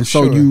yourself. And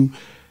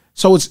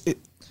so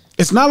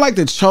it's not like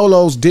the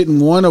cholos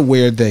didn't want to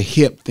wear the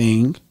hip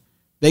thing.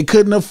 They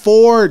couldn't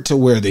afford to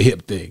wear the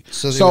hip thing.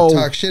 So they would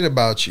talk shit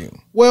about you.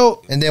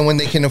 Well, and then when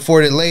they can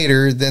afford it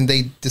later, then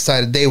they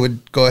decided they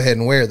would go ahead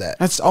and wear that.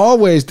 That's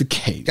always the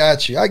case.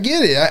 Got you. I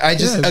get it. I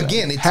just,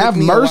 again, it have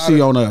took me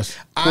mercy on us.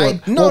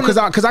 Because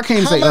I can't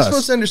even say us. How am I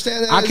supposed to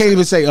understand that? I can't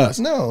even say us.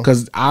 No.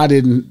 Because I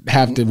didn't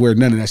have to wear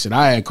none of that shit.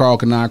 I had Carl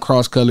Canine,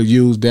 cross-color,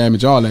 used,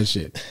 damage, all that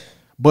shit.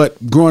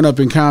 But growing up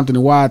in Compton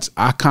and Watts,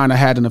 I kind of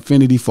had an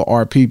affinity for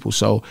our people.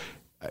 So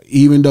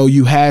even though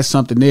you had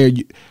something there,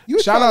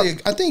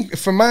 I think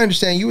from my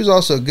understanding, you was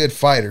also a good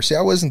fighter. See,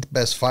 I wasn't the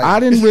best fighter.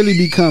 I didn't really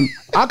become,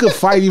 I could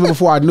fight even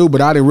before I knew,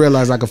 but I didn't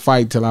realize I could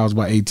fight till I was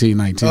about 18,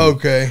 19.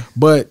 Okay.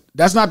 But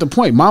that's not the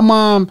point. My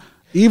mom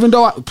Even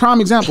though, prime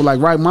example, like,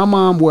 right, my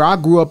mom, where I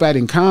grew up at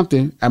in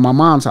Compton, at my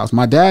mom's house,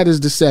 my dad is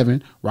the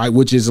 7, right,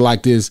 which is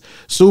like this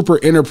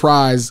super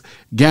enterprise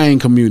gang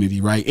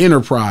community, right?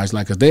 Enterprise,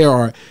 like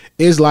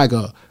it's like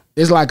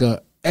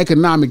a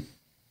economic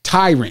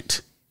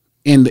tyrant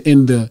in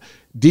the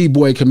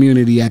D-boy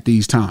community at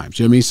these times.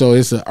 You know what I mean? So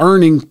it's an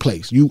earning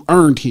place. You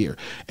earned here.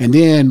 And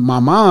then my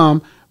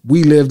mom,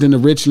 we lived in the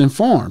Richland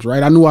Farms,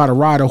 right? I knew how to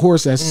ride a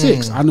horse at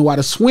 6. I knew how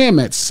to swim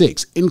at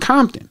 6 in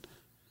Compton.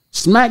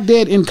 Smack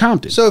dead in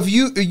Compton. So if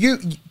you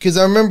because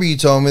I remember you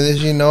told me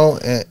this,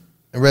 and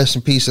rest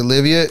in peace,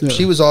 Olivia. Yeah.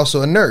 She was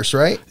also a nurse,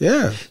 right?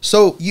 Yeah.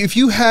 So if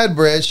you had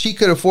bread, she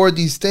could afford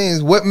these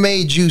things. What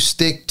made you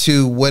stick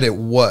to what it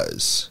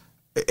was?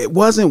 It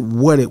wasn't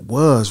what it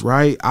was,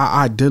 right?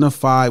 I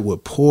identified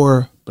with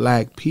poor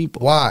black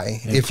people.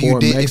 Why?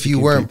 If you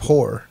weren't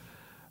poor,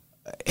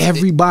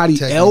 everybody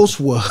else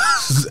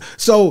was.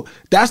 So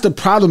that's the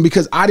problem,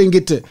 because I didn't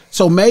get to.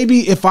 So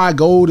maybe if I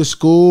go to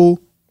school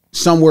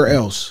somewhere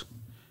else,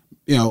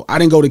 I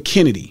didn't go to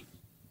Kennedy,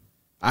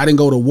 I didn't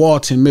go to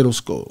Walton Middle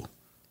School.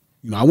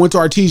 I went to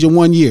Artesia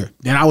 1 year.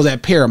 Then I was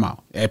at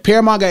Paramount. At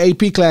Paramount, I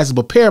got AP classes,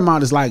 but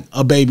Paramount is like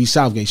a baby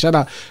Southgate. Shout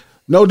out.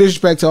 No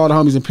disrespect to all the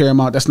homies in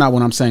Paramount. That's not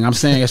what I'm saying. I'm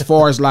saying as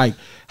far as like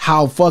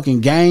how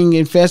fucking gang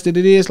infested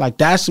it is, like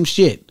that's some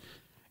shit.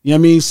 You know what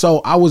I mean?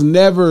 So I was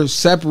never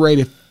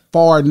separated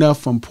far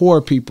enough from poor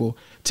people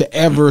to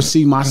ever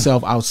see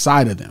myself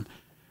outside of them.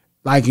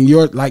 Like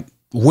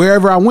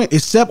wherever I went,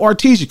 except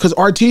Artesia, because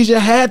Artesia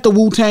had the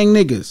Wu-Tang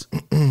niggas.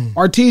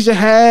 Artesia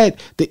had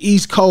the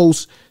East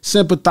Coast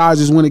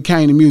sympathizers when it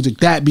came to music.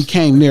 That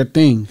became their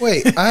thing.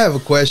 Wait, I have a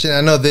question.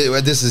 I know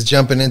that this is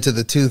jumping into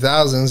the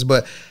 2000s,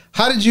 but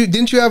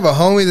didn't you have a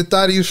homie that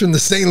thought he was from the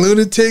St.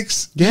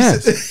 Lunatics?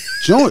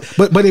 Yes.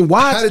 But in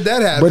Watts, how did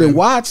that happen? But in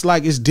Watts,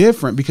 like, it's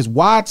different, because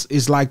Watts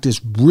is like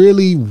this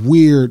really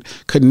weird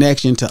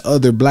connection to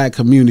other black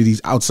communities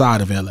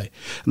outside of LA.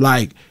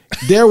 Like,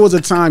 there was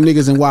a time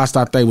niggas in Watts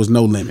thought they was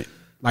No Limit.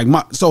 Like,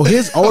 so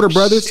his older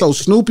brother, so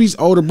Snoopy's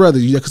older brother,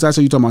 because that's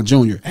what you're talking about,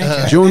 Junior.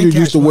 Junior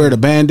used to wear the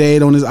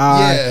Band-Aid on his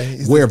eye,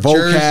 wear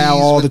Vocal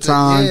all the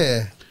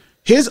time.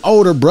 His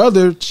older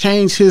brother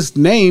changed his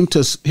name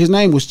his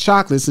name was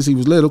Chocolate since he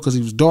was little, because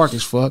he was dark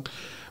as fuck,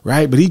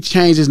 right? But he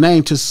changed his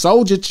name to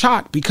Soldier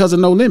Choc because of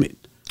No Limit.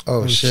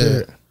 Oh shit. You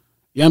know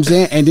what I'm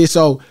saying? And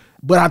then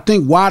but I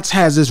think Watts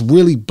has this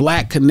really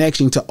black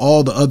connection to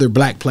all the other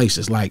black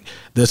places, like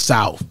the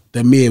South,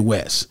 the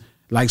Midwest.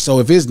 Like, so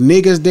if it's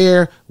niggas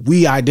there,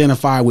 we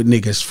identify with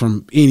niggas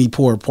from any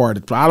poor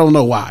part. I don't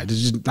know why.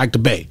 It's just like the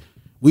Bay.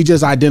 We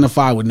just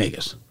identify with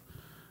niggas.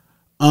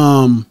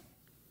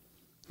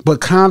 But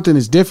Compton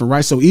is different,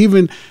 right? So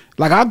even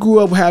like I grew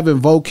up having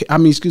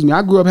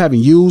I grew up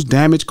having Used,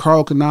 Damage,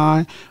 Carl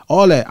Kanai,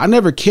 all that. I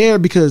never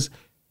cared because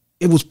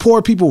it was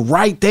poor people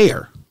right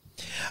there.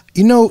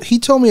 He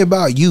told me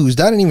about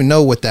Used. I didn't even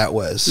know what that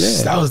was.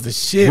 Yeah. That was the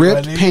shit.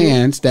 Ripped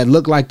pants that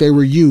looked like they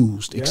were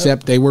used,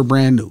 except they were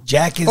brand new.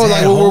 Jackets. Oh,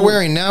 like what we're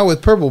wearing now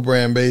with Purple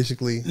Brand,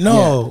 basically.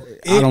 No,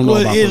 I don't know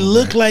about it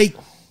looked like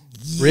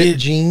ripped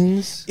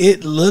jeans.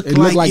 It looked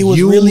like it was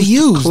used really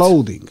used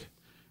clothing.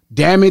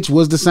 Damage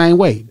was the same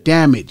way.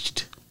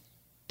 Damaged.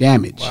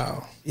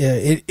 Wow.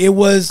 Yeah, it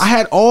was. I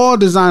had all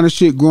designer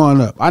shit growing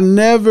up. I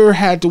never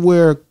had to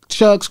wear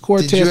Chucks,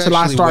 Cortez till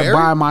I started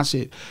buying my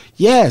shit.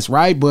 Yes,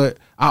 right, but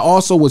I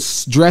also would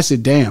dress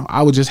it down.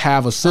 I would just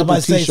have a simple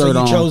t-shirt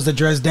on. So you chose to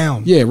dress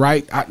down. Yeah,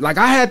 right.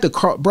 I had the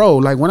bro.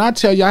 Like when I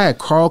tell you, I had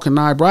Carl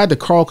Kanai, bro. I had the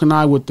Carl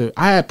Kanai with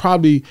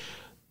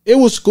it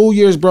was school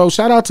years, bro.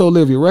 Shout out to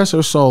Olivia, rest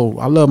her soul.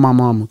 I love my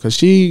mama because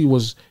she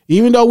was,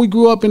 even though we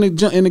grew up in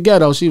the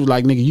ghetto, she was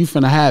like, nigga, you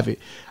finna have it.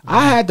 Yeah.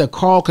 I had the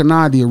Carl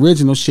Kanai, the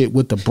original shit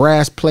with the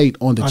brass plate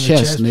on the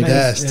chest, nigga.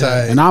 That's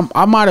tight. And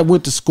I might have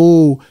went to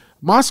school.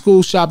 My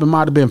school shopping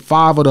might have been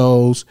 5 of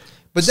those.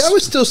 But that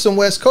was still some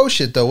West Coast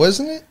shit, though,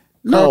 wasn't it?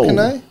 No.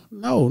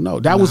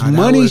 That was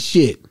money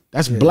shit.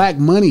 That's black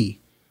money.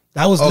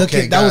 That was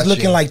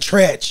looking like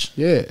Tretch.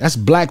 Yeah, that's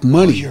black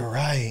money. Oh, you're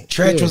right.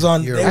 Tretch was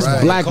on. That's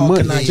black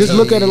money. Just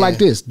look at it like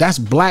this. That's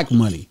black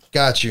money.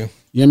 Got you.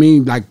 You know what I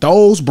mean? Like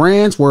those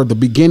brands were the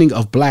beginning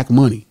of black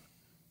money.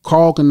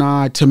 Carl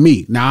Kanai, to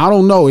me. Now I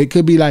don't know. It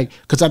could be like,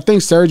 because I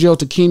think Sergio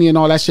Tacchini and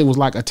all that shit was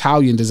like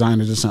Italian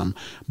designers or something.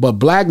 But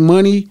black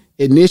money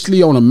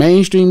initially on a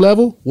mainstream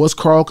level was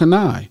Carl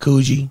Kanai.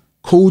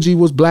 Coogee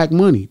was black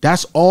money.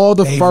 That's all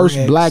the first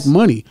black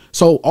money.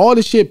 So all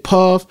the shit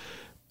Puff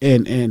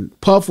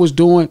and Puff was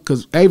doing,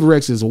 because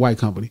Averex is a white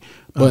company.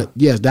 But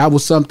yes, that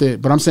was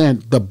something. But I'm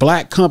saying the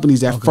black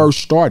companies that first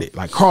started,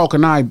 like Carl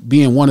Kanai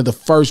being one of the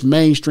first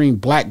mainstream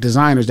black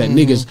designers that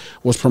niggas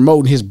was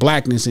promoting his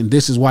blackness, and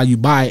this is why you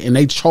buy it, and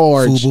they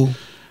charge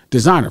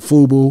designer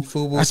Fubu.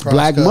 That's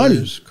black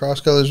money. Cross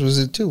Colors was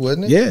it too,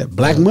 wasn't it? Yeah,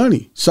 black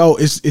money. So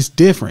it's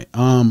different.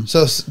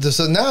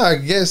 So now I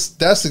guess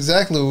that's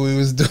exactly what we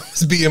was doing,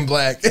 was being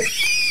black.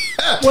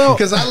 Well,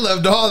 because I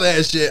loved all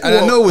that shit. And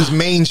I know it was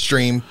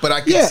mainstream, but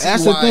I could see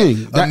that's why the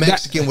thing. a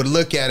Mexican would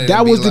look at it. That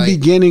and was be the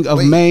beginning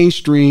of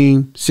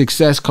mainstream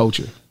success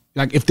culture.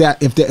 Like if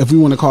we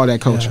want to call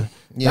that culture.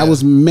 That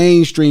was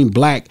mainstream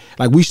black.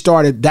 Like we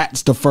started,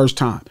 that's the first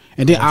time.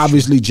 And then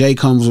obviously Jay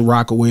comes with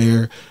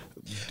Rockaware,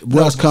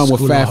 Russ come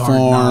with Fat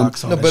Farm,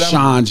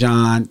 Sean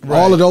John.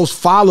 All of those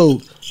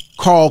followed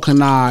Carl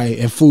Kanai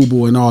and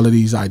Fubu and all of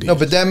these ideas. No,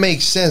 but that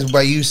makes sense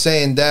by you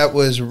saying that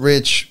was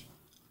rich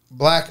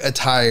black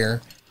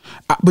attire.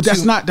 But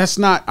that's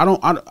not. I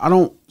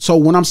don't. So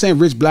when I'm saying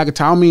rich black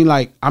attire,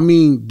 I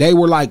mean they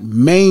were like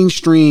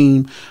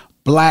mainstream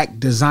black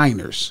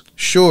designers.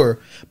 Sure,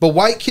 but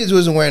white kids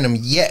wasn't wearing them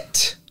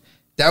yet.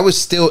 That was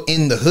still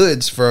in the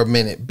hoods for a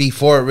minute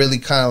before it really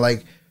kind of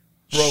like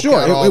broke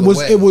out all the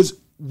way. It was.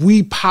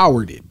 We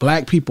powered it.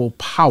 Black people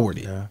powered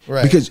it. Yeah.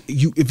 Right. Because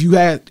if you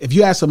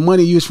had some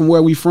money, you was from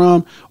where we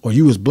from, or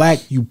you was black,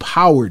 you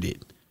powered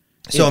it.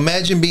 So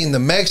imagine being the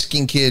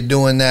Mexican kid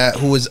doing that,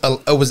 who was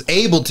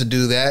able to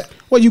do that.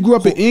 Well, you grew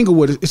up in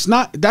Inglewood. It's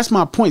not. That's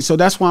my point. So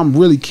that's why I'm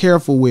really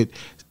careful with.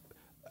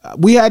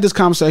 We had this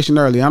conversation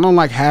earlier. I don't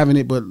like having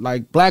it, but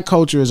like black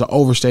culture is an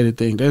overstated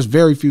thing. There's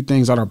very few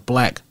things that are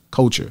black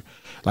culture.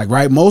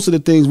 Like most of the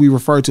things we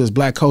refer to as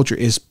black culture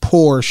is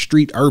poor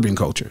street urban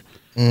culture.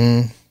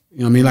 You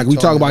know what I mean? Like we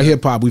talk about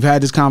hip hop. We've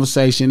had this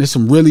conversation. There's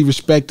some really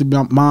respected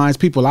minds,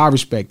 people I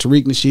respect.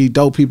 Tariq Nasheed,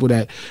 dope people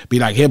that be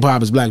like, hip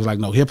hop is black. It's like,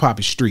 no, hip hop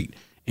is street.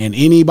 And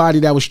anybody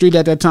that was street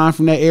at that time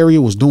from that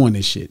area was doing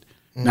this shit.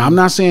 Now, I'm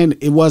not saying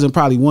it wasn't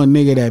probably one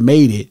nigga that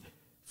made it,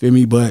 feel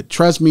me? But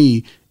trust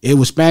me, it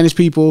was Spanish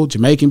people,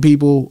 Jamaican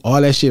people,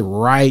 all that shit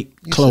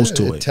close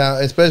to it.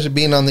 Especially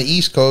being on the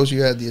East Coast,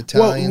 you had the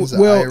Italians,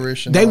 the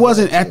Irish. And they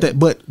wasn't at that,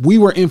 but we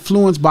were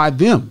influenced by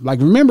them.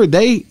 Like, remember,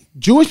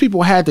 Jewish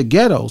people had the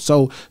ghetto,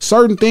 so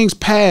certain things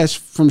passed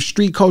from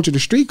street culture to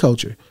street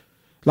culture.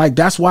 Like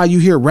that's why you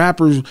hear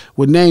rappers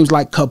with names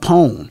like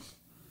Capone.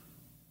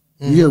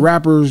 You hear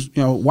rappers,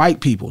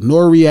 white people,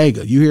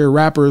 Noriega. You hear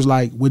rappers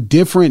like with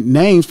different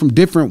names from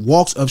different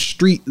walks of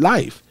street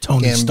life.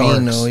 Tony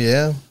Gambino,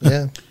 yeah.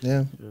 You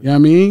know what I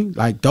mean?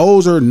 Like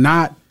those are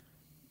not,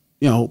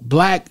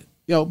 black.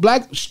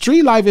 Black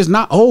street life is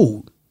not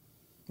old,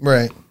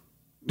 right?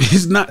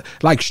 It's not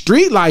like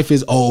street life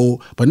is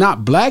old, but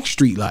not black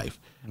street life.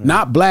 Right.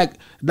 Not black,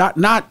 not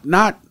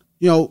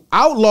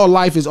outlaw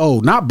life is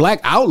old. Not black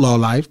outlaw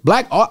life.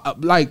 Black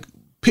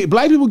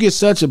people get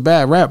such a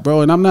bad rap,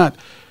 bro. And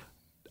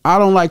I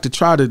don't like to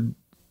try to,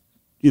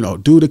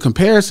 do the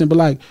comparison, but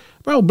like,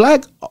 bro,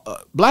 black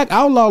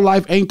outlaw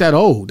life ain't that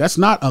old. That's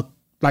not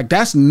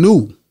that's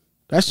new.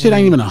 That shit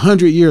ain't even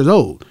 100 years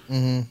old.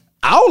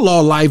 Outlaw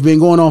life been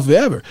going on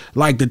forever.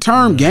 Like the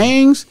term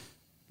gangs.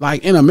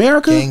 Like in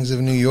America, gangs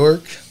of New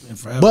York,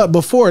 but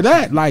before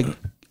that, like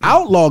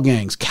outlaw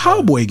gangs,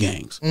 cowboy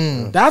gangs.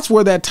 That's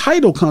where that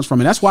title comes from,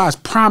 and that's why it's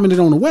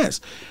prominent on the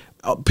West.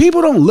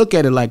 People don't look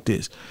at it like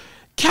this.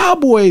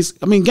 Cowboys,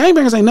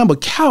 gangbangers ain't nothing but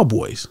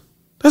cowboys.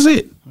 That's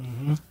it.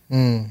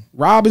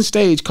 Robbing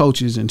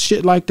stagecoaches and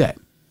shit like that.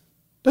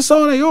 That's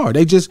all they are.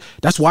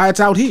 That's why it's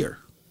out here.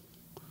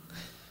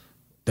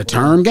 The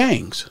term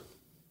gangs. You know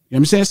what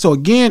I'm saying? So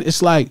again,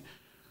 it's like.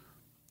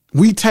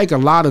 We take a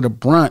lot of the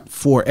brunt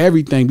for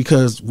everything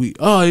because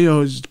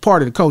it's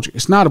part of the culture.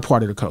 It's not a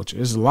part of the culture.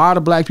 There's a lot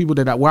of black people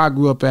where I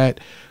grew up at.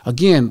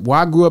 Again, where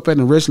I grew up at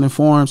in Richland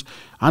Farms,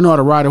 I know how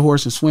to ride a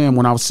horse and swim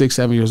when I was 6,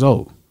 7 years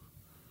old.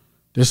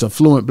 There's a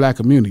fluent black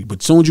community.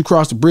 But as soon as you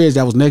cross the bridge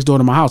that was next door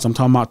to my house, I'm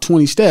talking about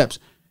 20 steps,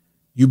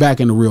 you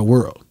back in the real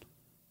world.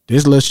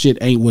 This little shit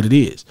ain't what it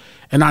is.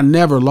 And I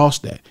never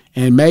lost that.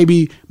 And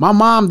maybe my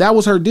mom, that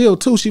was her deal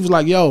too. She was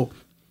like,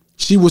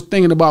 she was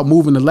thinking about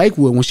moving to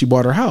Lakewood when she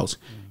bought her house.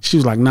 She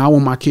was like, I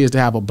want my kids to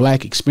have a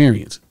black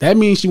experience. That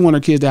means she want her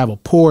kids to have a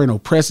poor and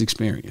oppressed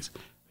experience.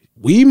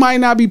 We might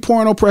not be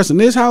poor and oppressed in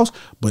this house,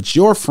 but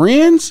your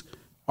friends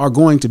are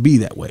going to be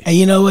that way. And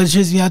you know what's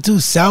just too?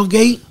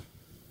 Southgate,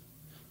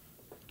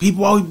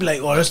 people always be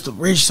like, that's the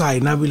rich side.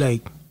 And I'd be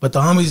like, but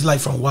the homies like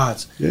from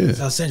Watts. Yeah.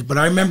 South Central. But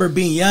I remember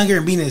being younger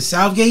and being in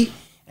Southgate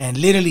and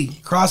literally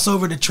cross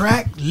over the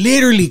tracks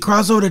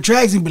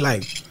and be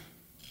like,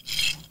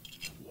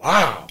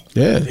 wow.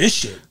 Yeah, this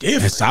shit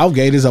different. And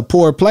Southgate is a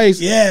poor place.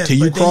 Yeah, till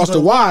you cross the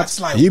Watts,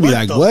 like, you be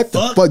like, "What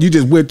the fuck? You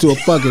just went to a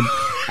fucking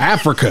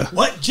Africa?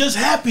 What just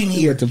happened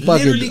here? To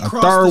fucking a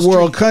third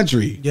world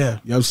country? Yeah, you know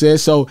what I'm saying.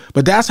 So,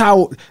 but that's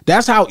how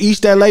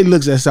East LA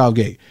looks at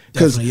Southgate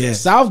because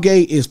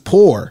Southgate is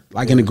poor,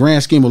 like in the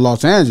grand scheme of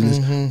Los Angeles.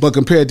 But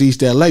compared to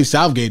East LA,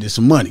 Southgate is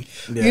some money.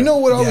 Yeah. You know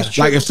what always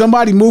like if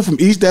somebody moved from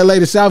East LA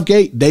to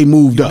Southgate, they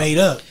moved up. Made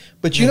up.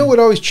 But you know what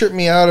always tripped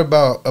me out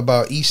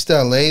about East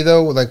LA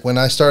though, like when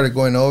I started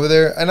going over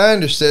there, and I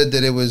understood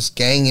that it was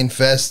gang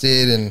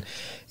infested, and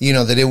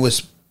that it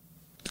was,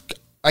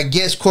 I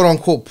guess, quote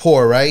unquote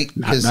poor, right?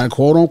 Not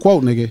quote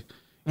unquote, nigga.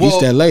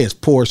 East LA is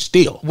poor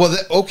still. Well,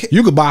 okay,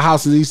 you could buy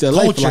houses in East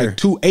LA for like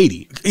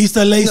 $280. East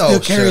LA still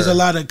carries a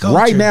lot of culture.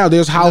 Right now,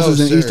 there's houses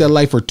in East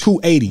LA for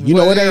 $280. You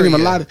know, it ain't even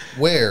a lot of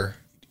where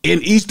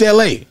in East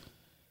LA.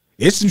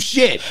 It's some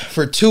shit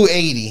for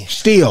 $280.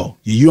 Still,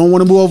 you don't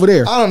want to move over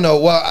there. I don't know.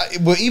 Well,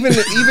 even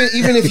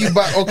if you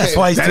buy, okay, that's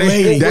why it's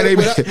 $280.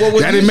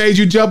 That ain't made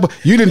you jump.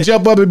 You didn't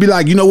jump up and be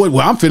like, you know what?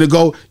 Well, I'm finna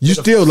go. You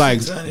still like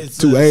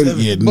 $280.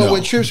 Yeah, but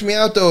what trips me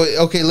out though,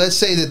 okay, let's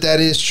say that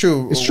is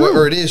true. It's true,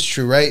 or it is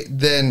true, right?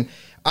 Then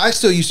I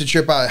still used to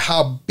trip out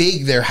how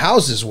big their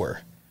houses were.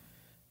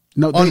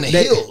 On the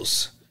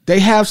hills. They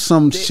have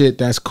some shit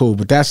that's cool,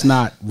 but that's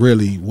not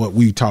really what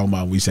we talking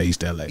about when we say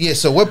East LA. Yeah,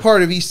 so what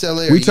part of East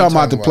LA are we talking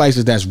about the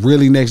places that's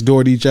really next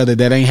door to each other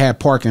that ain't had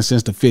parking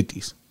since the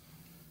 50s.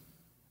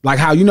 Like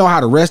how you know how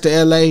the rest of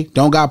LA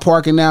don't got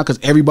parking now because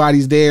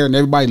everybody's there and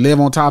everybody live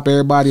on top of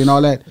everybody and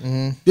all that.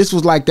 Mm-hmm. This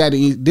was like that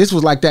in the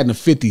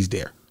 50s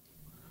there.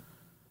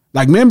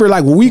 Like remember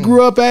like when we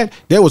grew up at,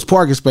 there was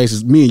parking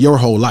spaces me and your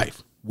whole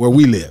life where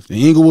we lived. In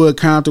Inglewood,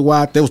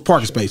 Countrywide, there was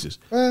parking spaces.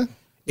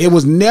 It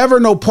was never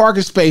no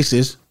parking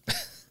spaces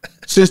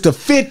since the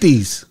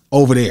 50s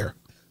over there.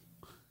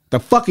 The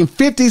fucking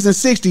 50s and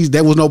 60s,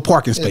 there was no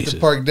parking spaces. They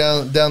had to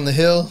park down the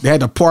hill? They had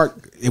to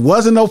park. It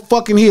wasn't no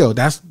fucking hill.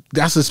 That's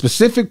a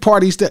specific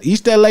part.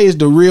 East LA is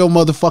the real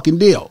motherfucking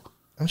deal.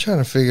 I'm trying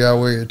to figure out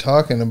where you're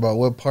talking about.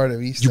 What part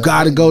of East LA? You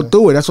got to go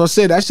through it. That's what I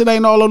said. That shit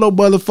ain't all on no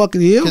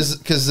motherfucking hill.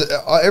 Because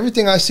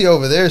everything I see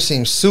over there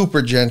seems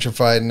super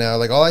gentrified now.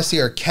 Like all I see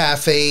are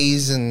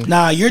cafes and.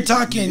 Nah, you're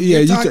talking. Yeah,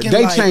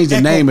 they changed the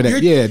name of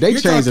that. Yeah, they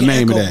changed the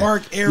name of that.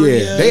 Park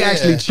area. Yeah, they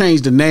actually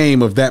changed the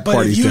name of that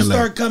part of East LA. But if you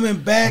start coming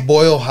back,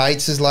 Boyle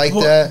Heights is like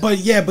that. But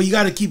you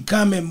got to keep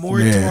coming more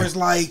towards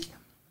like.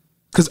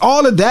 Because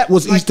all of that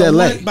was East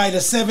LA. By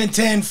the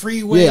 710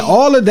 freeway. Yeah,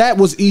 all of that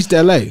was East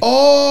LA.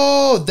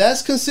 Oh,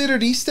 that's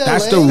considered East LA?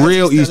 That's the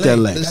real East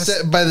LA.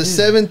 By the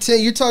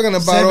 710, you're talking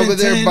about over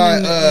there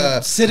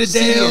by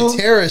Citadel.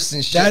 Terrace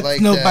and shit like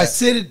that. No, by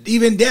Citadel,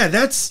 even there.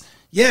 That's,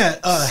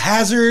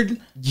 Hazard.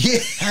 Yeah.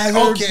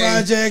 Hazard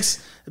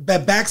projects. The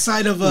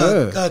backside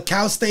of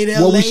Cal State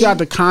LA. Well, we shot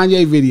the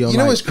Kanye video. You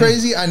know what's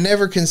crazy? I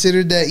never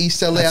considered that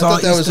East LA. I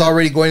thought that was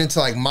already going into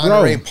like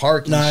Monterey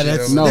Park and shit.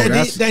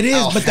 That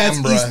is, but that's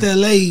East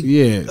LA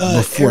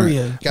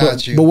area.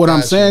 Got you. But what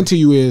I'm saying to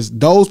you is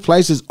those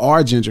places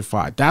are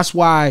gentrified. That's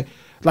why,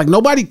 like,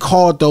 nobody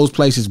called those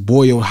places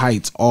Boyle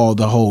Heights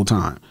the whole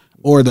time.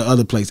 Or the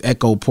other place,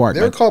 Echo Park.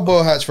 They were called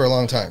Boyle Heights for a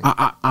long time.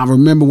 I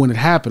remember when it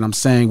happened. I'm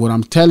saying what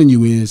I'm telling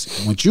you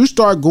is once you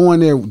start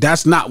going there,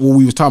 that's not what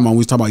we was talking about when we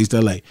was talking about East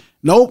LA.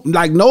 Nope,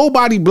 like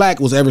nobody black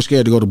was ever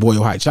scared to go to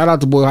Boyle Heights. Shout out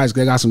to Boyle Heights,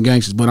 they got some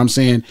gangsters, but I'm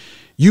saying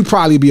you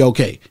probably be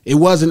okay. It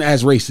wasn't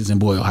as racist in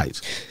Boyle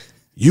Heights.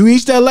 You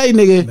East LA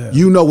nigga,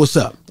 you know what's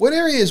up. What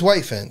area is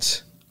White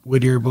Fence?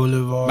 Whittier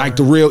Boulevard. Like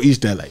the real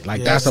East LA.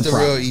 Like that's a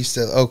problem. The real East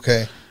LA.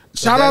 Okay.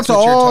 Shout out to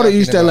all the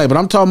East LA, but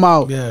I'm talking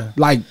about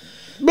like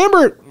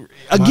remember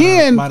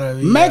again,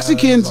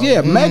 Mexicans,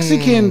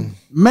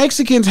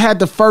 Mexicans had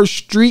the first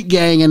street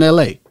gang in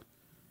LA.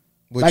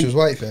 Which was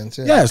White Fence,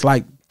 it's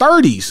like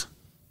 30s.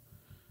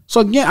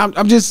 So again,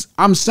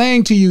 I'm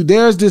saying to you,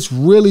 there's this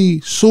really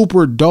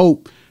super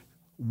dope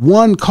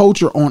one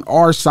culture on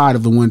our side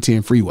of the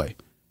 110 freeway.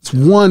 It's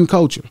one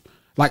culture.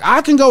 Like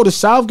I can go to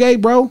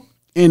Southgate, bro,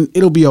 and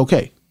it'll be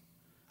okay.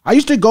 I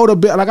used to go to,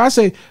 like I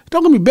say,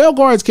 don't get me,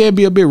 Bellegardes can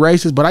be a bit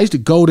racist, but I used to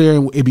go there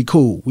and it'd be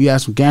cool. We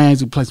had some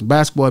games, we play some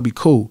basketball, it'd be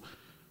cool.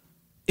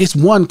 It's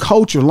one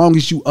culture, long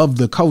as you of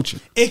the culture.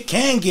 It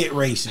can get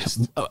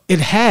racist. It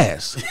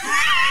has.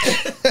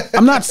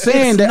 I'm not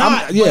saying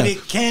that. But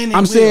it can.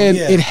 I'm saying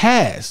it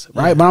has,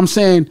 right? Yeah. But I'm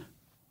saying,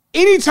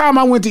 anytime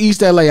I went to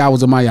East LA, I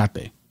was a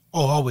Mayate.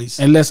 Oh, always.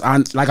 Unless I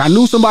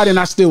knew somebody and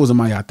I still was a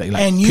Mayate.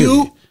 Like,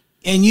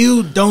 and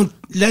you don't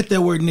let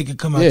that word nigga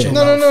come out your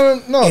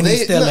mouth. No.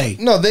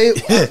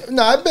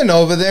 I've been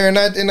over there and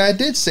I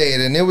did say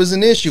it and it was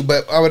an issue.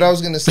 But what I was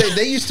going to say,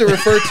 they used to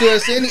refer to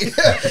us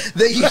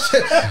they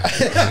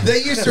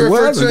used to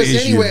refer to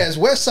us anyway as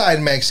West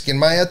Side Mexican,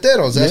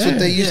 Mayateros. That's what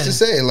they used to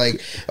say. Like,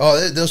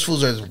 oh, those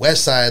fools are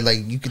West Side. Like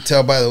you could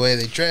tell by the way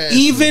they dress.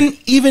 Even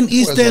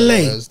East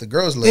LA, the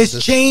girls.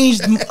 It's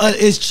changed.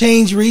 It's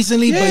changed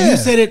recently. But you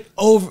said it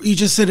over. You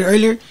just said it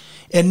earlier.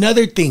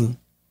 Another thing,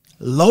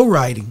 low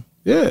riding.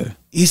 Yeah.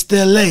 East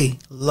LA,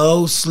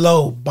 low,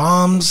 slow,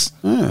 bombs.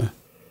 Yeah.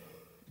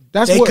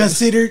 They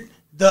considered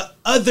the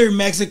other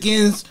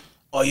Mexicans,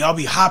 y'all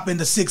be hopping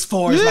the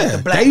 6'4s like the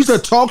blacks. They used to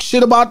talk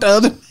shit about the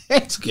other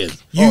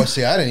Mexicans.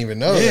 See, I didn't even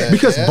know that.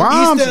 Because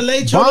bombs. East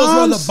LA,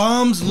 cholos were the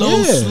bombs,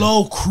 low,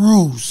 slow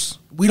cruise.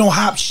 We don't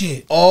hop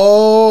shit.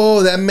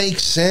 Oh, that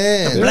makes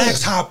sense. The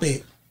blacks hop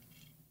it.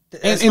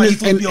 That's why you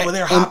supposed to be over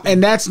there hopping.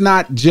 And that's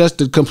not just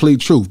the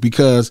complete truth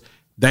because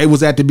they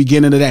was at the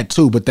beginning of that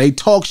too, but they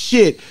talk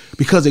shit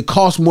because it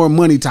costs more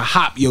money to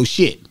hop your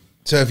shit.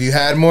 So if you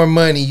had more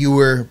money, you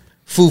were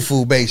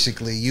foo-foo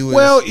basically.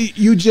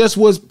 You just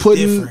was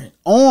putting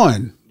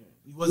on.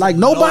 Like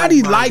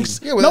nobody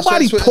likes,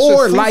 nobody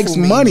poor likes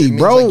money,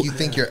 bro. Like you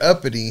think you're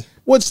uppity.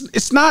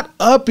 It's not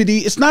uppity.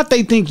 It's not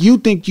they think you.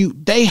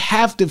 They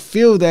have to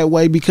feel that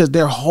way because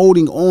they're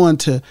holding on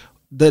to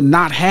the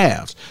not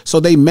haves. So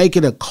they make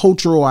it a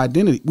cultural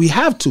identity. We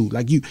have to.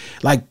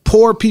 Like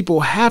poor people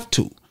have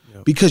to.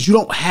 because you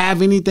don't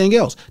have anything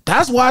else.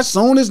 That's why as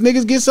soon as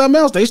niggas get something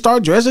else, they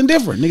start dressing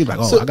different. Niggas like,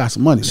 oh, I got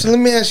some money. So let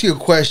me ask you a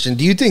question.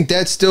 Do you think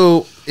that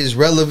still is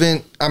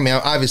relevant? I mean,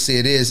 obviously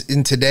it is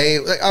in today.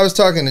 Like I was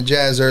talking to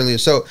Jazz earlier.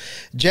 So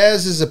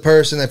Jazz is a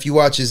person, if you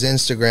watch his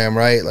Instagram,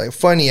 right? Like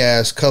funny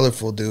ass,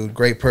 colorful dude,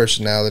 great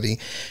personality.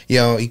 You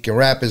know, he can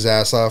rap his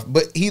ass off.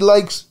 But he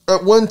likes,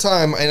 at one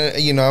time,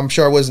 and you know, I'm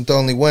sure I wasn't the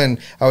only one,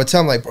 I would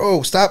tell him like,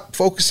 bro, stop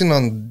focusing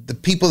on the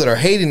people that are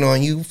hating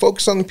on you.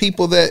 Focus on the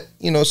people that,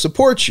 you know,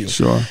 support you.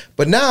 Sure.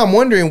 But now I'm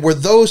wondering, were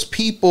those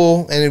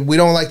people, and we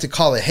don't like to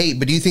call it hate,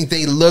 but do you think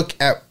they look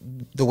at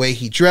the way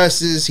he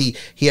dresses, he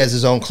has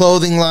his own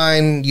clothing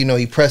line, you know,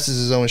 he presses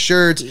his own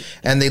shirts,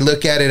 and they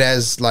look at it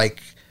as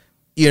like,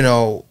 you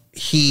know,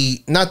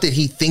 he, not that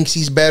he thinks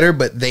he's better,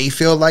 but they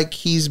feel like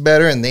he's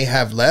better and they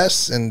have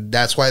less, and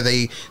that's why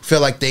they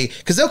feel like they,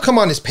 because they'll come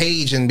on his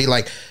page and be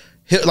like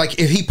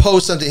if he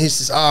posts something, he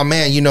says, oh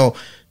man, you know,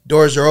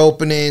 doors are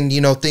opening,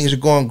 you know, things are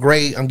going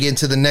great, I'm getting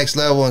to the next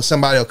level, and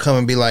somebody will come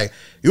and be like,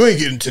 you ain't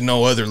getting to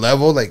no other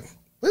level. Like,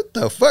 what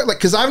the fuck? Like,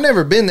 because I've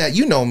never been that,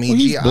 you know me. Well,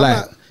 he's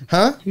black.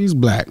 Huh? He's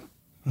black.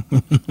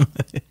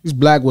 He's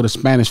black with a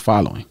Spanish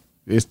following.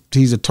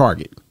 He's a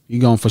target. He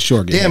going for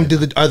sure. Damn,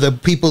 are the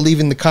people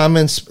leaving the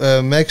comments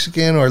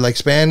Mexican or like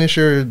Spanish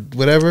or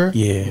whatever?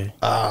 Yeah.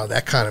 Oh,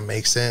 that kind of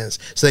makes sense.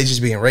 So they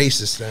just being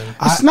racist then.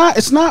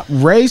 It's not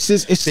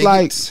racist. It's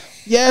like,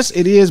 yes,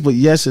 it is, but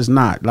yes, it's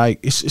not. Like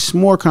it's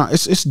more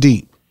it's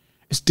deep.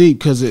 It's deep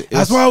because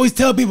that's why I always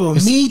tell people,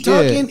 me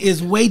talking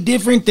is way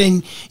different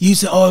than you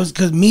say. Oh, it's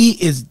because me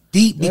is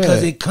deep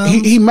because it comes.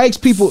 He makes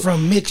people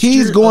from mixture.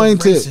 He's going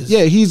of races.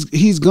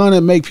 he's going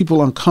to make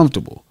people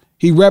uncomfortable.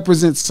 He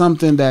represents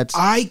something that's.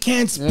 I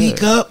can't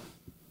speak up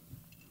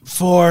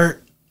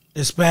for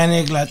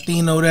Hispanic,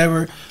 Latino,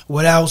 whatever,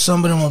 without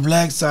somebody on my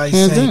black side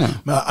saying,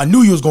 "I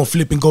knew you was gonna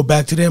flip and go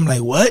back to them."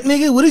 Like, what,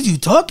 nigga? What are you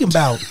talking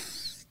about?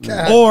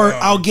 Or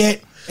I'll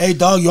get. Hey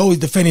dog, you always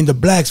defending the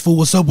blacks, fool.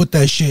 What's up with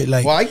that shit?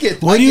 Like, well,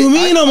 what do you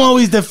mean I'm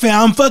always defending?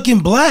 I'm fucking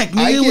black,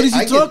 nigga. What is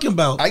he talking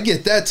about? I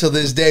get that till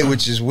this day,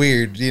 which is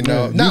weird. You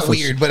know, not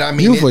weird, but I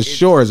mean, you for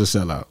sure is a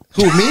sellout.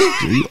 Who,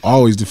 me? You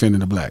always defending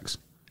the blacks.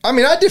 I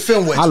mean, I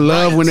defend what I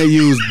love when they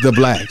use the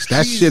blacks.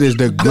 That shit is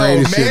the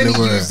greatest shit in the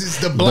world. Uses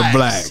the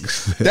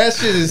blacks. That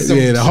shit is some,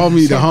 the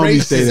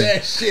homie say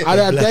that. Shit.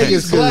 I think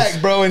it's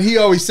black, bro, and he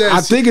always says.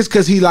 I think it's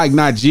because he like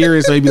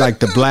Nigerian, so he be like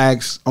the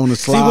blacks on the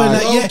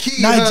slide.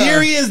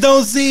 Nigerians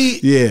don't see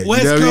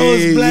West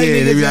Coast black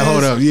niggas. They be like,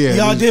 hold up,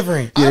 y'all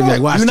different. Yeah, they be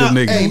like, watch them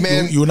niggas. Hey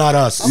man, you're not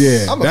us.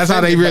 That's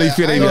how they really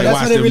feel. They be like,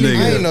 watch them niggas.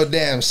 I ain't no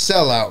damn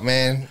sellout,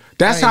 man.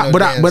 That's how,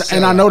 but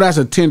I know that's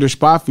a tender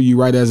spot for you,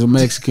 right, as a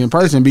Mexican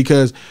person,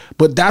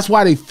 but that's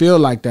why they feel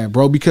like that,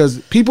 bro. Because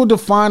people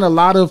define a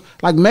lot of,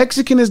 like,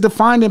 Mexican is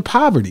defined in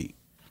poverty.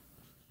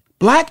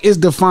 Black is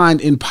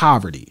defined in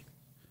poverty.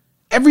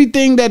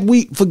 Everything that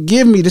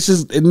forgive me,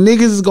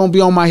 niggas is gonna be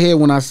on my head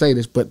when I say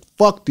this, but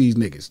fuck these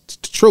niggas. It's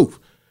the truth.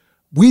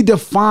 We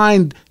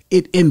defined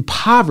it in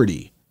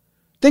poverty.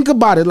 Think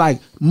about it, like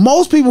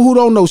most people who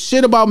don't know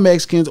shit about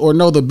Mexicans or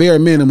know the bare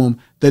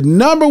minimum, the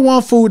number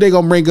one food they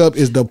gonna bring up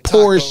is the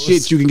poorest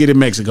shit you can get in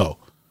Mexico.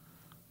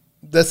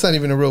 That's not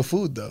even a real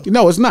food though.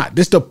 No, it's not.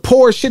 It's the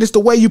poorest shit. It's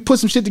the way you put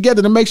some shit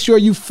together to make sure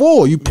you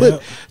full. You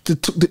put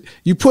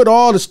you put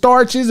all the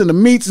starches and the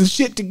meats and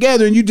shit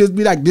together, and you just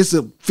be like, this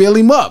will fill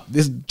him up.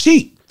 This is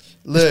cheap.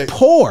 Look, it's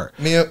poor.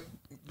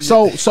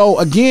 So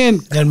again,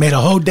 and made a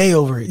whole day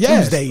over it.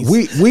 Yes,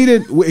 Tuesdays. we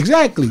did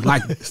exactly.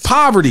 Like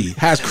poverty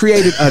has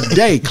created a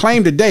day,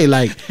 claimed a day.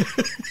 Like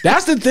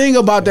that's the thing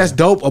about that's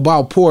dope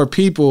about poor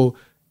people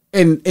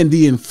and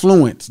the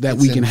influence that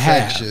we can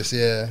have.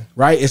 Yeah,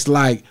 right. It's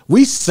like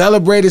we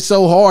celebrate it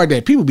so hard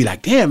that people be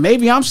like, damn,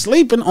 maybe I'm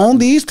sleeping on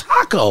these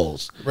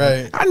tacos.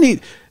 Right. I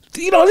need,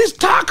 these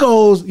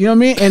tacos. You know what I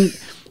mean? And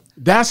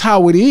that's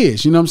how it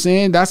is. You know what I'm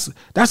saying? That's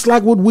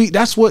like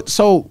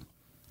so.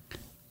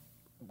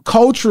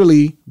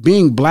 Culturally,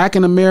 being black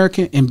in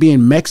America and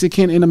being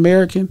Mexican in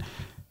American,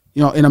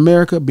 in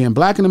America, being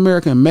black in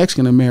America and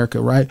Mexican in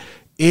America, right,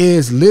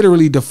 is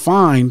literally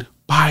defined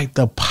by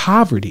the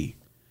poverty.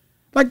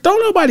 Like, don't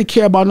nobody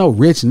care about no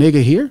rich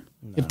nigga here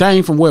if they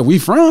ain't from where we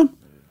from.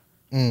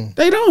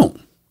 They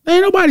don't.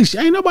 Ain't nobody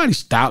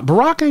style.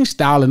 Barack ain't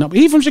styling up.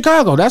 He from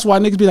Chicago. That's why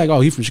niggas be like, oh,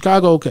 he from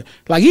Chicago. Okay.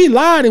 Like, he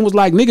lied and was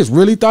like, niggas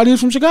really thought he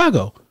was from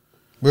Chicago.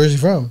 Where's he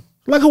from?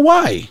 Like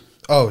Hawaii.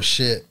 Oh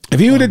shit! If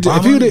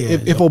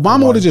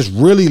Obama would have just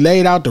really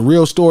laid out the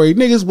real story,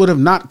 niggas would have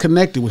not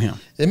connected with him.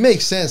 It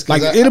makes sense.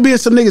 Like it'll be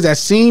some niggas that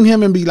seen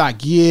him and be like,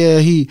 yeah,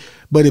 he.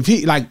 But if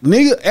he like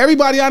nigga,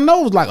 everybody I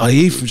know was like, oh,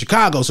 he from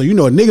Chicago. So a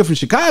nigga from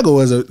Chicago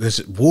is a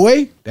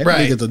boy. That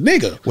nigga's a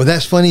nigga. Well,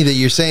 that's funny that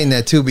you're saying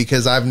that too,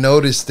 because I've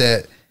noticed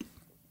that.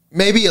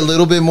 Maybe a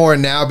little bit more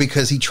now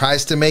because he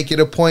tries to make it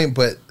a point,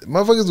 but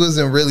motherfuckers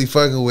wasn't really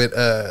fucking with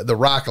The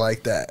Rock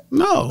like that.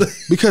 No,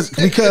 because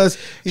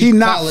he's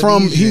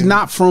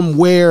not from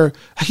where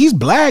he's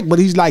black, but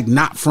he's like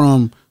not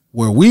from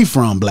where we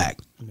from black.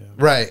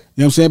 Right. You know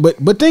what I'm saying?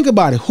 But think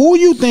about it. Who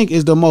you think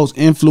is the most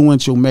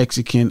influential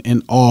Mexican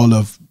in all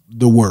of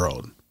the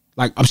world?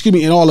 Like, excuse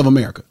me, in all of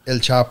America? El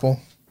Chapo.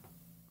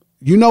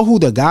 You know who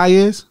the guy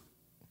is?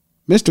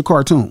 Mr.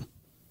 Cartoon.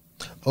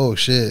 Oh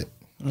shit.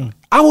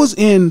 I was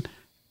in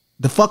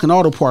the fucking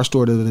auto parts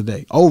store the other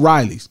day,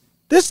 O'Reilly's.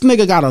 This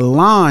nigga got a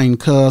line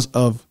cause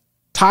of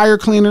tire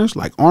cleaners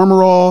like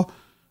Armor All,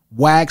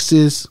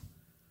 waxes.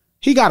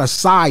 He got a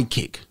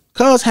sidekick.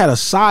 Cuz had a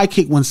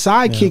sidekick when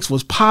sidekicks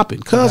was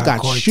popping. Cuz got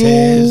Cortez,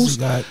 shoes.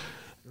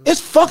 It's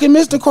fucking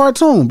Mr.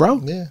 Cartoon,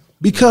 bro. Yeah.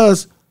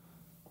 Because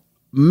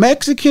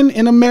Mexican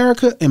in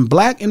America and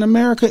black in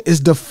America is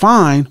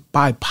defined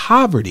by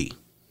poverty.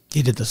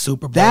 He did the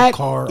Super Bowl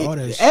car, all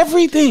that shit.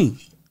 Everything.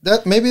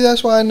 Maybe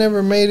that's why I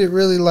never made it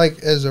really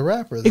like as a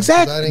rapper. Though,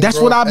 exactly. That's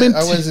what I've been.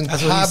 I wasn't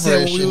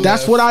impoverished.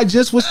 That's what I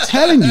just was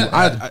telling you.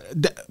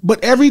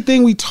 But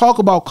everything we talk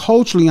about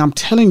culturally, I'm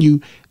telling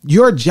you,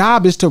 your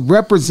job is to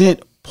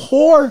represent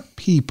poor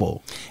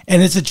people.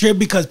 And it's a trip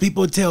because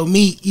people tell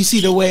me, you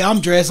see the way I'm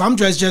dressed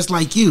just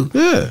like you.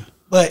 Yeah.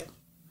 But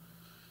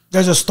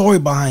there's a story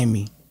behind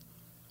me.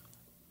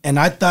 And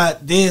I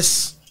thought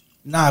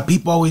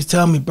people always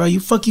tell me, bro,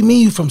 you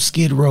mean you from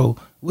Skid Row?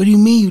 What do you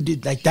mean you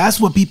did? Like, that's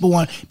what people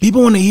want.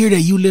 People want to hear that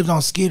you lived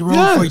on Skid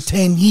Row for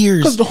 10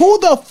 years. Because who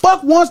the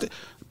fuck wants to?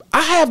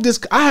 I have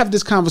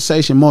this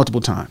conversation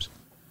multiple times.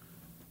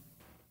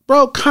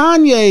 Bro,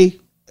 Kanye,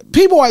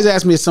 people always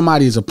ask me if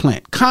somebody is a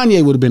plant.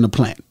 Kanye would have been a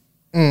plant.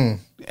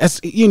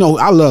 That's,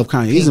 I love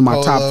Kanye. He's in my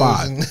top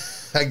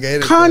 5. I get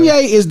it.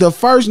 Kanye is the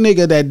first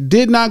nigga that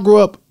did not grow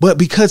up, but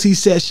because he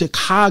said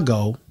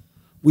Chicago,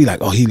 we like,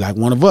 oh, he like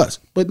one of us.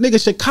 But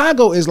nigga,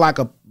 Chicago is like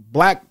a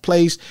black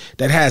place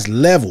that has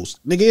levels.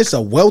 Nigga, it's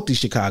a wealthy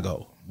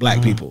Chicago,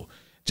 black people.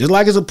 Just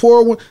like it's a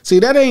poor one. See,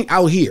 that ain't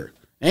out here.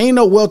 Ain't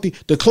no wealthy.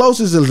 The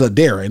closest is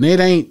Ladera, and it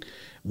ain't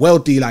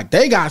wealthy. Like,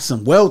 they got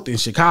some wealth in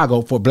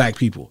Chicago for black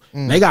people.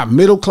 They got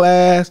middle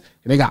class,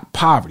 and they got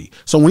poverty.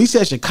 So when he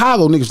said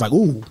Chicago, niggas like,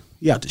 ooh,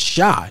 you have to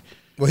shy.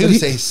 Well, he would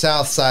say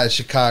South Side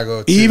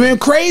Chicago, too. Even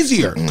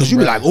crazier, because you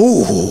be like,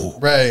 ooh.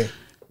 Right.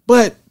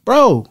 But,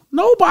 bro,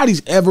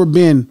 nobody's ever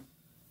been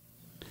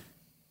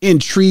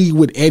intrigued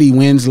with Eddie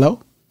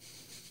Winslow.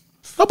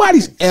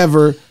 Nobody's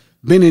ever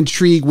been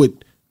intrigued with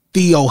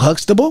Theo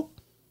Huxtable.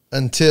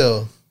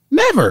 Until.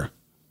 Never.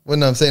 Well,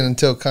 no, I'm saying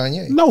until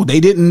Kanye. No,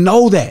 they didn't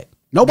know that.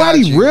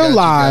 Nobody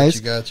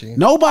realized. Got you.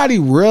 Nobody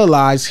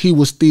realized he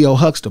was Theo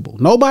Huxtable.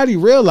 Nobody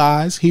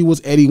realized he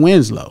was Eddie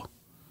Winslow.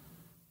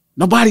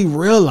 Nobody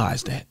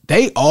realized that.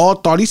 They all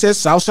thought he said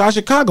Southside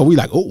Chicago. We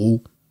like,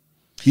 ooh.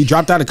 He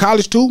dropped out of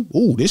college too.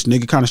 Ooh, this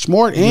nigga kind of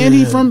smart. And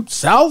he from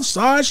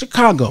Southside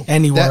Chicago.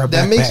 And he wore a backpack.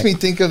 That makes me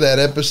think of that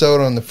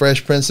episode on the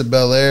Fresh Prince of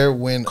Bel-Air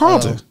when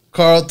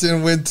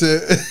Carlton went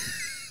to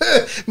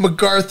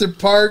MacArthur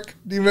Park.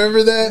 Do you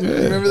remember that? Yeah.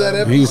 You remember that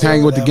episode? He was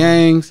hanging with the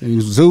gangs and he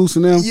was Zeus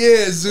and them.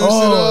 Yeah, Zeus and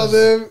all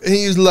them. And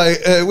he was like,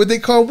 what they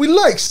call him? We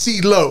like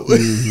CeeLo.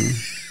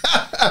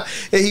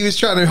 And he was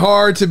trying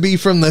hard to be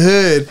from the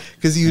hood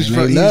because he was and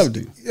from. They loved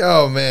it.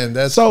 Oh man,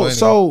 that's so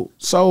funny.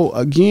 So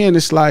again,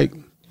 it's like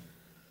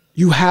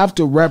you have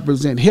to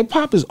represent. Hip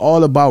hop is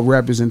all about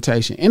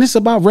representation, and it's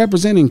about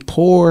representing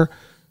poor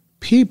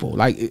people.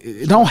 Like,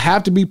 it don't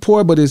have to be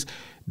poor, but it's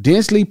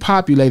densely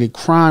populated,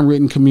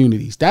 crime-ridden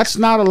communities. That's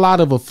not a lot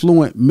of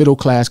affluent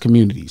middle-class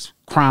communities.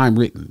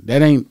 Crime-ridden.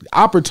 That ain't.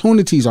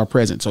 Opportunities are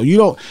present, so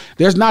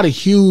there's not a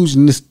huge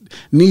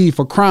need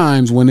for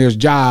crimes when there's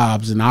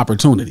jobs and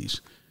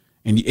opportunities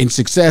and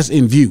success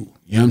in view.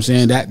 You know what I'm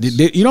saying? That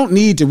you don't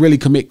need to really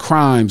commit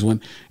crimes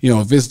when,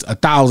 if it's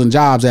 1,000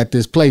 jobs at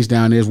this place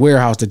down there's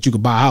warehouse that you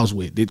could buy a house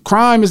with.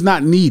 Crime is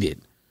not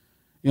needed.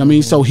 You know what I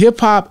mean? So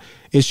hip hop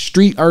is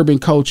street urban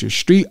culture.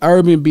 Street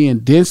urban being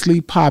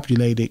densely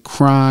populated,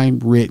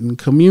 crime-ridden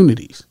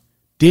communities.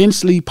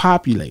 Densely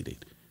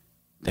populated.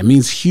 That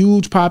means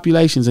huge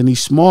populations in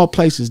these small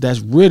places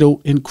that's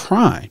riddled in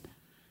crime.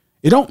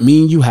 It don't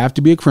mean you have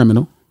to be a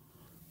criminal.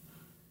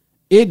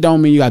 It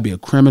don't mean you gotta be a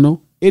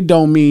criminal.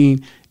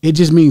 It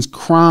just means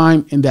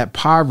crime and that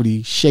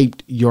poverty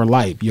shaped your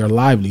life, your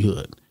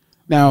livelihood.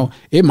 Now,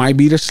 it might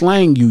be the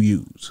slang you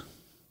use.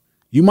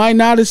 You might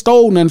not have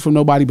stole nothing from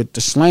nobody, but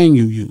the slang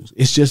you use.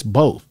 It's just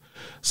both.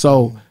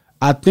 So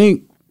I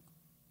think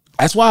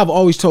that's why I've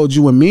always told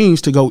you and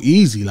Means to go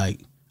easy. Like,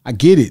 I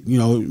get it.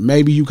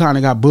 Maybe you kind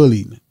of got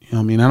bullied. You know what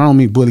I mean? I don't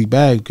mean bully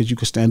bad because you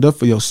could stand up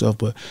for yourself,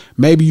 but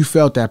maybe you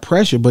felt that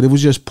pressure, but it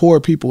was just poor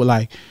people were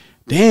like,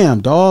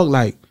 damn, dog,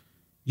 like,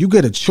 you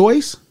get a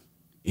choice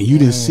and you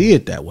didn't see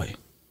it that way.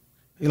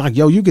 You're like,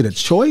 yo, you get a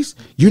choice?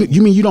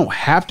 You mean you don't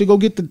have to go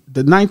get the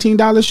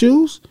 $19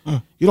 shoes?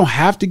 You don't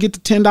have to get the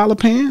 $10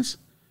 pants?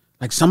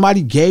 Like,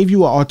 somebody gave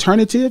you an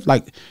alternative?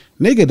 Like,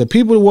 nigga, the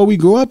people where we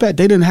grew up at,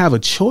 they didn't have a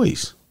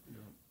choice.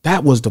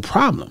 That was the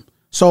problem.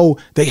 So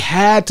they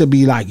had to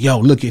be like, yo,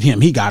 look at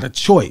him. He got a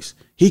choice.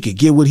 He could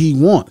get what he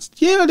wants.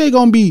 Yeah, they're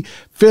going to be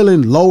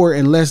feeling lower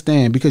and less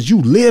than because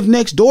you live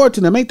next door to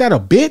them. Ain't that a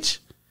bitch?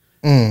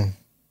 You know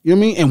what I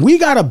mean? And we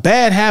got a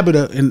bad habit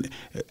of, and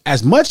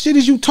as much shit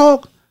as you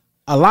talk,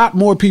 a lot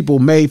more people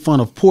made fun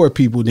of poor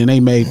people than they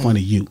made fun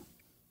of you.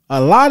 A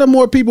lot of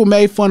more people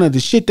made fun of the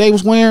shit they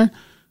was wearing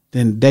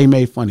than they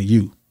made fun of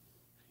you.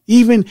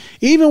 Even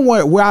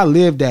where I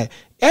lived at,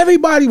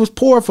 everybody was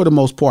poor for the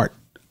most part.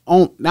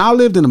 Now I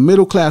lived in the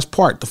middle class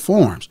part, the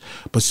farms.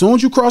 But as soon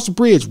as you cross the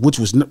bridge, which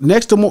was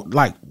next to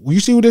like, you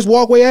see where this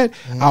walkway at?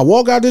 I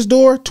walk out this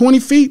door 20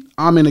 feet,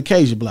 I'm in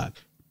Acacia Block.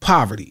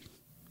 Poverty.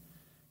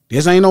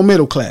 This ain't no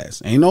middle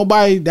class. Ain't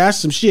nobody, that's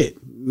some shit.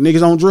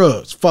 Niggas on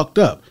drugs, fucked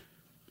up.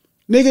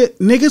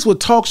 Niggas would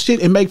talk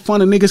shit and make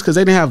fun of niggas because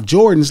they didn't have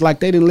Jordans, like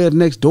they didn't live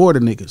next door to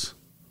niggas.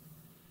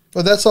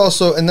 Well, that's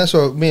also, and that's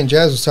what me and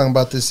Jazz was talking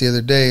about this the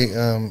other day,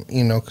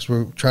 because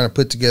we're trying to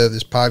put together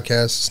this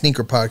podcast,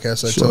 sneaker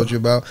podcast I told you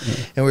about. Yeah.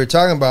 And we were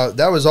talking about,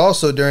 that was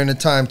also during the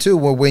time too,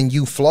 where when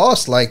you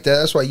floss like that,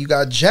 that's why you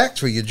got jacked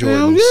for your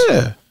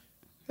Jordans.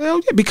 Hell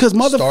yeah, because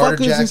motherfuckers.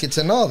 Starter jackets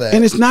and all that.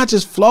 And it's not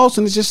just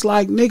flossing, it's just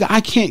like, nigga,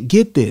 I can't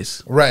get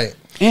this. Right.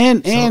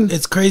 And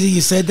it's crazy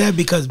you said that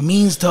because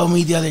Means told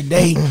me the other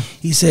day,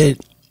 he said,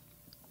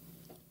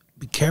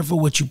 be careful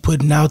what you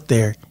putting out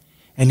there.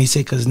 And he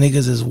said, because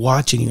niggas is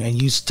watching you. And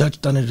you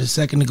touched on it a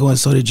second ago, and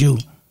so did you.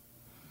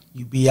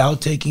 You be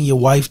out taking your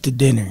wife to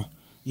dinner.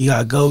 You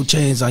got gold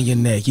chains on your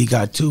neck. You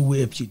got 2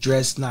 whips. You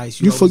dress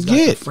nice. You always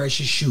forget. got the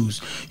freshest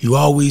shoes. You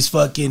always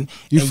fucking.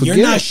 You and forget.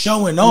 You're not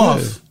showing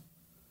off.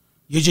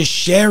 You're just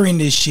sharing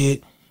this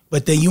shit.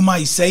 But then you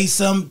might say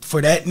something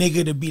for that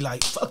nigga to be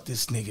like, fuck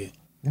this nigga.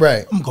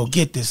 Right. I'm going to go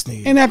get this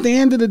nigga. And at the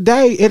end of the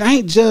day, it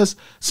ain't just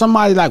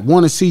somebody like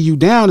want to see you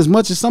down as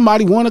much as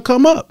somebody want to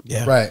come up.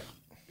 Yeah. Right.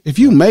 If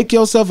you make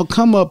yourself a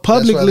come up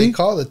publicly, that's why they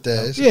call it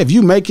that. Yeah, if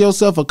you make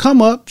yourself a come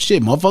up,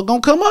 shit, motherfucker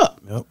gonna come up.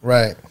 Yep.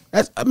 Right.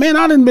 Man,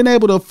 I done been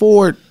able to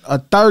afford a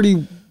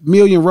 30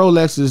 million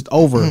Rolexes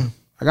over.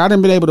 Like I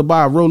done been able to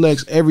buy a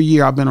Rolex every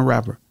year I've been a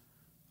rapper.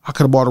 I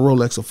could have bought a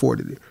Rolex,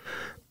 afforded it.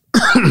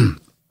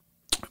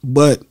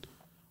 But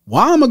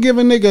why I'm gonna give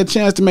a nigga a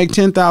chance to make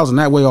 10,000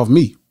 that way off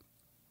me?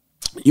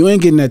 You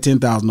ain't getting that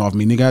 10,000 off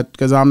me, nigga,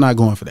 because I'm not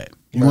going for that.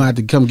 You gonna have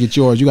to come get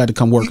yours. You got to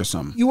come work or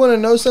something. You want to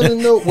know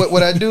something though?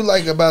 What I do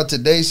like about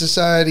today's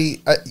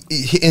society,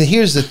 and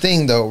here's the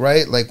thing though,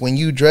 right? Like when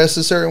you dress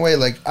a certain way,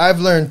 like I've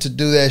learned to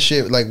do that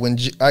shit. Like when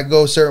I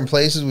go certain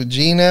places with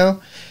G now,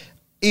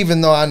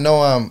 even though I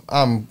know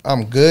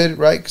I'm good,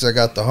 right? Because I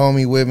got the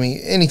homie with me.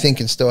 Anything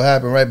can still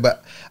happen, right?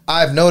 But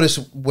I've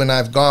noticed when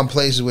I've gone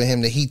places with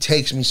him that he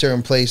takes me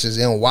certain places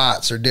in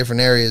Watts or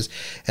different areas,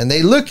 and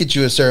they look at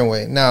you a certain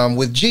way. Now I'm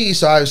with G,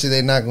 so obviously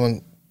they're not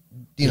going to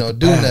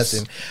do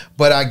nothing.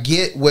 But I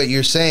get what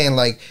you're saying.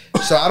 Like,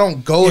 so I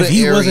don't go to areas. If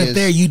he wasn't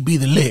there, you'd be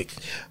the lick.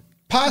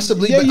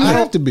 Possibly, yeah, but you I don't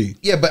have to be.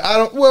 Yeah, but I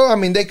don't. Well, I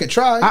mean, they could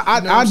try.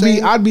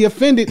 I'd be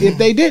offended if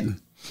they didn't.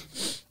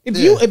 If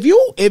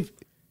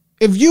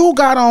you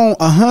got on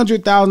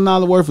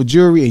 $100,000 worth of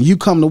jewelry and you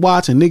come to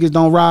watch and niggas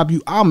don't rob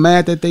you, I'm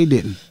mad that they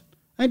didn't.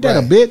 Ain't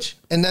that a bitch?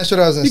 And that's what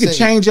I was gonna say. You can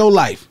change your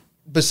life.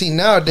 But see,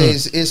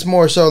 nowadays it's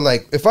more so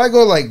like if I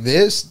go like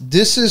this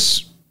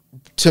is.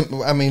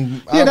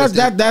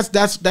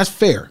 That's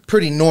fair.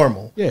 Pretty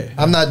normal. Yeah,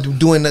 I'm not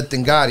doing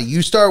nothing gaudy.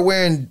 You start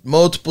wearing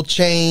multiple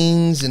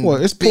chains and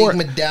big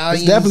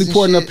medallions. It's definitely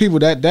pouring up people.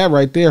 That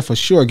right there for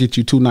sure get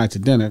you 2 nights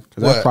of dinner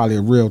because that's probably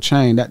a real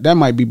chain. That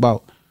might be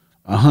about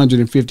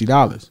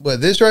 $150.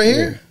 But this right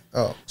here,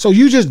 so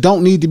you just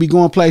don't need to be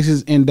going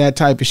places in that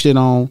type of shit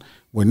on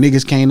where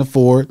niggas can't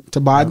afford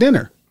to buy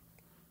dinner.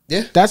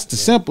 Yeah, that's the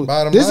simple.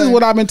 This line. is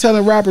what I've been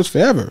telling rappers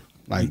forever.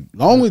 Like,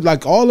 long as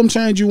like all them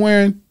chains you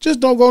wearing, just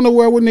don't go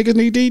nowhere where niggas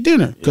need to eat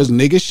dinner. Because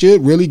niggas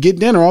should really get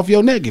dinner off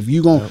your neck. If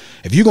you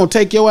gonna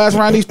take your ass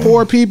around these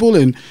poor people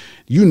and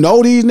you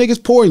know these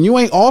niggas poor and you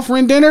ain't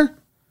offering dinner,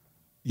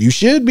 you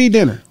should be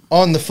dinner.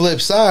 On the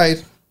flip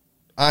side,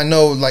 I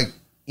know, like,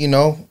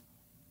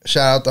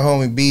 shout out to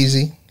homie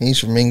Beezy. He's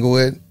from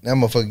Inglewood. That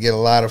motherfucker get a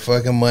lot of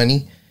fucking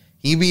money.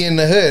 He be in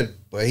the hood,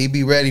 but he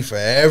be ready for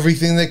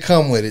everything that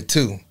come with it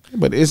too.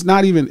 But it's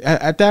not even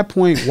at that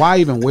point. Why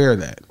even wear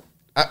that?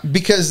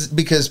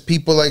 Because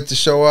people like to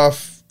show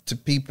off to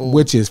people,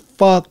 which is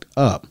fucked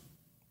up.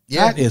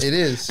 Yeah, it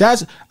is.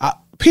 That's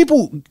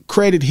people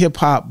created hip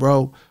hop,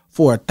 bro,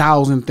 for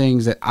 1,000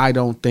 things that I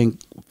don't think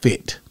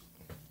fit.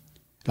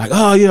 Like,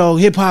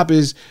 hip hop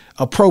is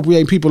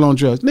appropriating people on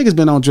drugs. Niggas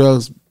been on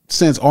drugs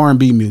since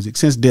R&B music,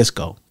 since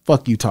disco.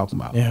 Fuck you talking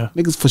about? Yeah,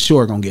 niggas for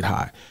sure gonna get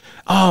high.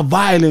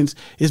 Violence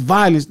is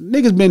violence.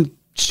 Niggas been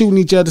shooting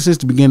each other since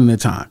the beginning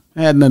of time.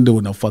 It had nothing to do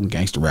with no fucking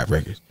gangster rap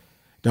records.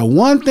 The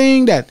one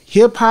thing that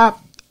hip hop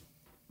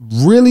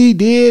really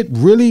did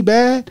really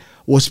bad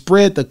was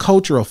spread the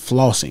culture of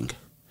flossing.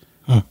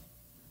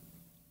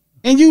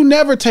 And you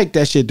never take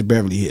that shit to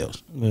Beverly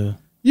Hills. Yeah.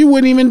 You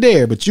wouldn't even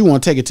dare, but you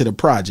want to take it to the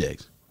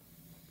projects.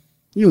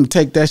 You can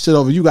take that shit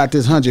over. You got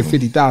this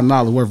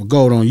 $150,000 worth of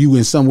gold on you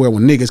in somewhere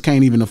where niggas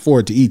can't even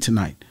afford to eat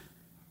tonight.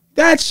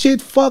 That shit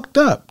fucked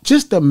up.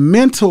 Just the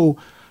mental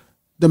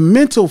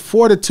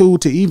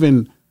fortitude to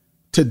even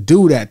to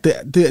do that,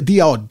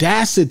 the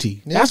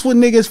audacity. Yeah. That's what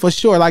niggas for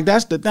sure. Like,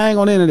 that's the thing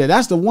on the internet.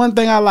 That's the one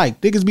thing I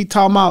like. Niggas be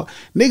talking about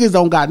niggas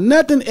don't got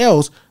nothing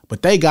else,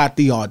 but they got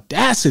the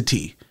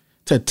audacity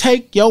to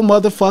take your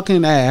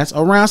motherfucking ass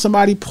around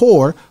somebody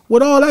poor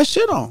with all that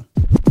shit on.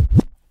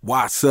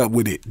 What's up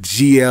with it?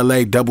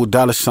 GLA $$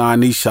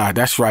 Nisha.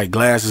 That's right,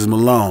 Glasses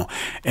Malone.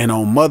 And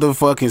on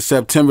motherfucking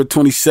September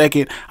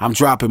 22nd, I'm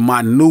dropping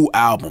my new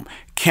album,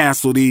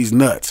 cancel these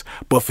nuts.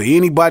 But for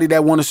anybody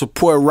that want to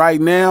support right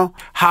now,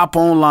 hop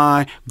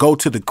online, go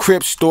to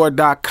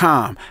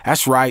thecripstore.com.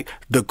 That's right,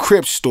 The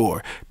Crip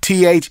Store,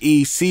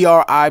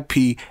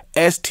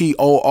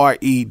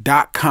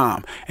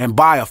 TheCripstore.com, and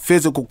buy a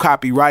physical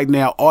copy right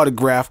now,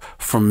 autographed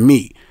from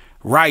me.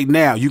 Right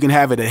now, you can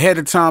have it ahead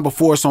of time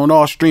before it's on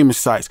all streaming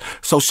sites.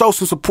 So show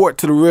some support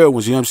to the real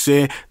ones, you know what I'm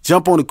saying?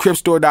 Jump on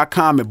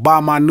thecripstore.com and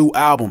buy my new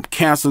album,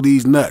 Cancel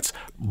These Nuts.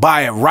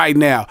 Buy it right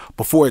now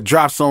before it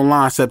drops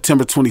online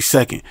September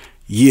 22nd.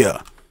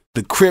 Yeah,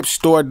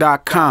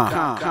 thecripstore.com.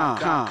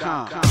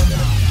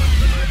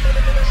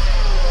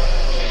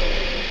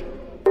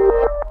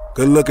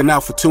 Good looking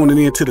out for tuning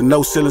in to the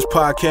No Ceilings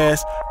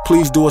Podcast.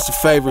 Please do us a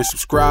favor and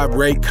subscribe,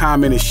 rate,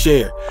 comment, and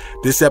share.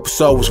 This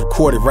episode was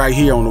recorded right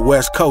here on the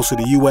West Coast of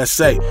the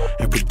USA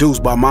and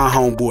produced by my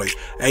homeboy,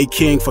 A.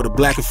 King, for the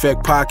Black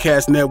Effect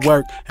Podcast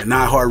Network and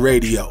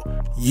iHeartRadio.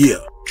 Yeah.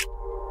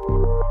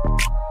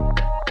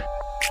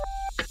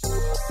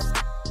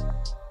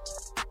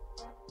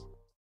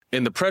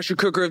 In the pressure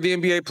cooker of the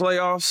NBA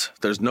playoffs,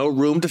 there's no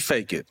room to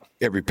fake it.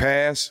 Every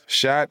pass,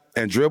 shot,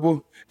 and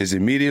dribble is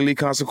immediately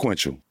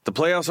consequential. The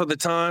playoffs are the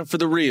time for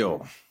the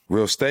real.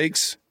 Real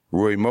stakes,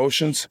 real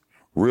emotions,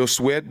 real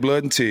sweat,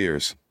 blood, and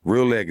tears,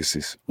 real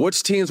legacies.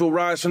 Which teams will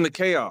rise from the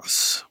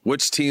chaos?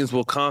 Which teams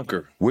will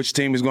conquer? Which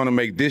team is going to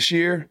make this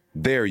year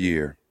their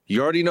year?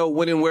 You already know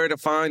when and where to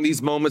find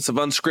these moments of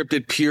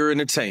unscripted, pure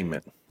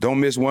entertainment.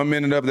 Don't miss 1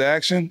 minute of the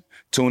action.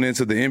 Tune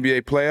into the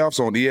NBA playoffs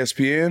on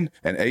ESPN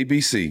and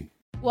ABC.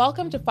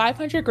 Welcome to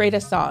 500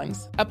 Greatest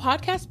Songs, a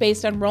podcast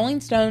based on Rolling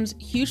Stone's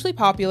hugely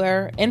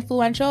popular,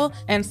 influential,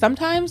 and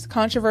sometimes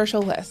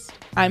controversial list.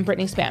 I'm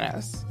Brittany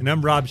Spanos. And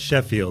I'm Rob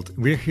Sheffield.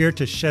 We're here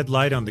to shed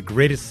light on the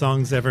greatest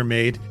songs ever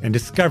made and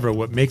discover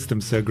what makes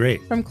them so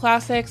great. From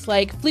classics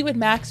like Fleetwood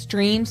Mac's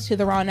Dreams to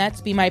the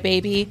Ronettes' Be My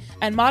Baby,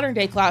 and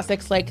modern-day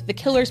classics like The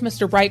Killers'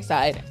 Mr.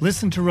 Brightside.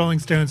 Listen to Rolling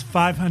Stone's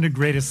 500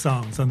 Greatest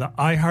Songs on the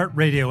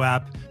iHeartRadio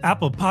app,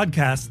 Apple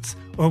Podcasts,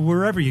 or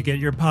wherever you get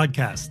your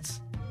podcasts.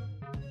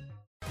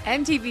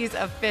 MTV's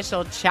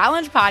official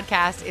Challenge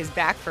podcast is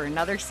back for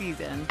another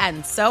season.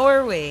 And so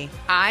are we.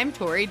 I'm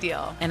Tori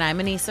Deal. And I'm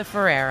Anissa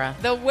Ferreira.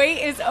 The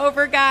wait is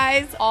over,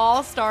 guys.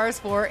 All Stars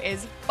 4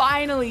 is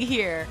finally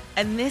here.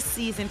 And this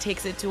season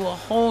takes it to a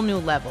whole new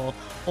level.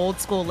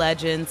 Old school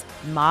legends,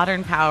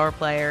 modern power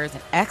players,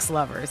 and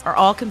ex-lovers are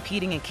all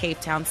competing in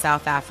Cape Town,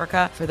 South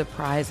Africa for the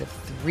prize of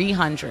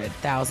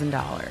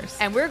 $300,000.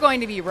 And we're going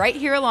to be right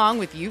here along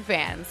with you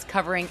fans,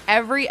 covering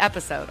every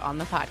episode on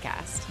the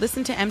podcast.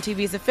 Listen to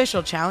MTV's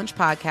official Challenge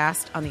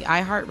podcast on the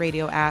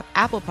iHeartRadio app,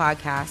 Apple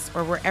Podcasts,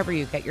 or wherever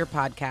you get your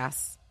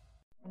podcasts.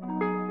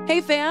 Hey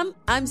fam,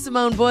 I'm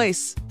Simone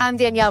Boyce. I'm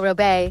Danielle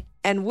Robay.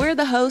 And we're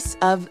the hosts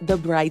of The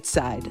Bright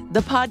Side, the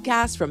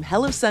podcast from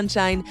Hello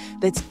Sunshine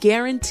that's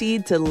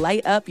guaranteed to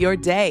light up your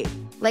day.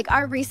 Like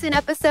our recent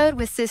episode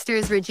with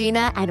sisters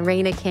Regina and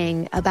Raina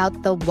King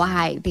about the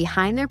why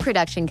behind their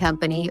production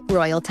company,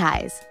 Royal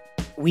Ties.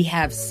 We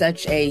have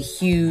such a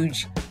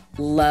huge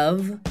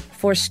love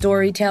for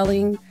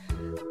storytelling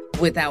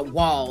without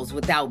walls,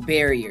 without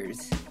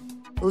barriers.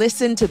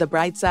 Listen to The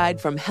Bright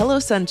Side from Hello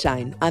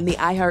Sunshine on the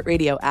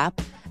iHeartRadio app,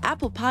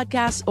 Apple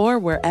Podcasts, or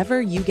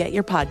wherever you get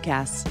your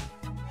podcasts.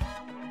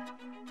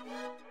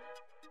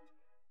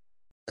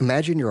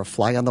 Imagine you're a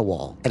fly on the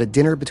wall at a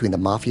dinner between the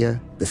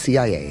mafia, the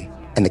CIA,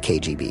 and the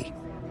KGB.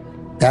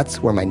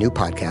 That's where my new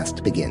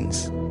podcast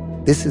begins.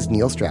 This is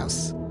Neil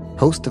Strauss,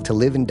 host of To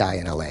Live and Die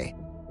in LA,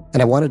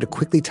 and I wanted to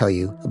quickly tell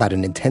you about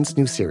an intense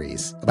new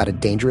series about a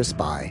dangerous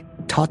spy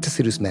taught to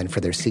seduce men for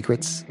their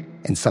secrets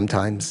and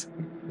sometimes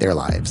their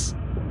lives.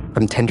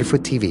 From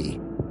Tenderfoot TV,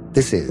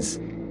 this is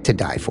To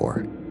Die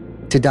For.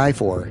 To Die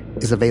For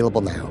is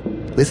available now.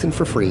 Listen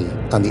for free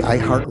on the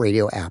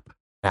iHeartRadio app,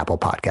 Apple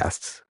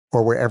Podcasts,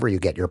 or wherever you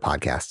get your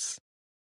podcasts.